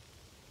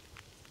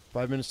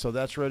 5 minutes till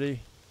that's ready.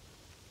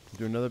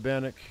 Do another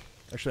bannock.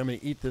 Actually, I'm going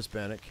to eat this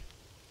bannock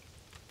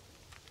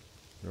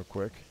real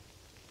quick.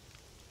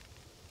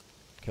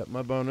 Kept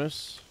my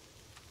bonus.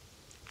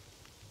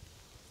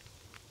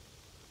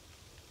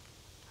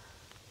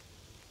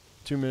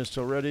 Two minutes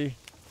till ready.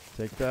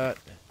 Take that.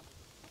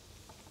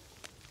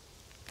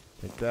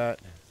 Take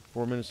that.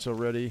 4 minutes till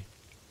ready.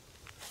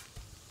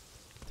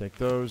 Take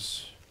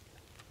those.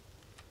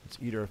 Let's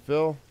eat our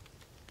fill.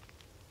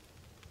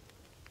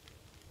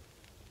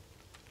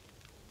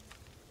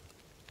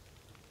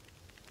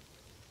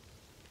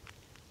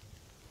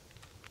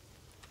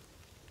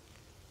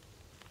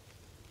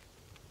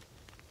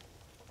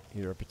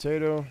 Eat our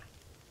potato.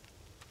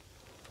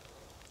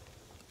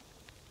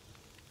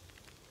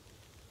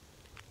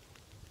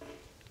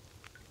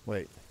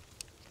 Wait.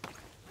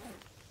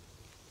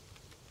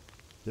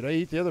 Did I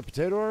eat the other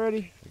potato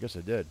already? I guess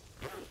I did.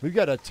 We've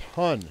got a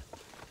ton.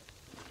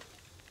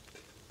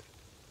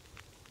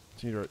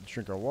 Let's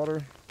drink our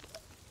water.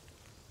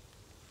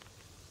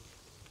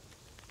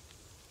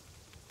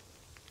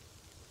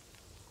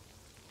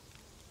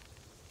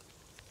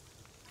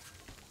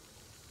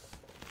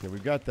 Okay,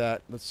 we've got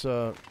that. Let's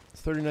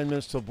 39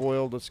 minutes till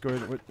boiled. Let's go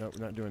ahead and no,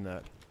 we're not doing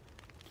that.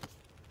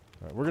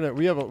 All right,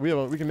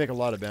 we can make a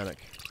lot of bannock.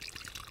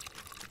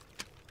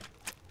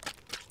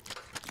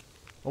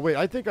 Oh wait,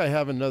 I think I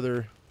have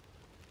another.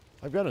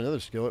 I've got another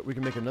skillet. We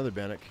can make another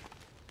bannock,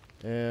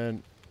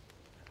 and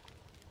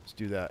let's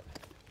do that.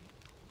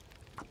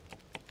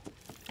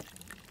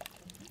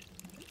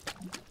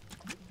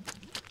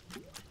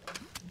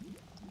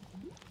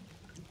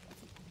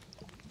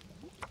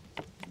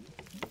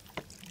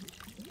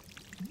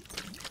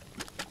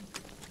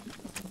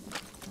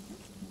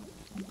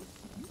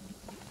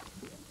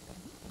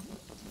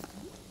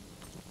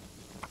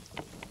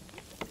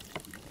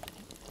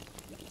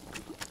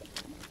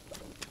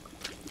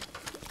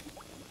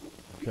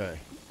 Okay.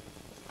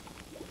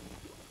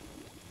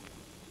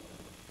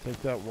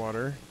 Take that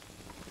water.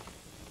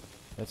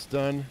 That's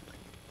done.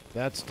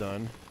 That's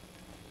done.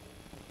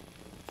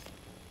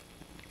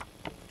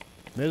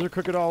 May as well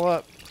cook it all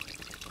up.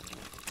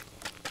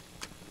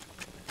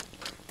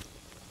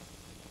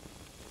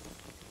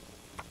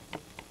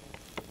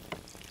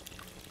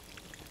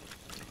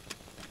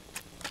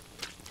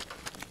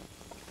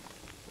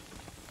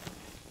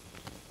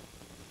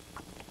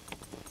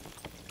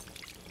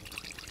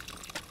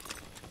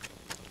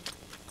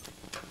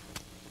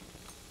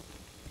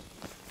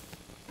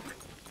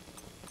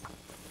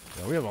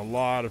 We have a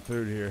lot of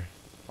food here.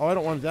 Oh, I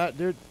don't want that,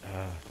 dude.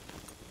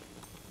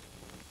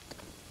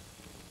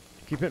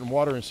 Keep hitting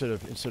water instead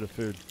of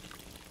food.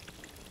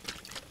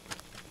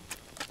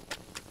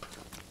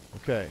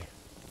 Okay.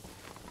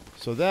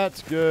 So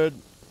that's good.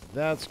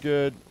 That's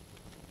good.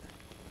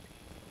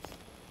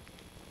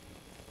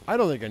 I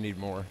don't think I need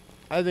more.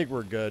 I think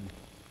we're good.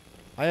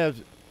 I have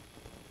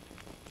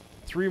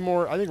 3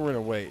 more. I think we're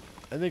gonna wait.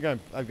 I think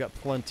I've got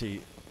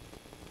plenty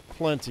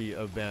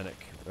of bannock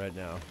right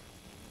now.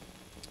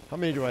 How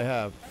many do I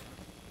have?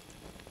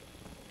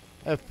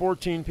 I have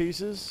 14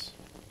 pieces.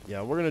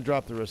 Yeah, we're going to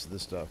drop the rest of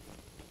this stuff.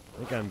 I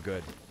think I'm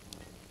good.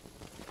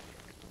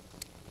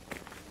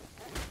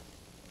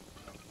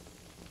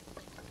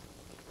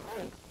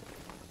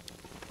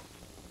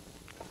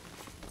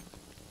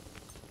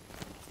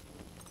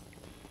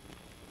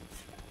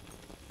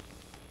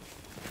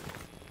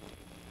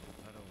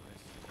 Not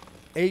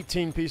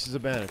 18 pieces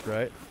of bannock,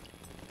 right?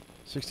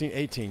 16,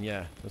 18,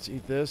 yeah. Let's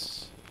eat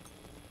this.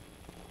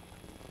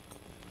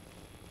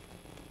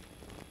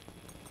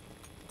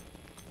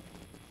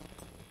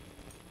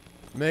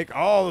 Make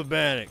all the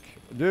bannock.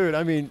 Dude,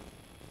 I mean...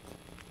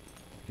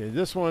 Okay,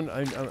 this one,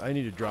 I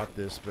need to drop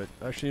this, but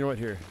actually, you know what,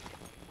 here.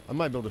 I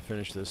might be able to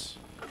finish this.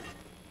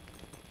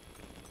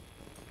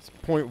 It's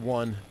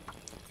 0.1.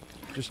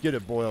 Just get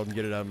it boiled and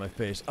get it out of my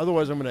face.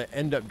 Otherwise, I'm going to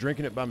end up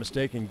drinking it by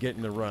mistake and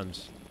getting the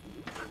runs.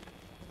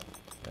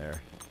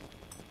 There.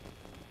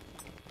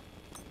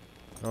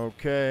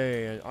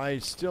 Okay, I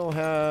still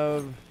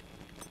have...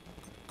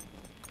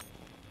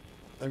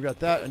 I've got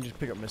that, and just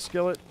pick up my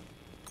skillet.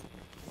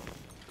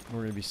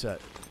 We're going to be set.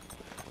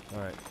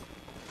 Alright.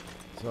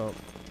 So,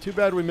 too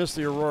bad we missed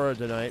the Aurora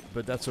tonight,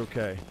 but that's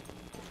okay.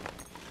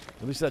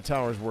 At least that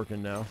tower's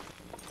working now.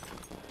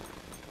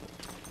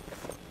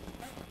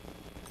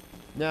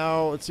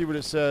 Now, let's see what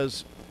it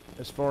says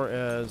as far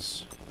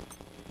as...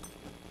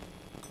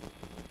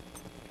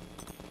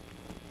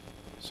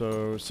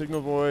 So, signal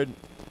void...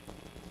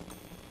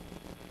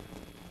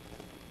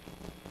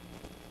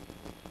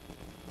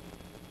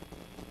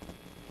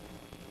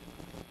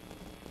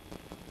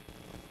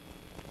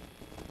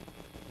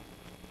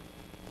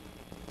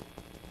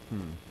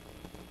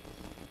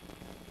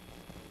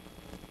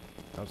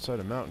 Outside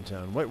of Mountain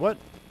Town. Wait, what?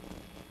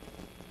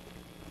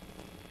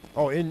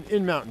 Oh,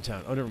 in Mountain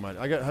Town. Oh, never mind.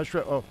 I got Hush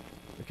River. Oh,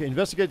 okay.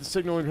 Investigate the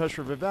signal in Hush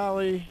River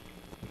Valley,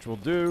 which we'll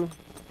do.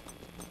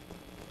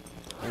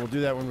 And we'll do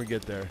that when we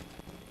get there.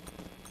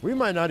 We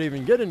might not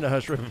even get into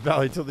Hush River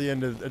Valley till the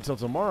end of until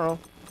tomorrow.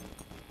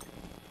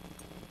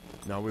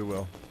 No, we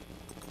will.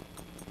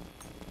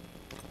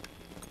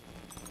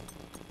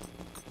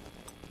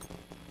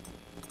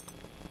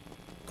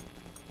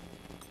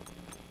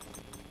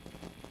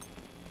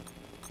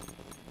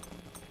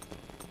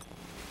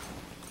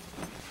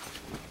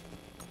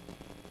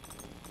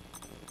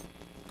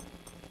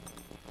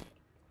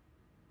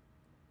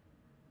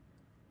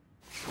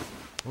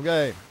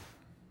 Okay.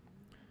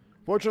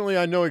 Fortunately,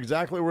 I know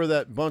exactly where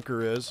that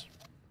bunker is,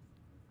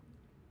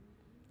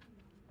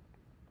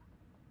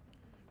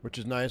 which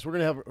is nice.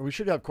 We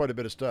should have quite a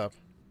bit of stuff.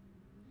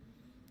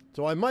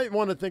 So I might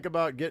want to think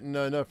about getting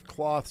enough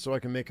cloth so I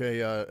can make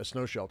a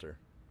snow shelter.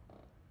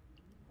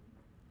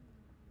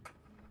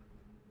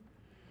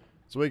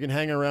 So we can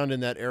hang around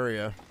in that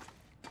area.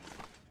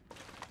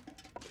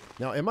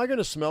 Now, am I going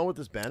to smell with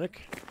this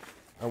bannock?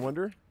 I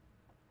wonder.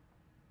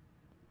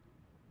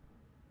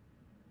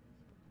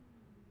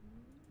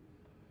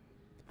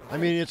 I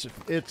mean,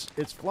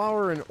 it's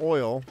flour and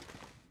oil.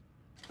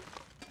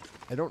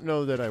 I don't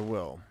know that I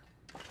will.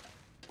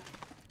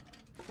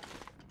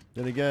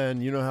 Then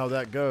again, you know how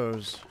that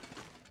goes.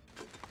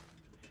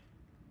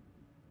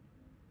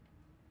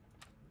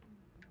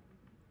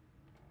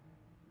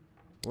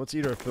 Let's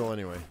eat our fill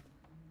anyway.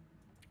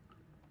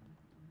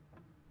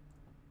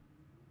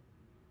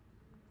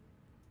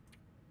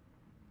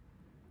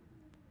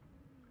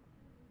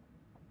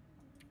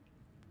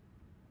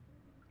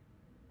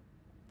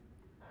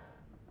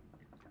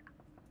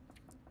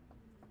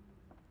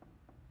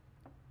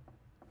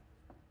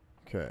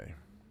 Okay.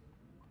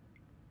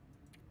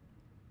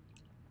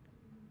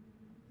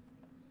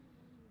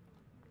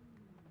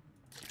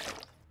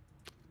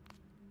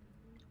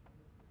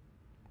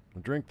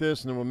 We'll drink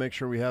this, and then we'll make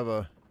sure we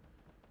have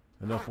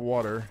enough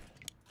water.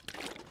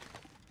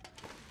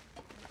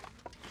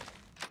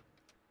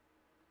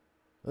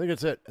 I think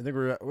that's it. I think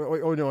we're.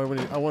 Wait, oh no!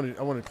 I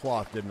wanted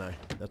cloth, didn't I?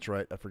 That's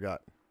right. I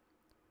forgot.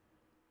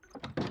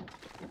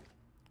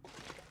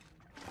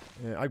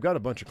 Yeah, I've got a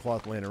bunch of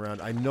cloth laying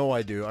around. I know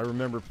I do. I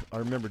remember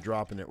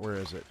dropping it. Where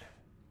is it?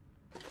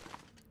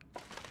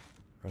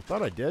 I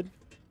thought I did.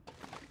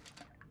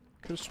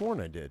 Could have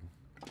sworn I did.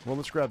 Well,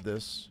 let's grab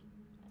this.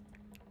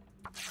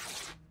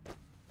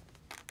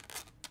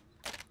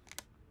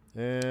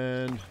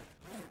 And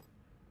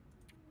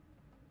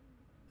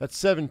that's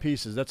 7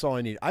 pieces. That's all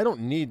I need. I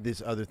don't need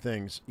these other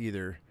things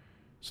either.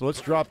 So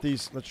let's drop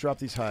these. Let's drop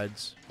these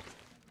hides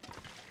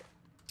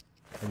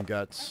and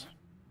guts.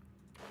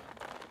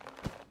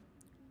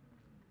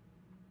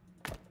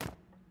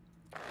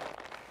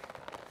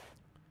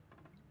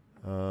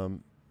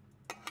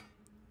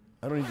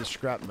 I don't need the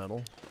scrap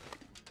metal.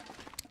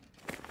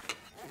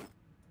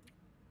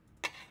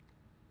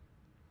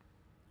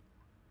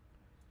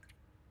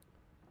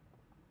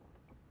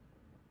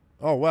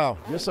 Oh, wow.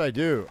 Yes, I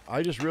do.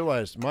 I just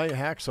realized my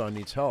hacksaw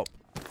needs help.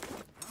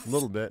 A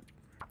little bit.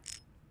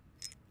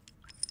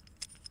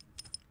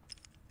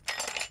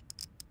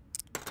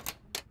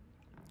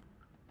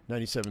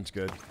 $97's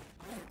good.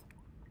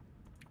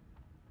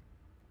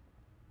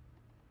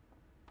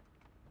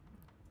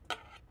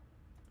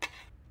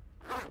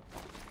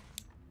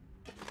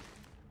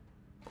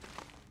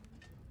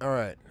 All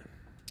right.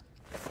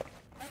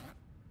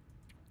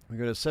 We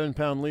got a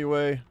 7-pound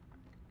leeway.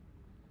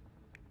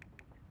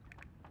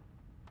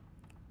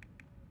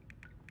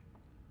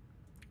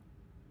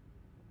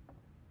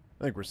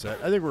 I think we're set.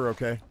 I think we're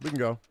okay. We can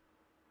go.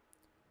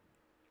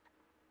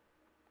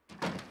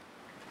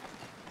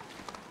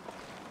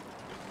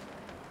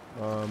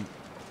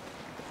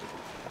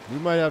 We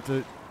might have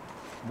to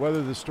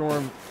weather the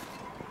storm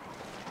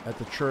at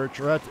the church,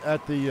 or at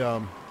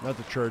the not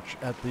the church,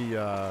 at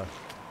the.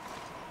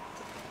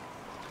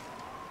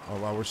 Oh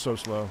wow, we're so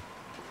slow.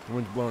 The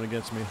wind's blowing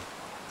against me.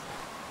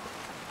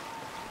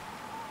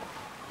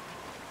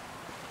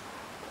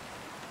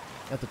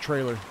 At the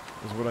trailer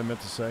is what I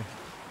meant to say.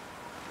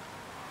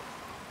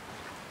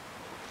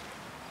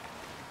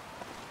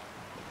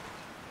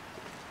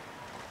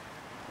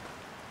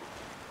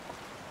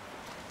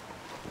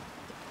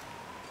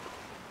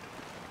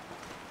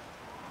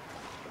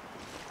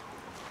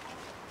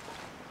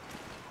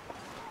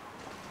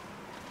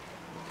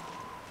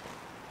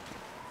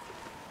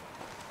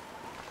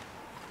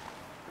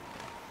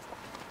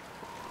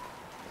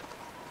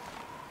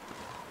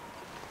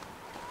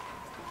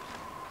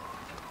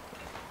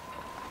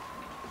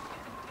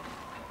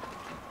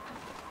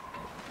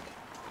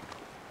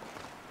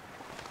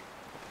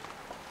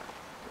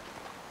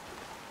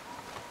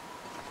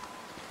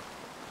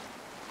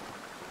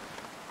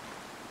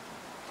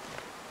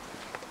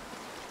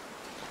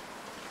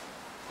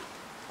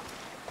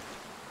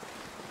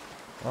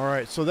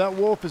 Alright, so that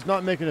wolf is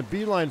not making a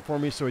beeline for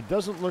me, so it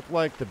doesn't look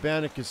like the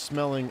bannock is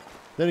smelling.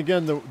 Then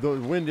again, the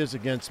wind is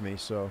against me,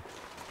 so.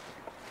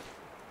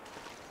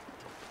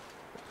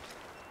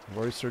 I've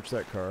already searched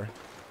that car.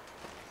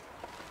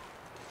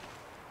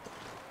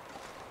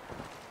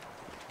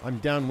 I'm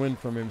downwind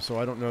from him, so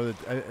I don't know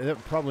that. That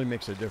probably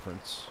makes a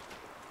difference.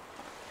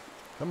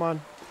 Come on.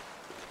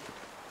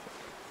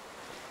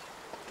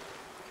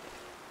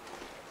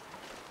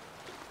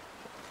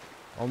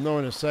 I'll know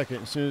in a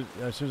second, as soon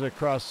as I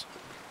cross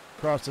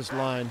this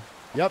line.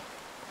 Yep,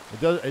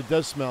 it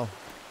does smell.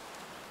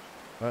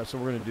 All right, so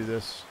we're gonna do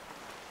this.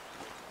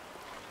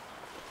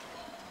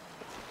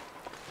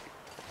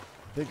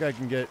 I think I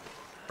can get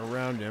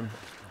around him.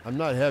 I'm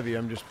not heavy,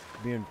 I'm just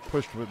being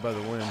pushed by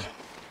the wind.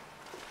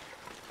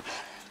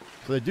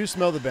 So they do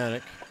smell the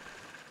bannock,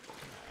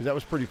 because that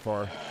was pretty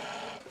far.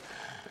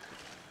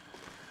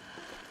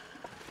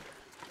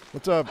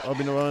 What's up,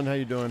 Obi-Wan? How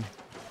you doing?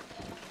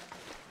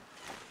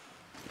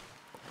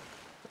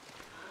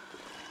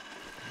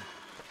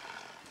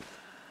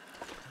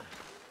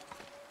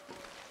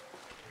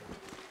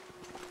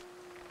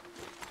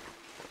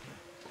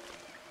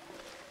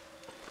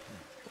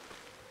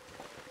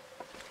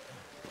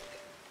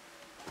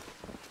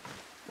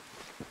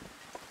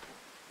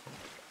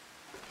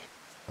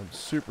 I'm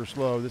super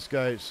slow. This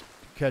guy's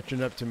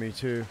catching up to me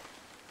too.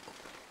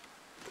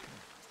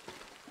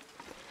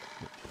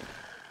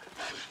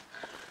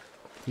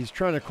 He's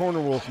trying to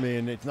corner wolf me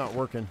and it's not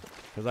working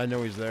because I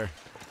know he's there.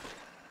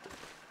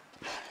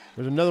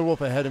 There's another wolf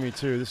ahead of me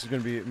too. This is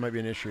going to be, it might be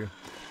an issue.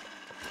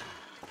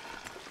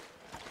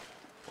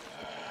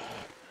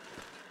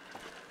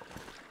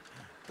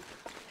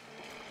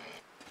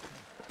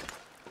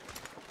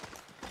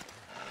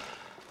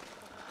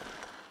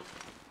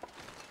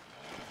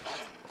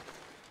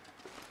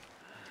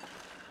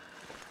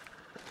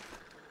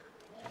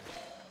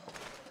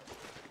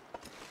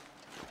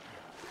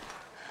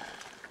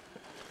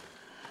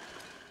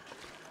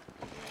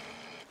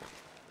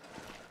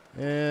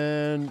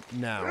 And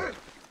now.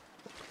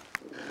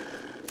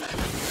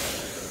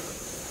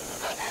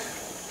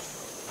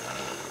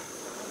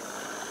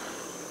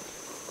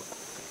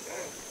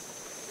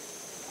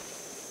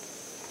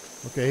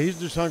 Okay, he's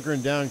just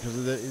hunkering down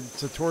because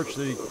it's a torch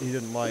that he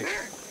didn't like.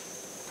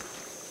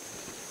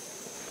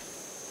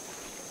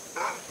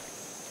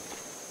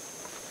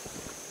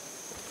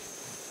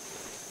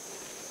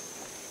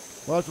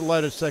 We'll have to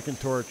light a second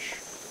torch.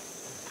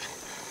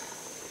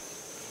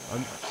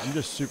 I'm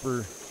just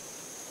super...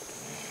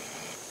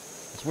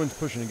 This wind's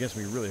pushing against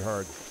me really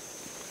hard.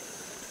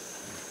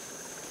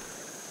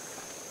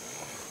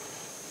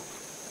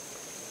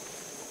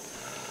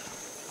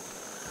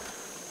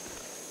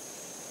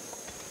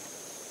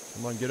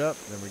 Come on, get up.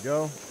 There we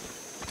go. I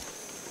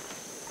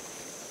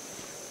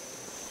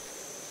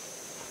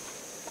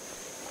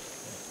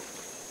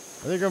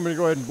think I'm going to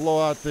go ahead and blow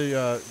out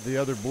the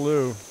other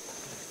blue,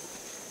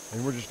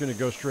 and we're just going to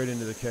go straight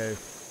into the cave.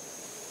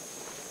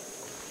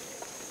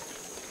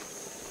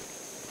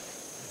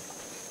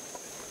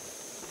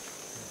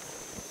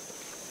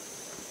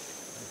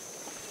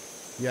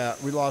 Yeah,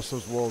 we lost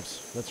those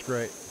wolves. That's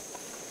great.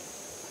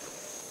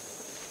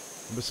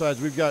 And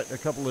besides, we've got a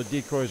couple of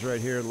decoys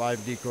right here,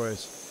 live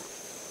decoys.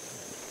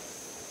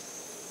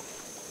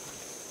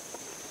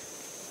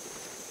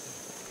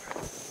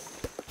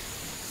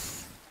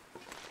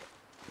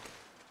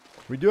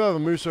 We do have a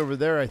moose over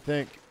there, I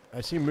think.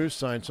 I see moose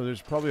signs, so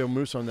there's probably a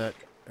moose on that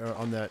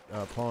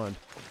pond.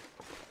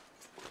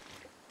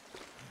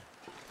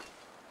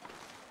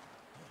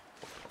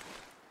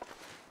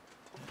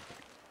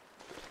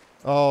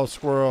 Oh,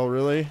 squirrel,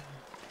 really?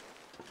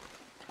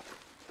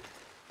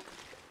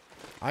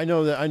 I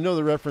know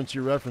the reference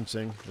you're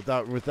referencing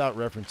without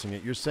referencing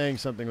it. You're saying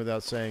something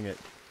without saying it.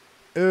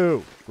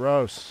 Ooh,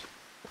 gross.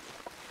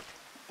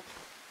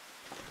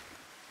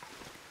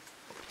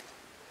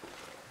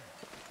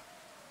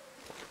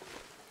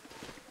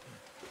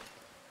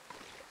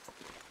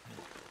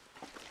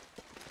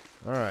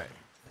 All right.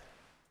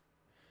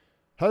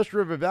 Hush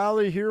River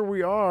Valley, here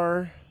we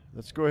are.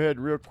 Let's go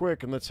ahead real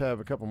quick and let's have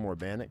a couple more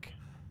bannock.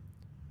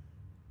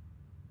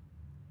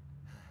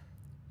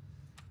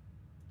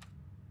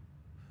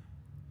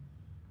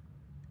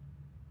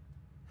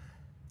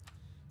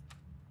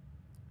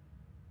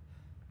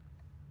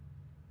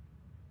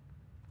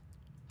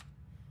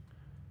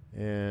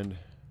 And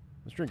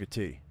let's drink a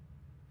tea.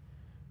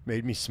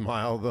 Made me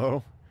smile,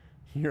 though.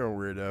 You're a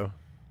weirdo.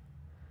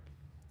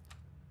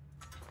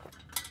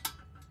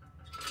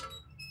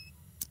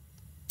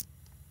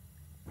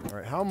 All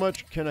right, how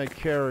much can I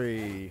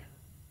carry?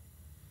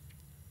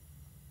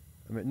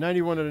 I'm at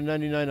 91 out of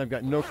 99. I've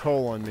got no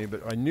coal on me,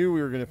 but I knew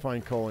we were going to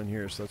find coal in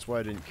here, so that's why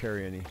I didn't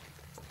carry any.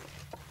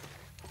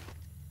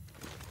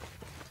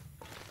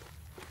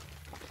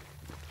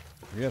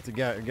 We have to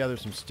gather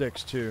some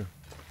sticks, too.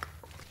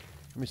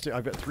 Let me see.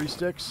 I've got 3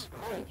 sticks,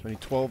 so I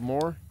need 12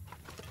 more.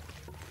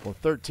 Well,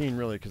 13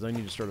 really, because I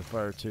need to start a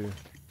fire too.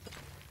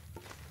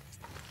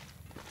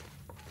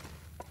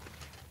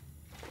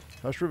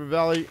 Hush River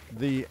Valley,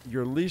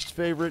 your least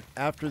favorite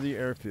after the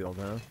airfield,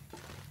 huh?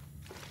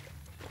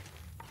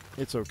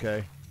 It's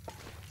okay.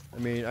 I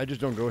mean, I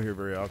just don't go here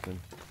very often.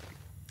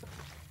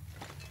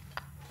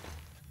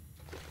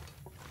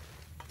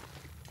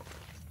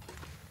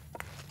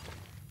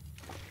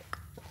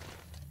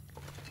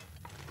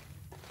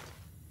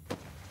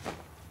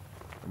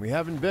 We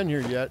haven't been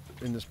here yet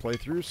in this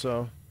playthrough,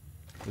 so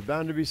there's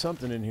bound to be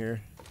something in here.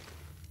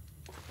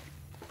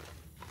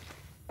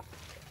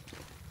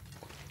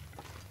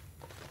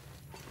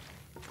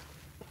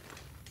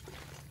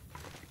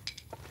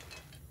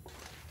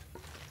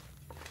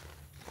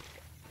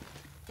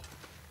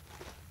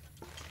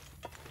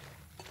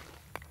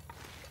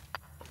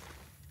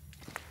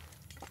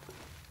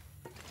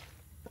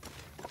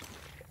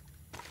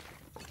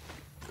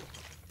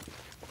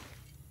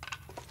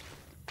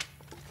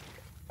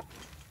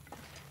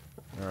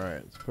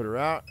 Alright, let's put her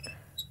out.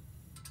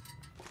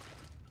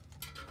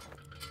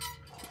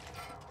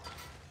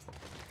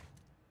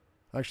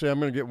 Actually, I'm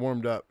going to get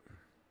warmed up.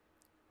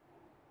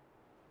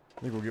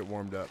 I think we'll get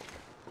warmed up.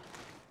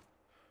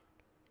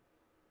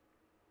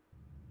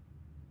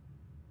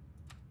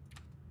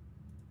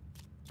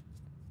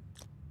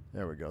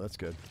 There we go. That's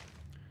good.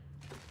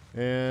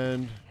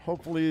 And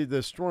hopefully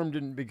the storm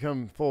didn't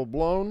become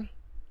full-blown.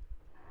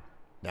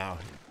 Now,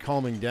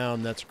 calming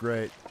down, that's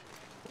great.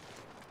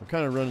 I'm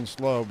kind of running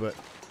slow, but...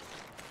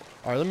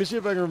 All right, let me see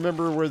if I can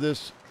remember where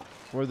this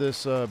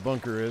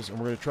bunker is, and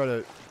we're going to try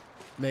to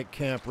make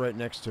camp right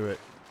next to it.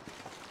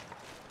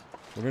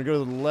 We're going to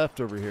go to the left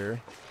over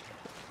here.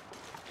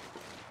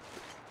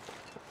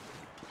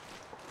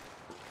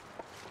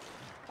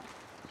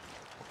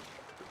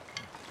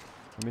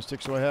 How many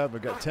sticks do I have?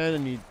 I've got 10. I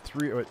need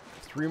 3. Oh,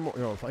 3 more.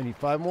 No, I need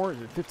 5 more.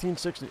 Is it 15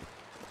 sticks?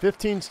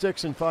 15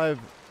 sticks and 5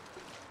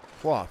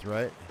 cloth,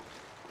 right?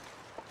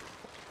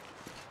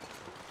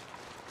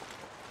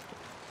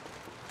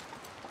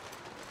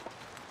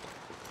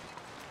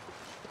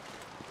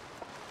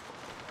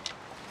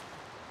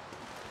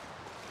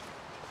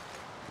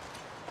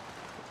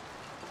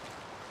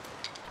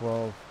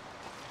 $12,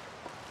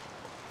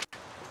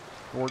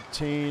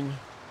 14.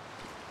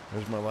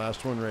 There's my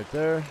last one right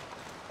there.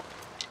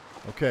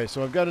 Okay,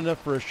 so I've got enough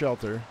for a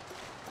shelter.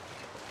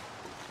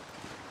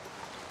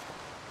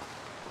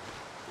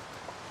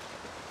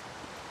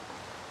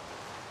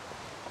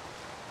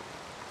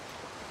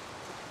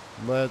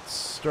 Let's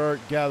start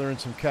gathering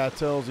some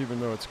cattails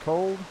even though it's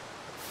cold.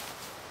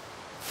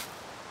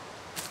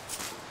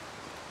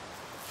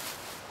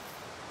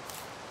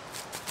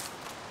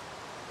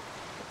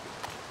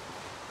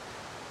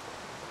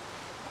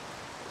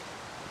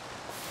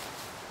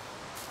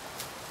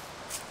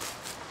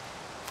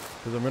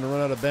 Because I'm going to run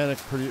out of bannock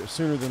pretty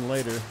sooner than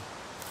later.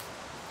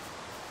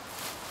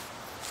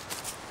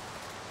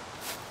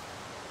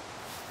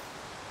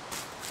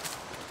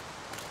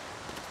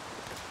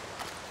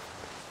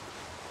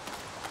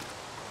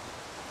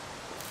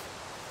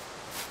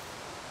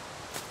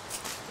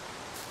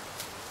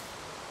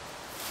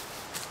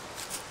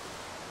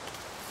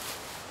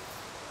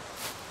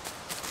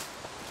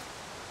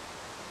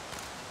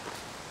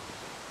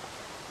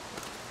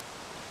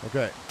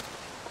 Okay.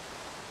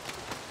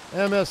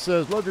 MS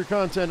says, love your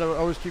content. I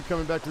always keep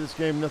coming back to this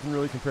game. Nothing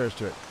really compares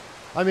to it.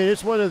 I mean,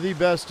 it's one of the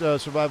best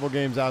survival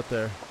games out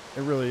there.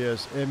 It really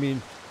is. I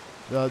mean,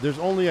 there's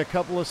only a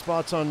couple of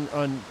spots on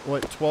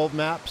what, 12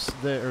 maps?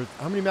 Or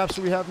how many maps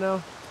do we have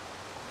now?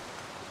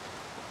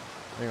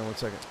 Hang on one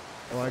second.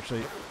 Well,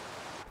 actually,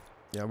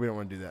 yeah, we don't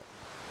want to do that.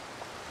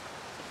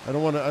 I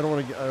don't want to,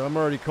 I'm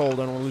already cold.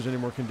 I don't want to lose any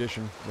more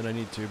condition than I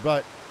need to.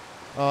 But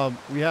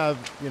we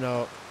have, you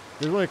know,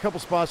 there's only a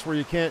couple spots where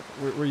you can't,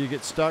 where you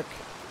get stuck.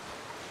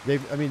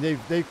 They've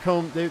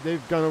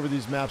gone over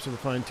these maps with a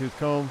fine-tooth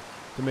comb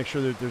to make sure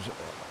that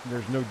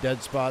there's no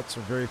dead spots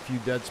or very few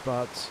dead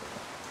spots.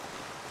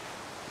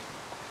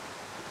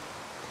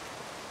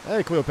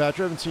 Hey,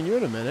 Cleopatra, I haven't seen you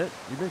in a minute.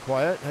 You've been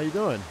quiet. How you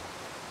doing?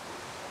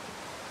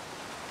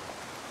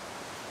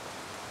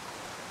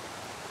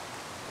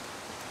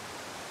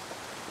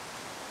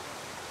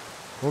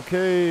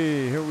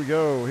 Okay, here we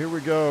go. Here we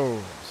go.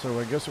 So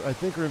I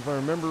think if I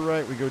remember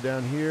right, we go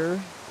down here.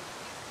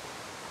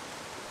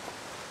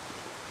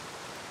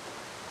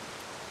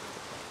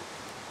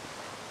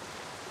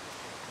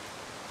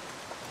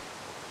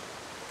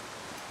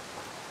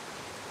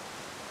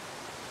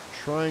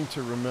 Trying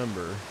to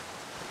remember.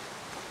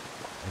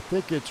 I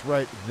think it's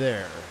right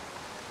there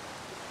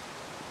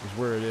is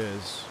where it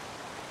is.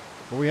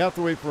 But we have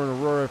to wait for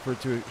an aurora for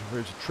it to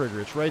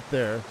trigger. It's right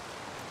there.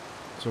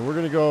 So we're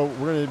going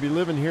to be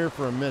living here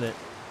for a minute.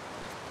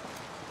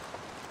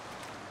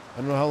 I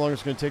don't know how long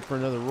it's going to take for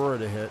another aurora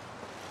to hit.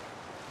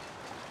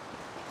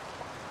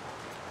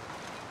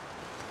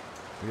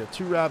 We got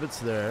 2 rabbits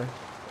there.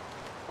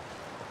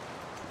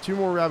 2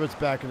 more rabbits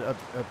back and up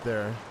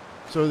there.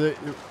 So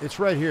it's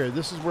right here.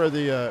 This is where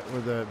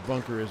the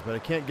bunker is, but I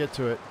can't get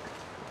to it.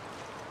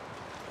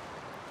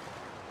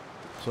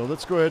 So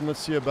let's go ahead and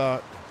let's see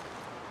about.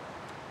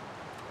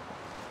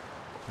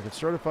 I can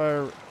start a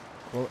fire.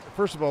 Well,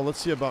 first of all, let's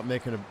see about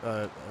making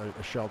a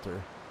shelter.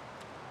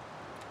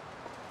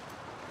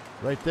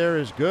 Right there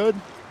is good.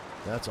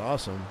 That's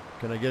awesome.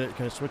 Can I get it?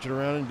 Can I switch it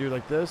around and do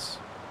like this?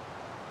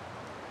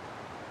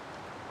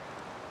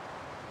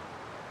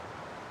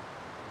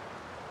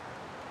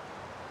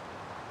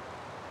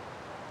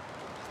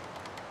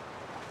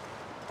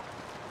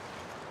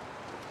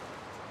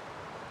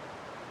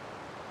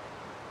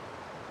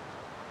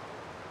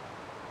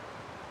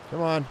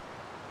 Come on.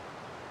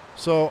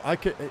 So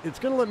it's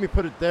gonna let me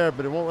put it there,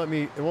 but it won't let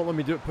me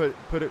do it.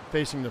 Put it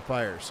facing the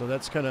fire. So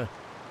that's kind of,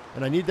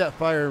 and I need that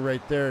fire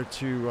right there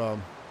to. Well,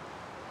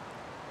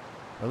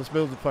 let's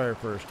build the fire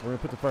first. We're gonna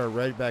put the fire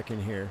right back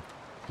in here,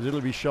 because it'll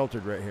be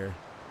sheltered right here.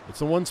 It's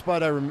the one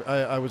spot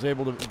I was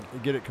able to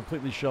get it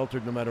completely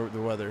sheltered no matter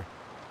the weather,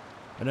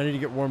 and I need to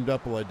get warmed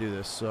up while I do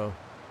this. So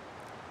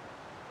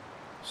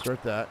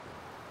start that.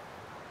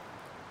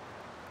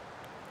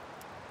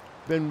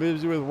 Been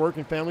busy with work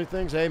and family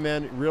things. Hey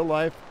man, real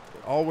life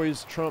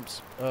always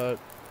trumps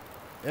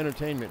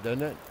entertainment,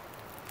 doesn't it?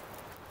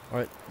 All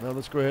right, now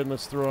let's go ahead and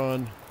let's throw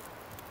on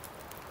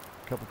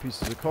a couple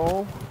pieces of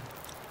coal.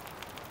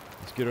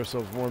 Let's get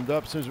ourselves warmed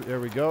up.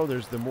 There we go.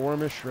 There's the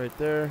warmish right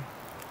there.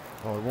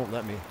 Oh, it won't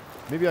let me.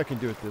 Maybe I can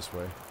do it this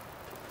way.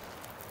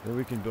 Maybe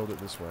we can build it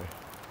this way.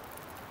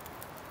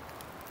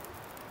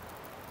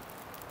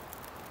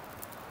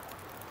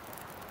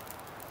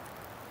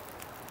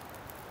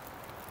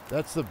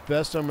 That's the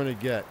best I'm going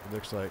to get, it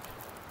looks like.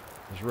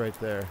 It's right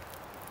there.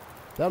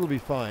 That'll be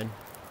fine.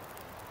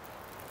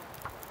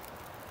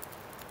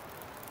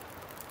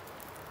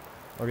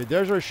 Okay,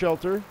 there's our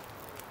shelter.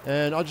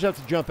 And I'll just have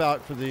to jump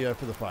out for the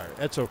fire.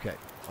 That's okay.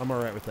 I'm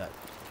all right with that.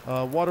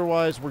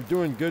 Water-wise, we're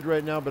doing good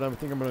right now, but I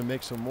think I'm going to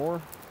make some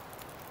more.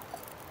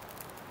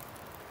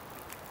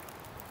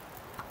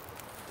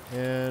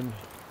 And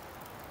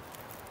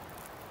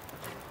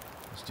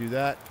let's do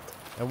that.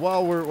 And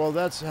while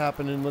that's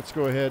happening, let's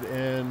go ahead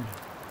and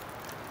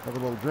have a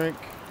little drink.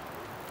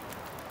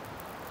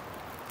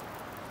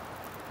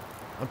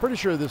 I'm pretty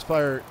sure this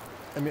fire,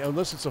 I mean,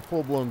 unless it's a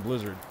full-blown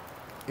blizzard,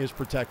 is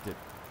protected.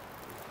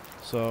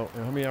 So,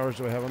 how many hours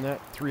do I have on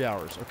that? 3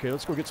 hours. Okay,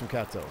 let's go get some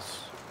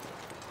cattails.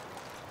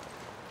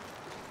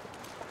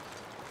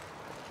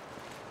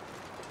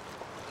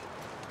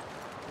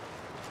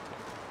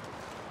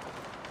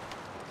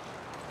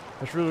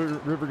 This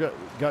river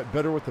got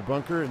better with the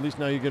bunker. At least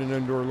now you get an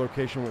indoor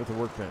location with a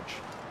workbench.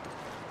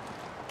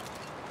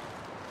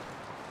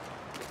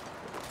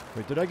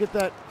 Wait, did I get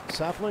that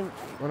sapling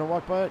when I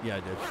walked by it? Yeah, I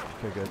did.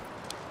 Okay, good.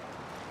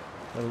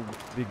 That'll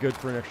be good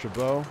for an extra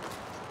bow.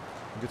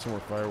 I'll get some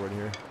more firewood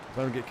here. If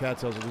I don't get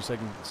cattails, at least I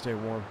can stay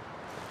warm.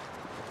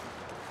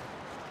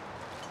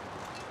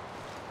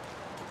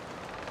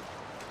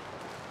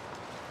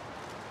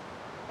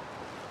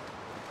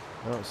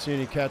 I don't see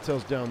any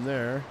cattails down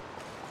there.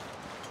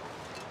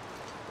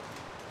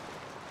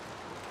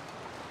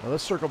 Now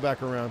let's circle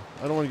back around.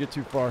 I don't want to get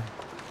too far.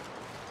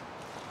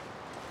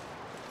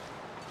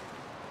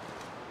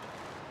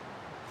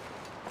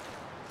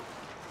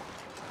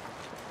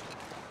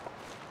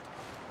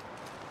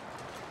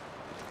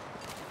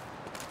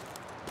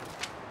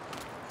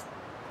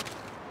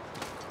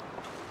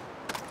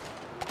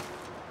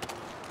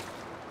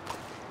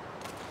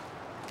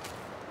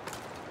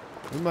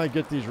 We might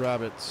get these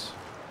rabbits.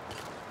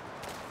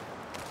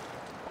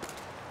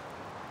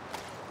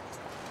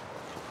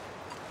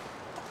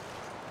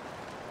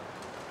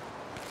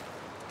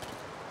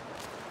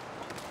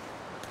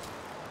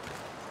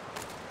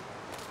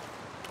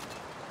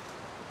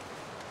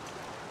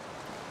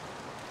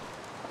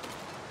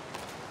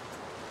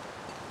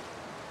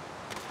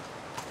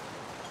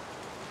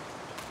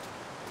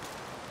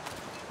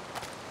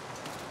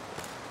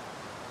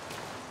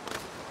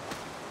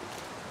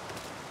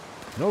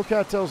 No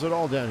cattails at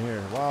all down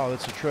here. Wow,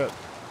 that's a trip.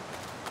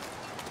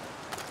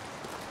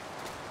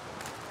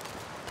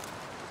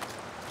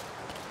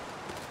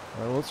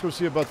 All right, well, let's go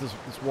see about this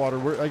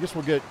water. I guess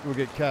we'll get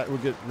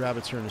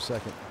rabbits here in a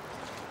second.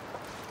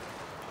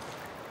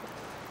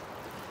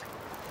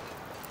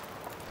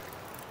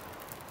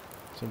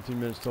 "17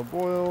 minutes till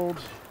boiled."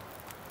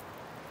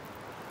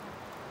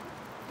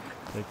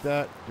 Take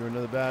that. Do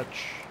another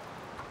batch.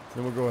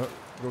 Then we'll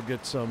go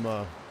get some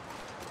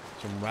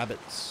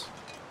rabbits.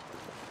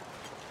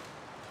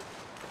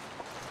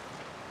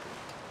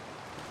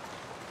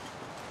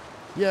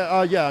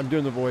 Yeah, yeah, I'm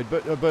doing the void,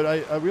 but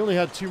we only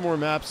had 2 more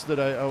maps that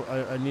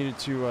I needed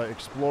to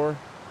explore.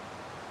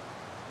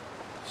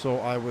 So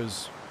I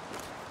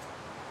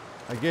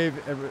gave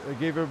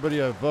everybody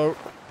a vote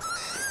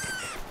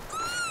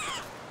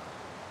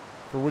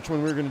for which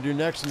one we were going to do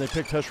next, and they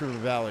picked Hush River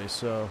Valley.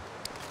 So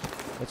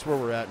that's where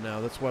we're at now.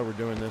 That's why we're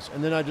doing this.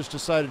 And then I just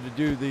decided to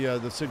do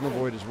the signal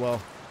void as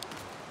well.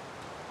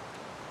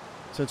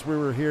 Since we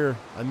were here,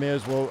 I may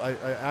as well. I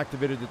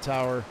activated the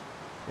tower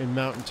in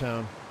Mountain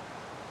Town.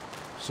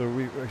 So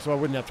I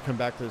wouldn't have to come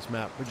back to this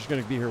map. We're just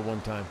going to be here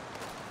one time.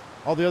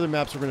 All the other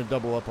maps we're going to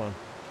double up on.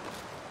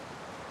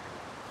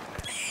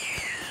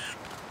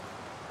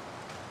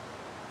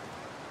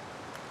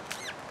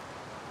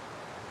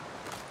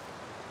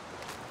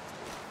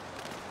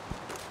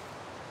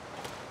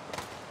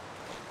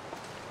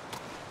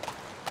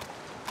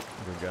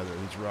 Go gather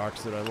these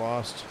rocks that I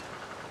lost.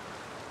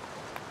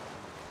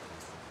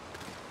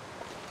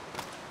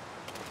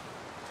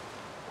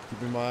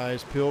 Keeping my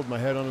eyes peeled, my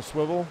head on a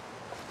swivel.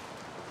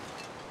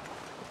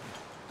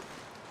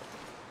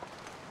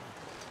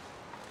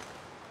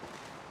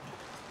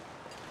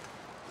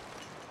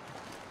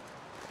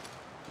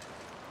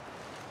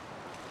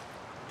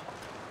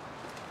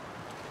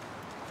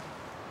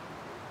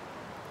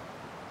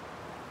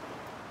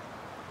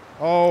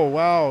 Oh,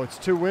 wow, it's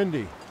too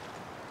windy.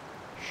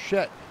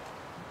 Shit.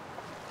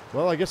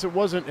 Well, I guess it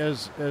wasn't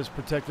as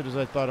protected as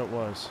I thought it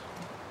was.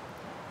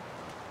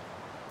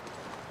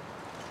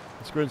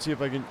 Let's go ahead and see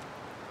if I can...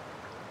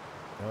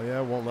 Oh, yeah,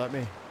 it won't let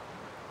me.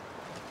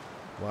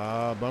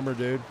 Wow, bummer,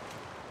 dude.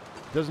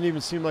 Doesn't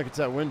even seem like it's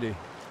that windy.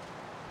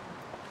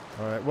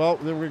 All right, well,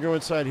 then we're going to go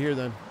inside here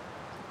then.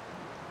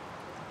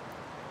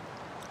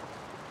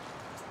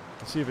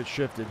 Let's see if it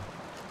shifted.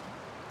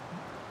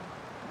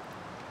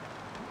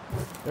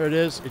 There it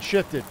is. It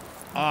shifted.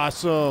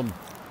 Awesome.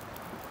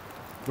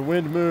 The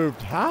wind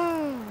moved.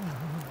 Ha!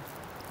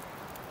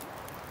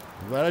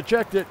 I'm glad I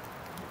checked it.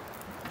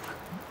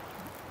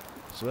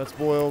 So that's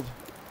boiled.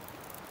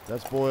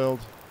 That's boiled.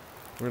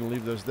 We're going to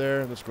leave those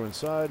there. Let's go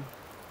inside.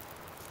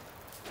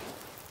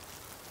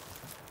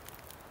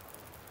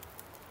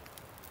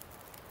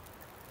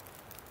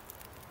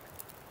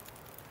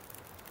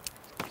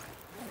 Let's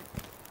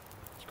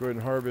go ahead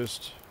and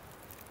harvest.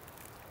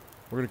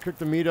 We're going to cook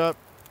the meat up.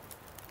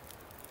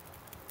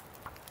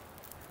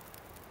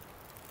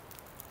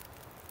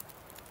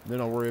 Then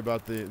I'll worry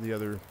about the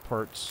other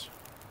parts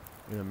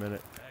in a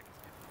minute.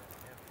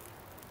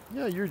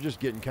 Yeah, you're just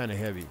getting kind of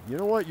heavy. You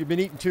know what? You've been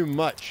eating too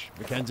much,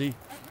 Mackenzie.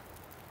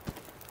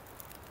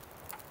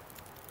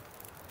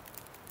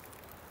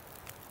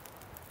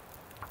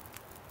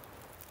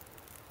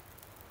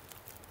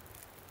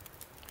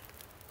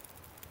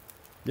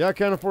 Yeah,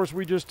 Counter Force,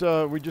 we just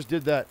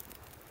did that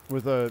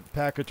with a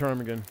pack of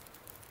ptarmigan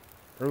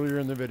earlier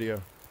in the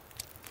video.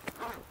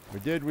 We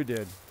did. All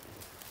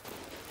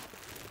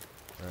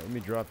right, let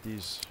me drop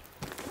these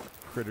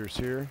critters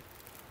here.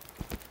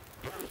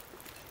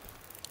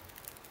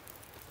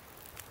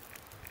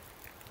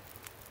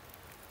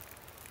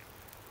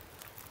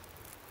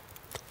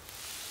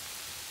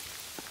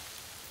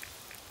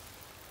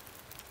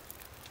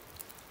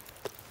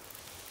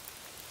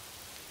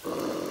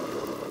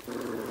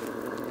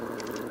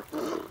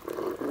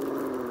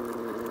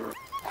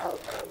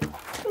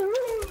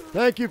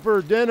 Thank you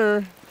for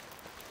dinner,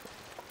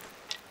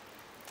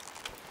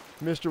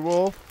 Mr.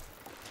 Wolf.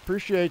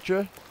 Appreciate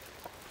you.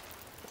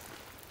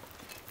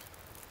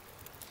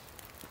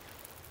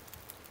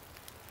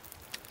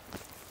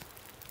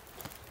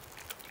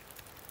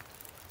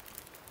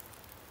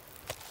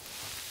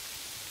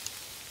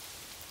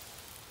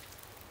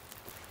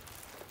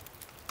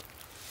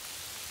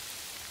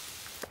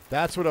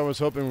 That's what I was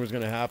hoping was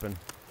going to happen.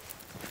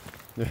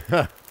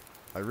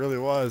 I really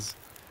was.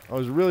 I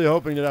was really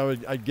hoping that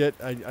I'd get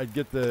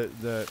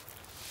the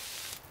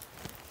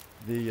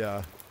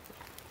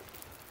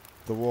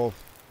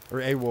wolf,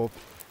 or a wolf.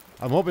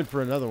 I'm hoping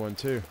for another one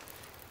too.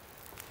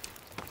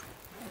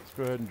 Let's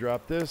go ahead and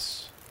drop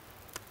this.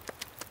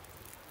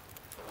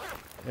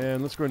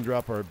 And let's go ahead and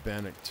drop our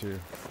bannock too.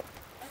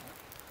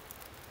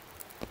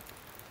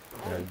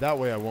 Yeah, that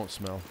way I won't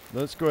smell.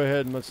 Let's go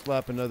ahead and let's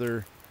slap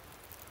another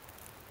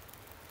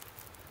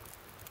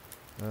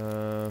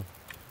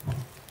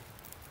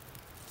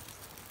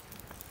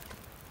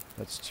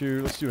that's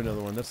 2. Let's do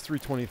another one. That's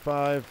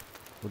 325.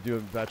 We'll do a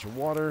batch of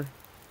water.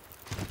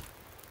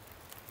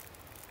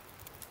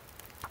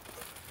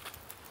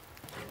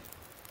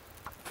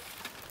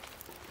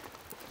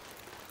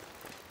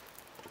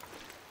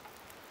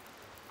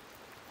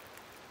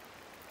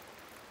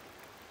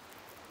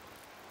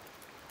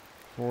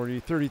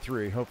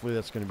 $33. Hopefully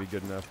that's going to be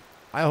good enough.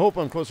 I hope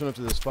I'm close enough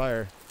to this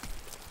fire.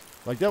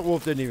 Like, that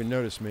wolf didn't even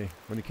notice me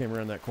when he came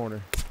around that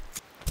corner.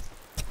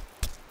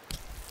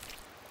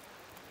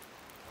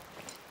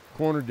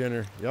 Corner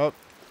dinner. Yup.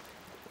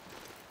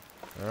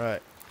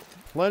 Alright.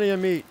 Plenty of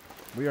meat.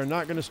 We are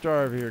not going to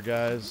starve here,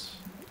 guys.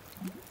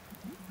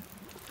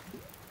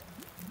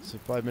 So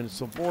 5 minutes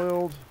till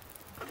boiled.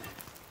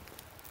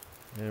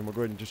 And we'll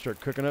go ahead and just start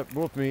cooking up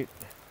wolf meat.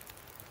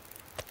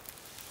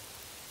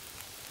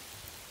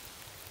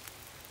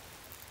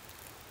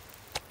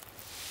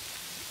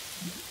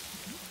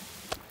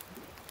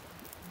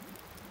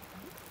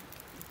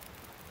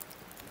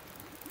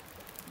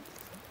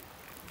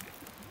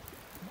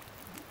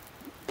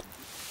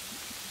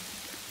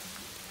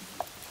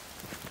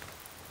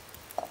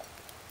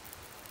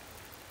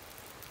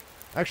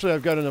 Actually,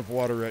 I've got enough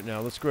water right now.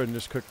 Let's go ahead and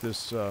just cook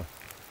this. We'll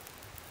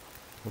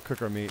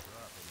cook our meat.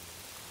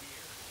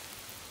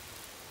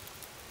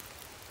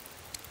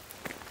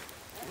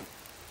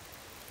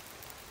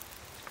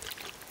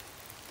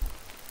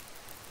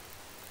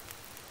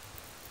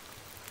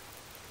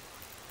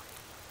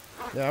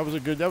 Yeah,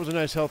 that was a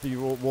nice healthy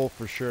wolf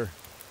for sure.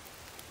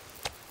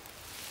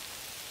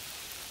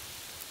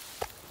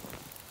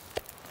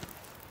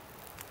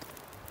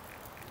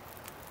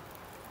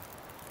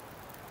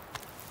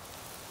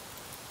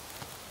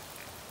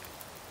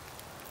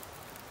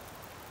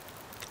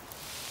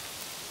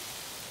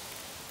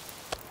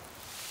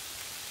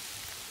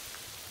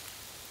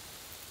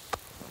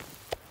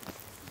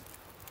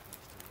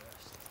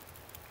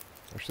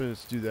 Actually,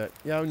 let's do that.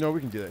 Yeah, no, we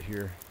can do that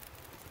here.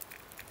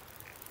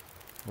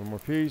 One more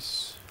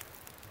piece.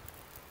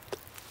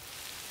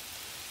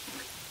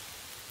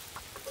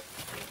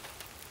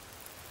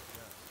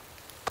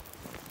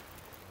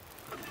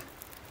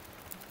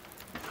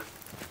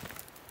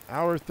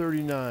 Hour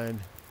 39.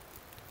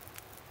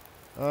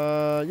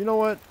 You know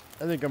what?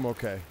 I think I'm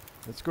okay.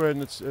 Let's go ahead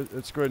and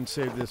let's go ahead and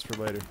save this for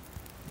later.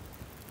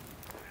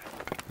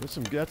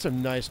 That's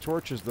some nice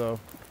torches though.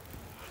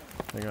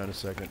 Hang on a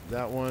second.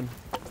 That one.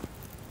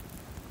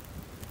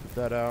 Put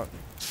that out.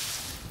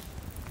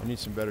 I need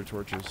some better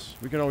torches.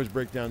 We can always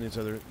break down these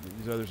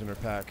others in our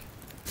pack.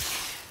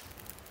 It's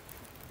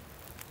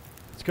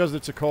because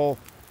it's a coal.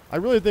 I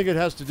really think it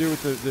has to do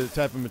with the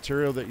type of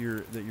material that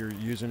you're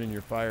using in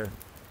your fire.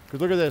 Because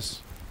look at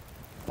this.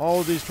 All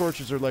of these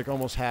torches are like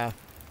almost half.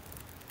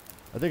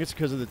 I think it's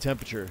because of the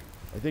temperature.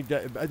 I think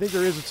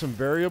there is some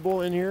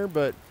variable in here,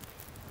 but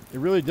it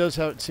really does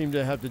seem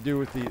to have to do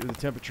with the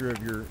temperature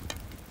of your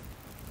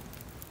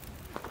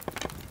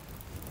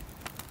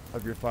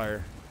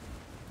fire.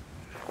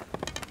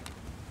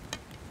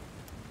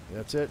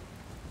 That's it.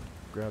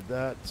 Grab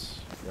that.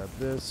 Grab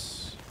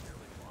this.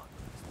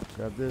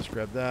 Grab this.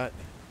 Grab that.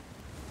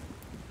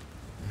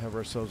 Have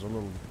ourselves a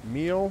little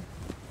meal.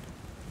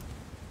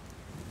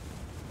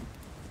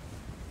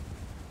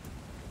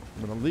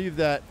 I'm going to leave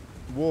that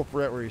wolf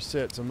right where he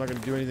sits. I'm not going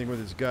to do anything with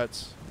his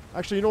guts.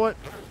 Actually, you know what?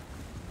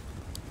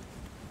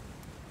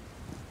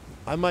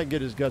 I might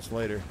get his guts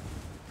later.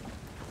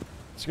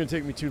 It's going to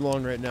take me too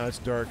long right now. It's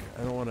dark.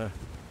 I don't want to...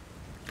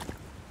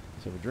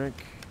 Let's have a drink.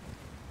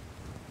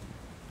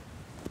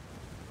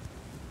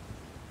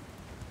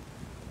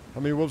 How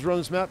many wolves are on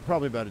this map?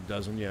 Probably about a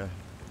dozen, yeah.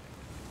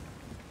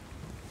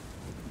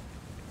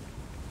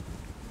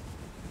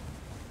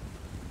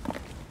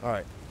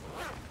 Alright.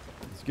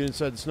 Let's get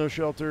inside the snow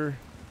shelter.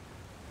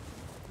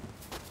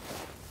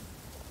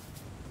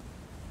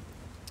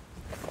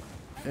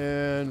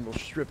 And we'll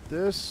strip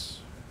this.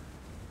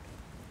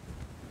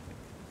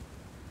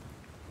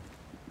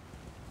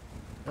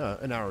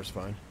 An hour is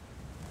fine.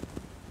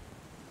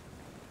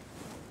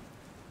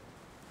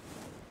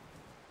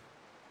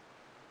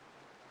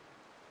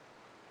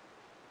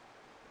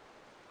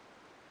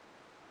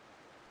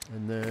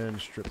 And then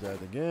strip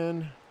that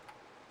again.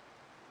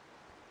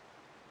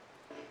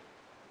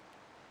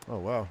 Oh,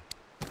 wow.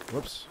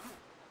 Whoops.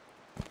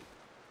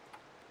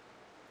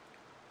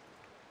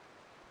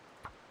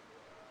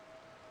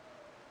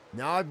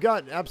 Now I've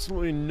got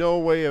absolutely no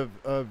way of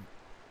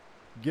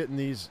getting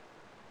these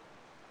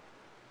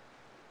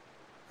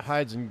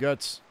hides and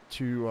guts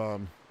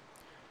to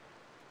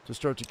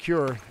start to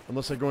cure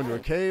unless I go into a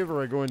cave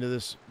or I go into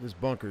this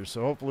bunker.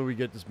 So hopefully we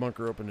get this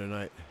bunker open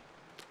tonight.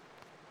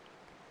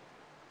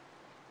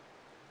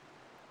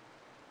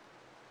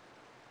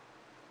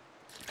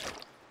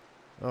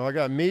 Oh, I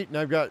got meat and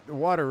I've got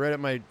water right at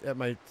my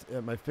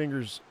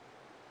fingertips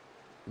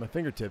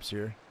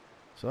here.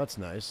 So that's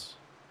nice.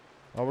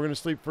 Oh, we're gonna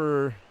sleep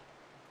for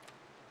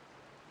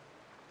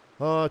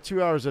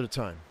 2 hours at a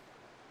time.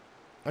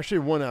 Actually,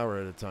 1 hour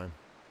at a time.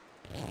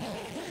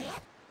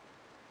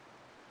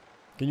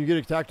 Can you get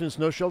attacked in a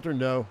snow shelter?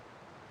 No.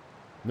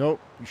 Nope,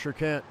 you sure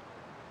can't.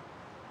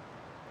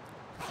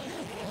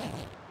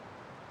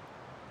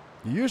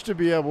 You used to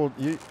be able.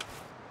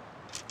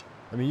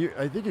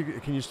 I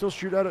think can you still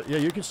shoot out of? Yeah,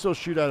 you can still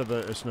shoot out of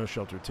a snow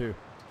shelter too.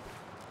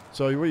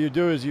 So what you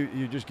do is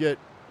you just get.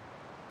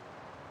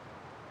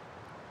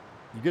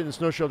 You get in the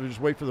snow shelter, just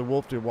wait for the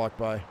wolf to walk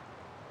by.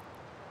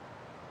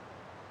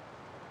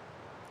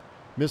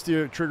 Missed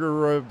the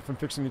trigger from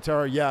fixing the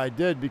tower. Yeah, I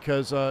did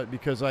because I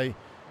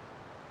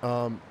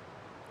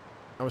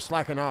was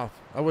slacking off.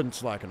 I wasn't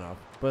slacking off,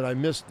 but I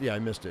missed. Yeah, I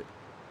missed it.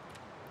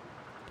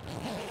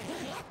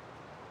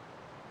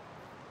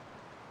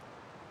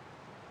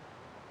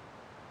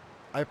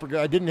 I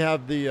forgot. I didn't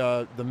have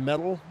the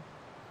metal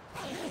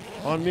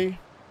on me,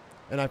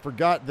 and I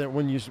forgot that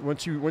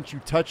once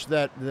you touch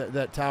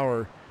that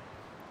tower,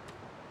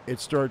 it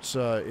starts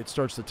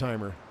the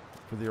timer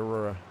for the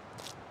aurora.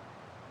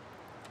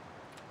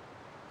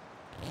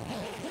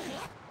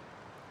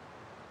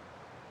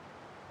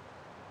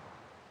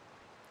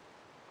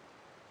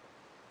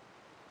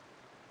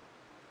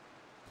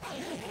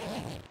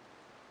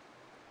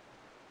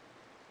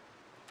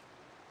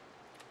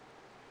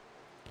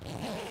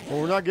 Well,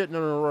 we're not getting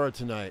an aurora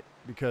tonight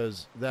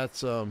because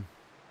that's we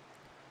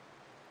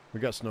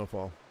got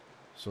snowfall,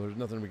 so there's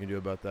nothing we can do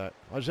about that.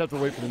 I'll just have to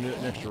wait for the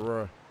next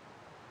aurora,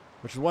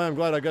 which is why I'm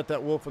glad I got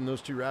that wolf and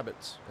those 2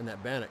 rabbits and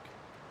that bannock.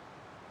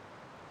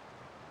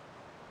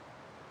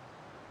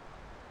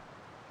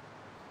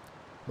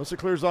 Unless it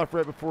clears off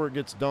right before it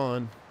gets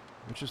dawn,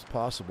 which is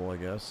possible, I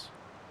guess.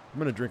 I'm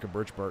gonna drink a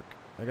birch bark.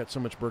 I got so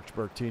much birch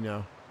bark tea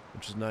now,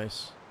 which is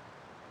nice.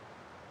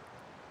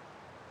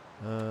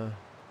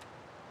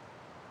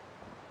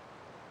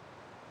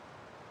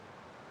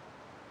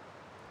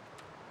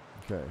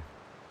 Okay.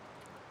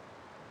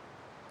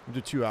 We'll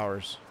do 2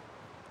 hours.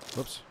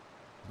 Whoops.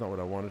 That's not what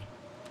I wanted.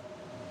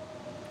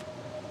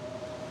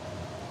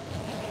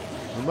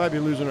 We might be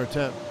losing our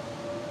temp.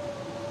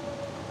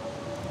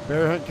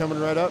 Bear hunt coming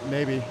right up?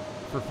 Maybe.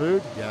 For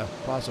food? Yeah,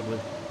 possibly.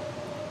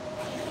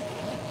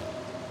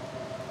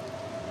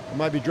 I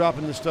might be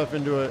dropping this stuff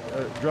into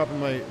dropping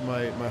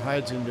my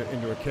hides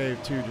into a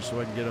cave too, just so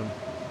I can get them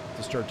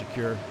to start to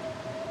cure.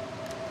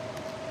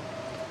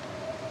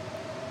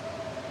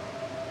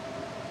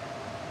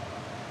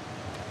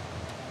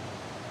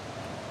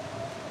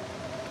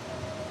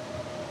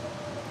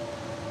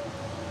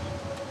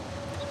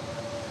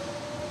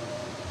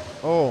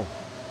 Oh,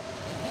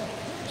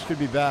 this could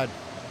be bad.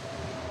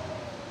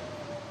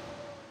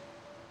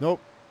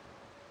 Nope.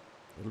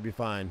 It'll be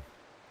fine.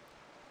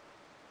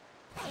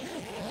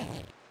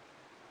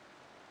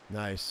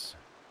 Nice.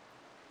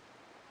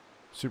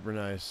 Super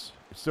nice.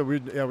 So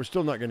we're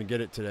still not going to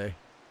get it today.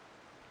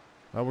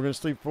 We're going to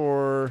sleep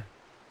for...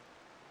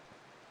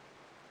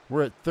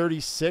 We're at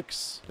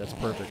 36. That's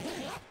perfect.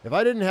 If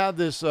I didn't have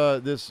this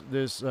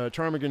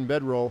ptarmigan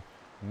bedroll,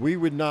 we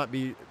would not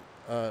be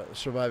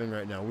surviving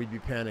right now. We'd be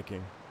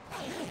panicking.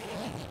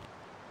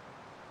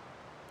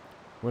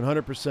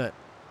 100%.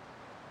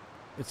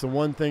 It's the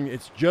one thing.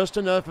 It's just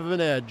enough of an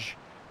edge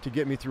to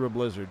get me through a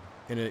blizzard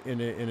in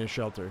a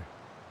shelter.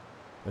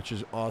 Which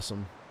is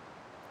awesome.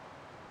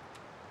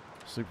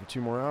 Sleep for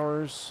 2 more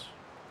hours.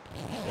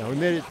 Yeah, we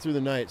made it through the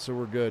night, so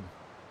we're good.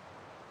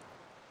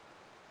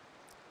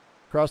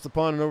 Across the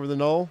pond and over the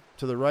knoll.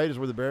 To the right is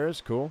where the bear is.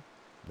 Cool.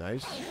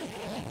 Nice.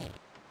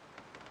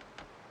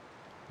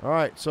 All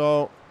right,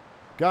 so,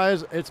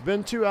 guys, it's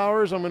been 2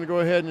 hours. I'm going to go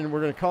ahead and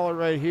we're going to call it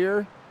right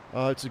here.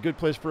 It's a good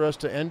place for us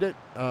to end it.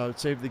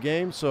 Save the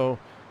game. So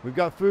we've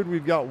got food,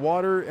 we've got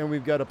water, and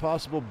we've got a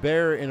possible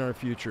bear in our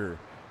future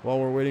while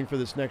we're waiting for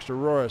this next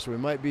aurora. So it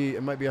might be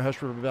a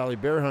Hush River Valley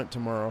bear hunt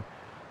tomorrow.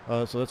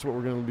 So that's what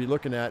we're going to be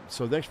looking at.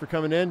 So thanks for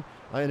coming in.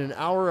 In an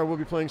hour, I will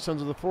be playing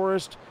Sons of the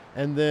Forest.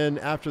 And then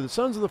after the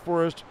Sons of the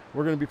Forest,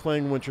 we're going to be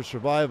playing Winter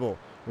Survival.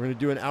 We're going to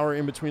do an hour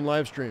in between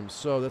live streams.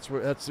 So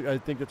I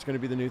think that's going to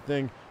be the new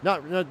thing.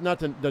 Not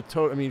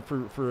I mean,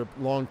 for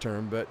long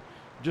term, but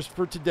just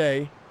for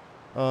today.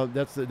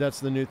 That's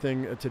the new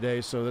thing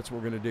today. So that's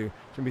what we're going to do.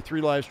 It's going to be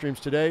 3 live streams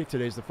today.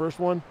 Today's the first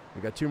one.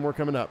 We got 2 more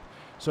coming up.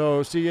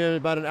 So see you in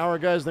about an hour,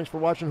 guys. Thanks for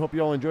watching. Hope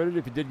you all enjoyed it.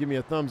 If you did, give me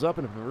a thumbs up.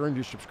 And if you've earned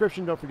your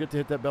subscription, don't forget to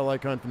hit that bell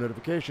icon for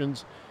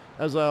notifications.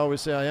 As I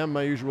always say, I am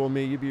my usual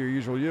me. You be your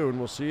usual you. And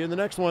we'll see you in the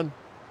next one.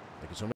 Thank you so much.